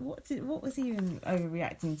overreacted." What was he even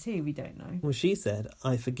overreacting to? We don't know. Well, she said,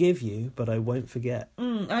 "I forgive you, but I won't forget."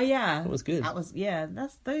 Oh yeah, that was good.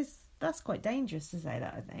 That's quite dangerous to say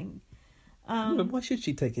that, I think. Why should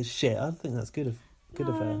she take his shit? I think that's good of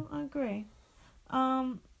her. I agree.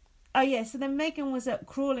 Oh yeah, so then Meghan was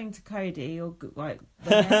crawling to Cody, or like when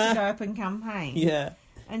they had to go up and campaign. Yeah.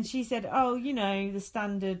 And she said, "Oh, you know, the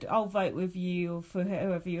standard, I'll vote with you or for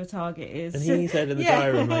whoever your target is." And he said in the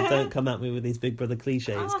diary room, like, "Don't come at me with these Big Brother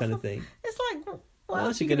cliches," kind of thing. It's like, what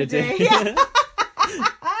else are you going to do? Yeah.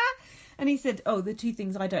 And he said, "Oh, the two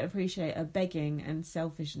things I don't appreciate are begging and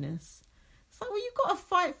selfishness." It's like, well, you've got to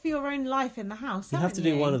fight for your own life in the house. You have to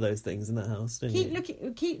do one of those things in that house, don't you?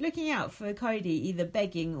 Keep looking out for Cody, either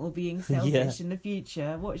begging or being selfish in the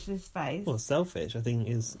future. Watch this space. Well, selfish, I think,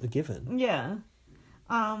 is a given. Yeah.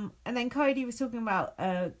 And then Cody was talking about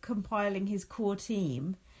compiling his core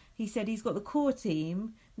team. He said he's got the core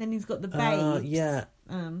team, then he's got the babes,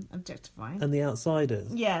 objectifying, and the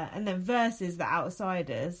outsiders. Yeah, and then versus the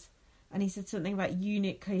outsiders. And he said something about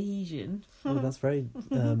unit cohesion. Well, that's very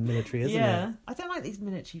military, isn't it? Yeah, I don't like these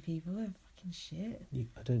military people. They're fucking shit.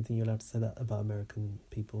 I don't think you're allowed to say that about American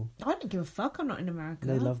people. I don't give a fuck. I'm not in America.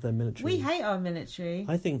 They love their military. We hate our military.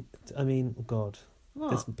 God.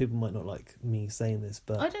 People might not like me saying this,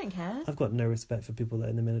 but I don't care. I've got no respect for people that are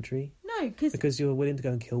in the military. No, because you're willing to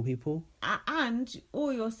go and kill people,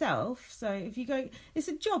 or yourself. So if you go, it's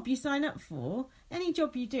a job you sign up for. Any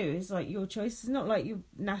job you do is like your choice. It's not like your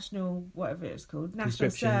national, whatever it's called,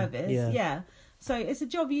 national service. Yeah. So it's a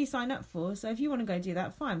job you sign up for. So if you want to go do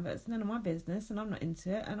that, fine. But it's none of my business, and I'm not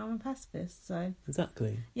into it, and I'm a pacifist. So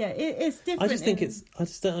exactly. Yeah, it's different. I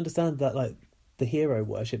just don't understand that, like, the hero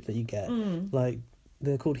worship that you get. Like,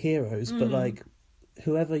 they're called heroes, but like,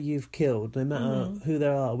 whoever you've killed, no matter who they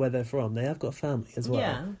are or where they're from, they have got a family as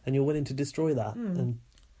well, and you're willing to destroy that. And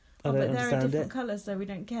I don't understand they're a different colour, so we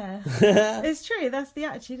don't care. It's true. That's the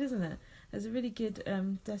attitude, isn't it? There's a really good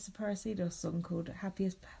Desaparecidos song called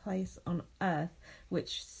 "Happiest Place on Earth,"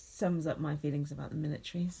 which sums up my feelings about the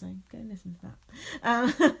military. So go and listen to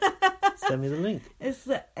that. Send me the link. It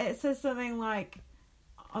says something like,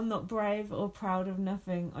 "I'm not brave or proud of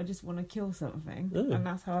nothing. I just want to kill something." Ooh. And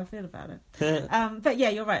that's how I feel about it. But yeah,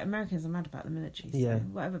 you're right. Americans are mad about the military. So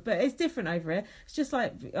whatever. But it's different over here. It's just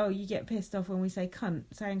like, you get pissed off when we say cunt.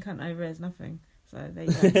 Saying cunt over here is nothing. So there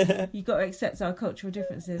you go. You've got to accept our cultural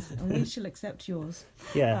differences, and we shall accept yours.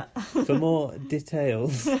 Yeah. For more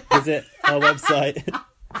details, visit our website.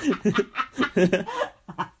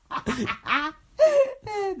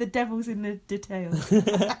 The devil's in the details.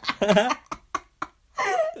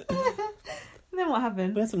 Then what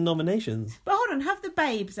happened? We had some nominations. But hold on, have the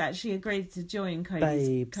babes actually agreed to join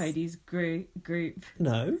Cody's group?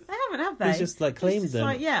 No. They haven't, have they? He's just like claimed them.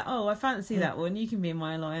 Like, I fancy that one. You can be in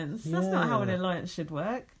my alliance. That's not how an alliance should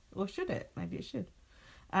work. Or should it? Maybe it should.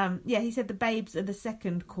 He said the babes are the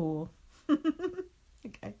second core.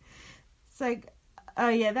 Okay. So,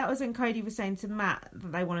 that was when Cody was saying to Matt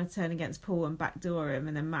that they want to turn against Paul and backdoor him,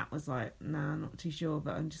 and then Matt was like, "Nah, I'm not too sure,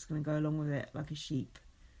 but I'm just going to go along with it like a sheep."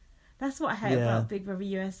 That's what I hate about Big Brother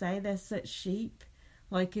USA. They're such sheep.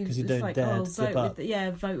 Like, it's like,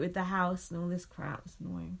 vote with the house and all this crap. It's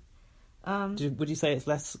annoying. Would you say it's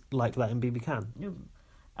less like that in BB Can?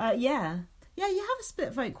 Yeah, you have a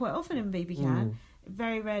split vote quite often in BB Can.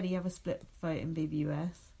 Very rarely you have a split vote in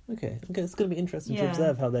BBUS. Okay, it's going to be interesting to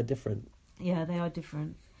observe how they're different. Yeah, they are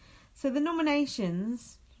different. So the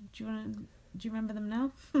nominations, do you remember them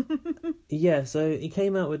now? Yeah, so he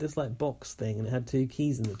came out with this like box thing and it had 2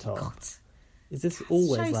 keys in the top. God. Is this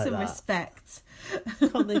always like that? Show some respect.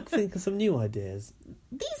 Can't they think of some new ideas?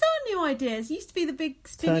 These are new ideas. It used to be the big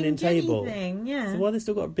spinning table thing. Yeah. So why have they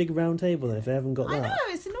still got a big round table then if they haven't got that? I know,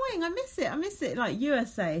 it's annoying. I miss it. Like, you are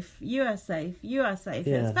safe. Yeah. It's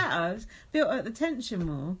better. It's built up the tension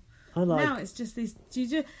more. Now it's just these.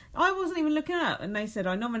 I wasn't even looking up, and they said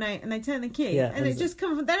I nominate, and they turn the key, and it just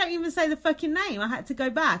comes. They don't even say the fucking name. I had to go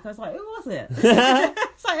back. I was like, who was it?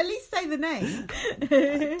 It's like, at least say the name.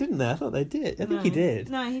 Didn't they? I thought they did. I think he did.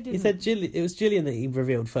 No, he didn't. He said it was Gillian that he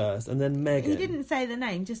revealed first, and then Meghan. He didn't say the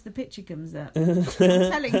name. Just the picture comes up. I'm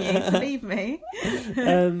telling you, believe me.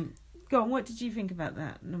 Go on. What did you think about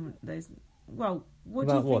that? Those. Well, what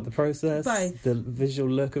do you think? What, the process? Both. The visual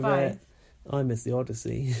look of it. I miss the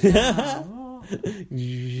Odyssey. Oh, I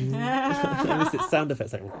miss its sound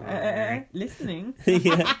effects like listening.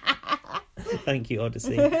 Yeah. Thank you,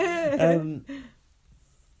 Odyssey. Yeah,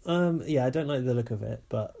 I don't like the look of it,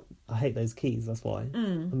 but I hate those keys. That's why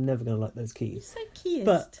I'm never going to like those keys. You're so keyist.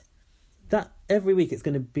 But that every week it's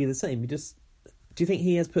going to be the same. Do you think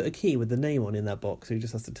he has put a key with the name on in that box, or he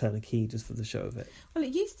just has to turn a key just for the show of it? Well,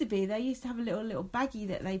 it used to be. They used to have a little baggie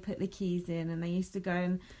that they put the keys in, and they used to go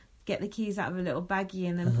and get the keys out of a little baggie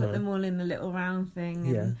and then put them all in the little round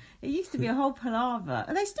thing. And it used to be a whole palaver.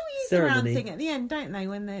 And they still use the round thing at the end, don't they?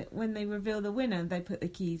 When they reveal the winner, they put the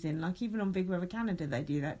keys in. Like even on Big Brother Canada, they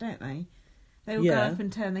do that, don't they? They will go up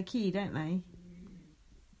and turn the key, don't they?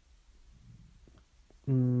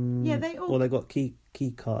 Yeah, they all. Or they got key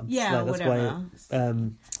cards. Yeah, that's whatever. Why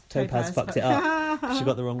Topaz fucked it up. She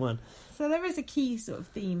got the wrong one. So there is a key sort of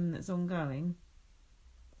theme that's ongoing.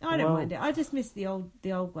 I don't mind it. I just miss the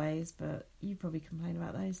old ways, but you probably complain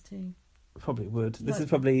about those too. Probably would. This is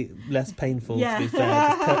probably less painful, to be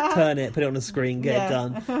fair. Just turn it, put it on a screen, get it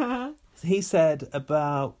done. He said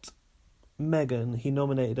about Megan, he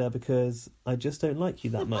nominated her because I just don't like you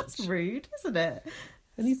that much. That's rude, isn't it?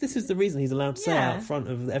 And this is the reason he's allowed to say out in front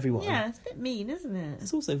of everyone. Yeah, it's a bit mean, isn't it?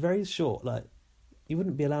 It's also very short. Like, you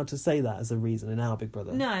wouldn't be allowed to say that as a reason in our Big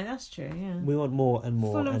Brother. No, that's true, yeah. We want more and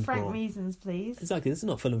more full and frank more. Reasons, please. Exactly, this is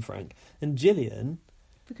not full and frank. And Gillian...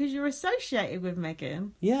 Because you're associated with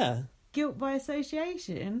Megan. Yeah. Guilt by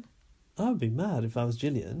association. I would be mad if I was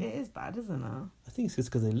Gillian. It is bad, isn't it? I think it's just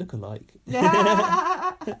because they look alike.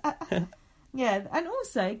 Yeah, and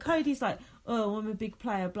also Cody's like, oh, I'm a big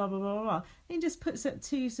player, blah blah blah blah. And he just puts up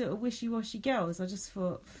two sort of wishy-washy girls. I just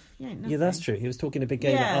thought, yeah, that's true. He was talking a big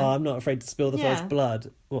game. Like, I'm not afraid to spill the first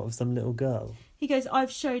blood. What, of some little girl? He goes,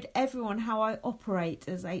 I've showed everyone how I operate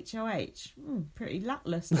as HOH. Pretty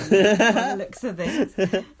lacklustre by the looks of things. So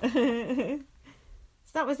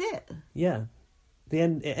that was it. Yeah,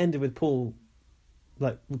 it ended with Paul.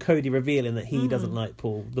 Like Cody revealing that he doesn't like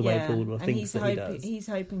Paul the way Paul thinks that he does. He's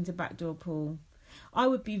hoping to backdoor Paul. I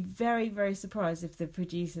would be very, very surprised if the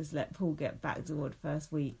producers let Paul get backdoored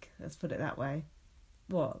first week. Let's put it that way.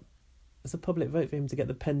 What? It's a public vote for him to get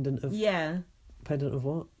the pendant of... Yeah. Pendant of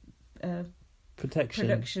what? Protection.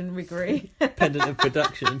 Production riggery. Pendant of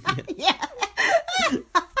production. Yeah.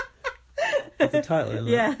 That's the title, isn't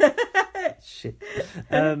it? Yeah. Shit.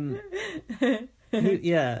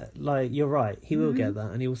 You're right. He will get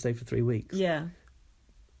that, and he will stay for 3 weeks. Yeah.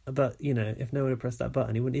 But, if no one had pressed that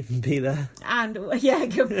button, he wouldn't even be there. And,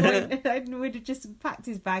 good point. He would have just packed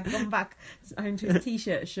his bag, gone back home to his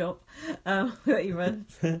T-shirt shop that he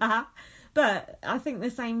runs. But I think the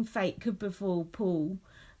same fate could befall Paul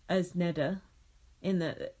as Nedda, in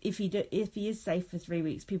that if he is safe for 3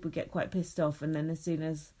 weeks, people get quite pissed off, and then as soon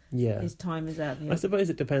as his time is up... I suppose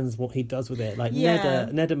it depends what he does with it. Like,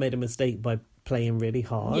 Nedda made a mistake by playing really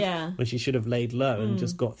hard when she should have laid low and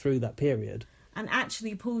just got through that period. And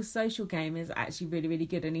actually, Paul's social game is actually really, really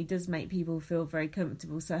good, and he does make people feel very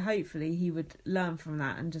comfortable. So hopefully he would learn from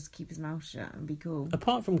that and just keep his mouth shut and be cool.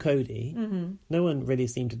 Apart from Cody, no one really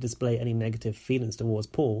seemed to display any negative feelings towards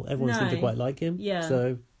Paul. Everyone seemed to quite like him. Yeah.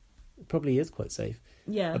 So it probably is quite safe.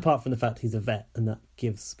 Yeah. Apart from the fact he's a vet, and that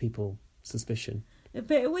gives people suspicion.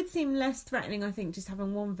 But it would seem less threatening, I think, just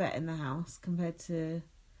having one vet in the house compared to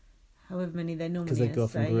however many there normally is. Because they go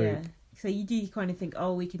off in group. Yeah. So you do kind of think,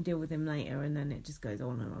 we can deal with him later, and then it just goes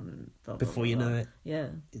on and on. And blah, blah, before blah, you blah. know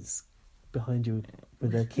it, it's behind you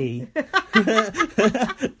with a key.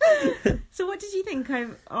 So what did you think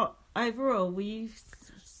overall? Were you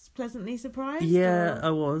pleasantly surprised? Yeah,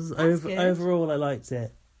 I was. Overall, I liked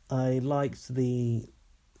it. I liked the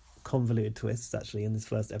convoluted twists, actually, in this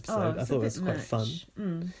first episode. I thought it was quite fun.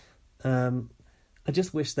 I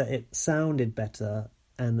just wish that it sounded better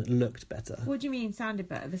and looked better. What do you mean sounded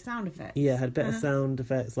better? The sound effects? Yeah, had better sound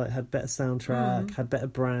effects, had better soundtrack, had better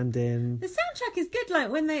branding. The soundtrack is good,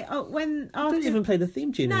 like when they after don't even play the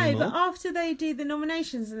theme tune anymore. No, but after they do the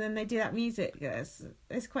nominations and then they do that music,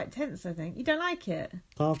 it's quite tense, I think. You don't like it?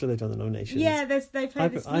 After they've done the nominations. Yeah, they play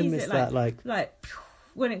this music. I miss that, like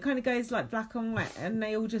when it kind of goes like black on white and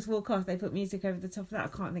they all just walk off, they put music over the top of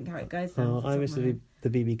that. I can't think how it goes down. I miss the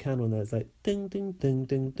BB Can one though. It's like ding ding ding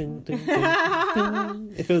ding ding ding ding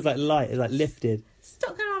ding. It feels like light. It's like lifted.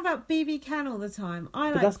 Stop going on about BB Can all the time.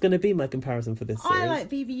 But that's going to be my comparison for this series. I like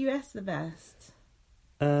BBUS the best.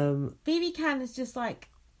 BB Can is just like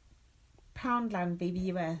Poundland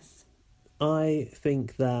BBUS. I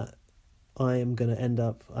think that I am going to end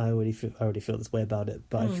up. I already feel this way about it,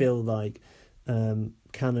 but I feel like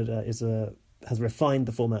Canada has refined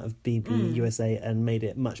the format of BBUSA and made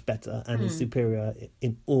it much better and is superior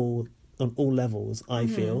on all levels. I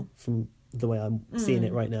feel from the way I'm seeing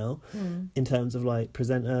it right now, in terms of like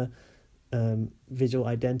presenter, visual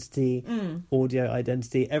identity, audio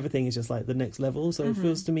identity. Everything is just like the next level. So it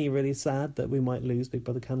feels to me really sad that we might lose Big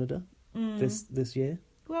Brother Canada this year.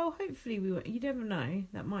 Well, hopefully we won't. You never know.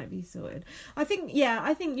 That might be sorted. I think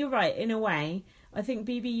you're right in a way. I think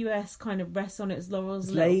BBUS kind of rests on its laurels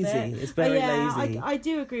a little bit. It's very lazy. I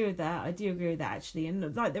do agree with that. Actually.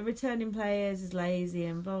 And like the returning players is lazy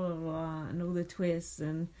and blah, blah, blah, and all the twists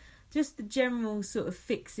and just the general sort of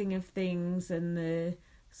fixing of things and the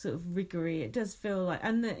sort of riggery. It does feel like,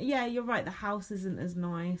 and you're right, the house isn't as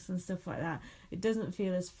nice and stuff like that. It doesn't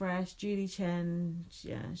feel as fresh. Julie Chen,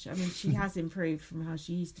 she has improved from how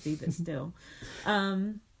she used to be, but still.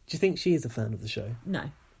 Do you think she is a fan of the show? No.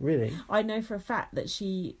 Really? I know for a fact that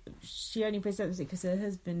she only presents it because her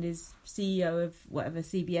husband is CEO of whatever,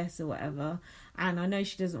 CBS or whatever, and I know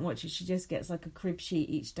she doesn't watch it. She just gets like a crib sheet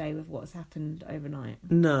each day with what's happened overnight.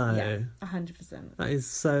 No. Yeah, 100%. That is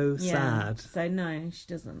so sad. So no, she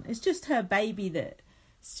doesn't. It's just her baby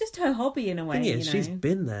it's just her hobby in a way. Yeah, she's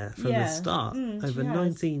been there from the start over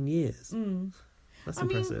 19 years. That's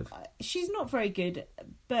impressive. I mean, she's not very good,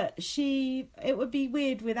 but it would be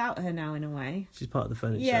weird without her now in a way. She's part of the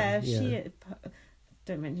furniture. Yeah. She...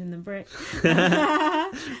 Don't mention the brick.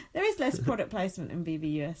 There is less product placement in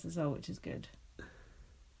BBUS as well, which is good.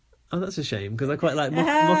 Oh, that's a shame, because I quite like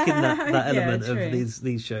mocking that element of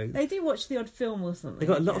these shows. They do watch the odd film or something. They've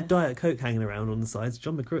got a lot of Diet Coke hanging around on the sides.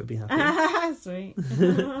 John McCrew would be happy. Sweet.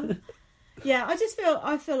 Yeah,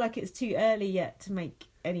 I feel like it's too early yet to make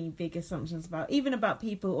any big assumptions about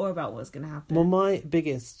people or about what's going to happen. Well, my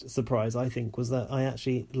biggest surprise, I think, was that I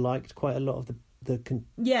actually liked quite a lot of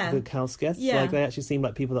the house guests. Yeah. Like, they actually seem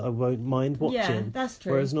like people that I won't mind watching. Yeah, that's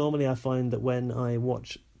true. Whereas normally I find that when I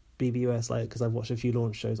watch BBUS, like, because I've watched a few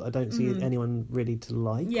launch shows, I don't see anyone really to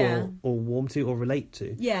like or warm to or relate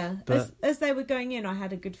to. Yeah, but as they were going in, I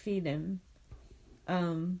had a good feeling.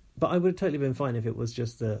 But I would have totally been fine if it was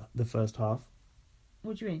just the first half.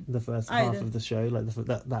 What do you mean? The first half of the show, like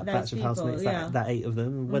that batch of housemates, that 8 of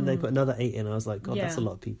them. When they put another 8 in, I was like, God, that's a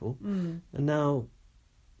lot of people. And now,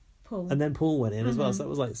 Paul. And then Paul went in as well, so that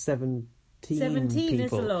was like 17 people.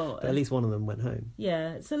 Is a lot. But at least one of them went home.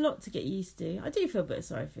 Yeah, it's a lot to get used to. I do feel a bit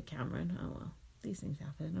sorry for Cameron. Oh well, these things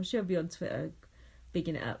happen. I'm sure he'll be on Twitter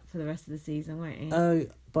bigging it up for the rest of the season, won't he? Oh,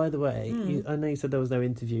 by the way, I know you said there was no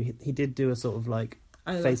interview. He did do a sort of like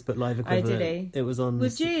Facebook Live equivalent. Oh, did he? It was on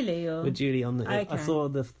with Julie on the. Okay. I saw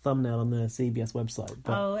the thumbnail on the CBS website.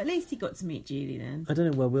 But at least he got to meet Julie then. I don't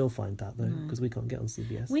know where we'll find that though, because we can't get on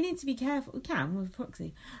CBS. We need to be careful. We can with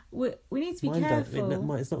proxy. We need to be careful.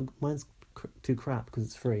 It's not. Mine's too crap because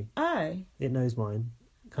it's free. Oh. It knows mine.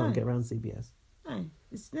 Can't get around CBS. Oh,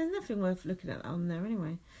 there's nothing worth looking at on there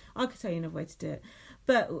anyway. I could tell you another way to do it.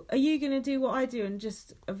 But are you going to do what I do and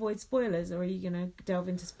just avoid spoilers, or are you going to delve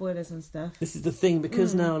into spoilers and stuff? This is the thing,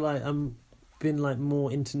 because now like I'm been like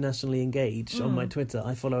more internationally engaged on my Twitter.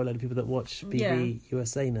 I follow a lot of people that watch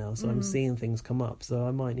BBC now, so I'm seeing things come up. So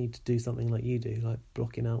I might need to do something like you do, like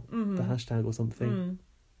blocking out the hashtag or something.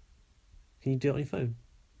 Can you do it on your phone?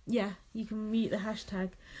 Yeah, you can mute the hashtag.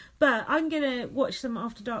 But I'm going to watch some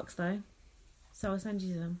After Darks though. So I'll send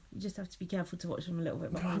you them. You just have to be careful to watch them a little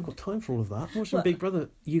bit behind. I haven't got time for all of that. Watching Big Brother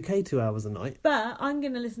UK 2 hours a night. But I'm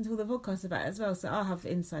going to listen to all the podcasts about it as well, so I'll have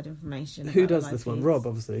inside information. Who does this one? Rob,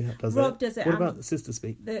 obviously, does it. Rob does it. What about the Sister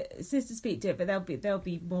Speak? The Sister Speak do it, but they'll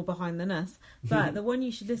be more behind than us. But the one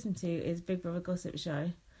you should listen to is Big Brother Gossip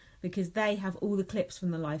Show, because they have all the clips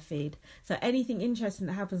from the live feed. So anything interesting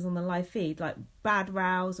that happens on the live feed, like bad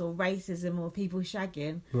rows or racism or people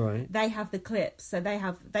shagging, right? They have the clips. So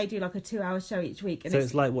they do like a 2-hour show each week. And so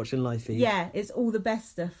it's like watching live feed. Yeah, it's all the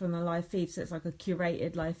best stuff from the live feed. So it's like a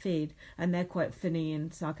curated live feed, and they're quite funny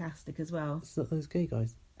and sarcastic as well. It's not those gay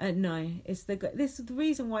guys. No, it's the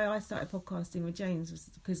reason why I started podcasting with James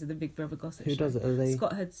was because of the Big Brother Gossip Show. Who does it? Are they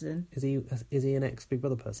Scott Hudson? Is he an ex Big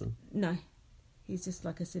Brother person? No. He's just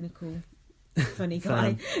like a cynical, funny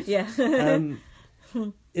guy. Yeah.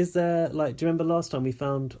 Is there, like, do you remember last time we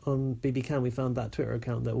found on BB Can, we found that Twitter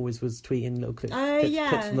account that always was tweeting little clips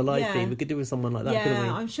from the live feed? We could do with someone like that, couldn't we?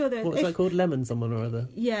 I'm sure there's... What was that called? Lemon someone or other?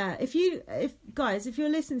 Yeah. If you're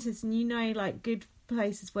listening to this and you know, like, good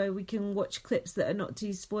places where we can watch clips that are not too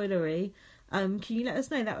spoilery, can you let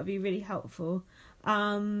us know? That would be really helpful.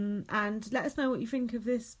 And let us know what you think of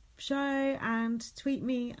this show, and tweet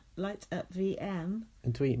me LightUpVM,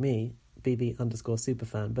 and tweet me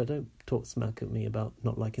BB_superfan, but don't talk smack at me about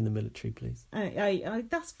not liking the military, please.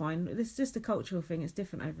 That's fine. It's just a cultural thing. It's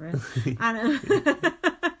different over here.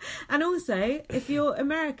 And also, if you're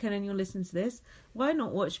American and you're listening to this, why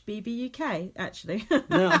not watch BB UK, actually?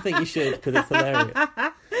 No, I think you should, because it's hilarious.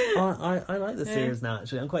 I like the series now,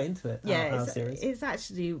 actually. I'm quite into it. Yeah, it's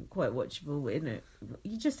actually quite watchable, isn't it?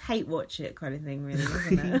 You just hate watch it kind of thing, really,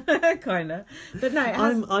 isn't it? Kind of. But no,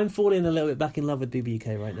 I'm falling a little bit back in love with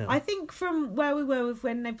BBUK right now. I think from where we were with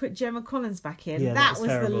when they put Gemma Collins back in, that was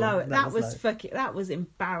the lowest. That was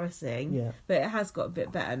embarrassing. Yeah. But it has got a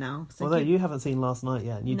bit better now. So although you haven't seen Last Night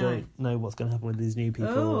yet, and you don't know what's going to happen with these new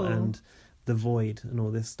people and The Void and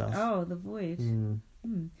all this stuff. Oh, The Void.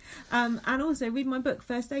 And also read my book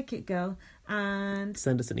First Aid Kit Girl and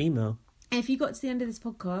send us an email. If you got to the end of this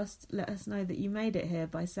podcast, let us know that you made it here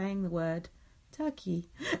by saying the word turkey.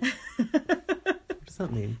 What does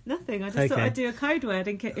that mean? Nothing. I just thought I'd do a code word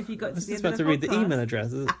if you got to the end of the podcast. I was about to read the email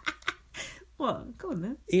address. What? Go on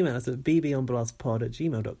then. Email us at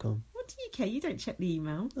bbonblastpod@gmail.com. What do you care? You don't check the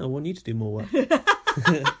email. I want you to do more work.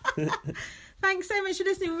 Thanks so much for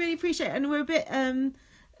listening. We really appreciate it. And we're a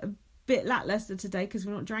bit lackluster today because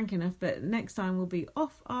we're not drank enough, but next time we'll be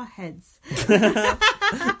off our heads.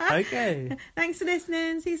 Okay. Thanks for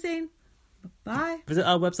listening. See you soon. Bye. Visit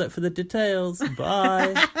our website for the details.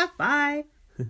 Bye. Bye.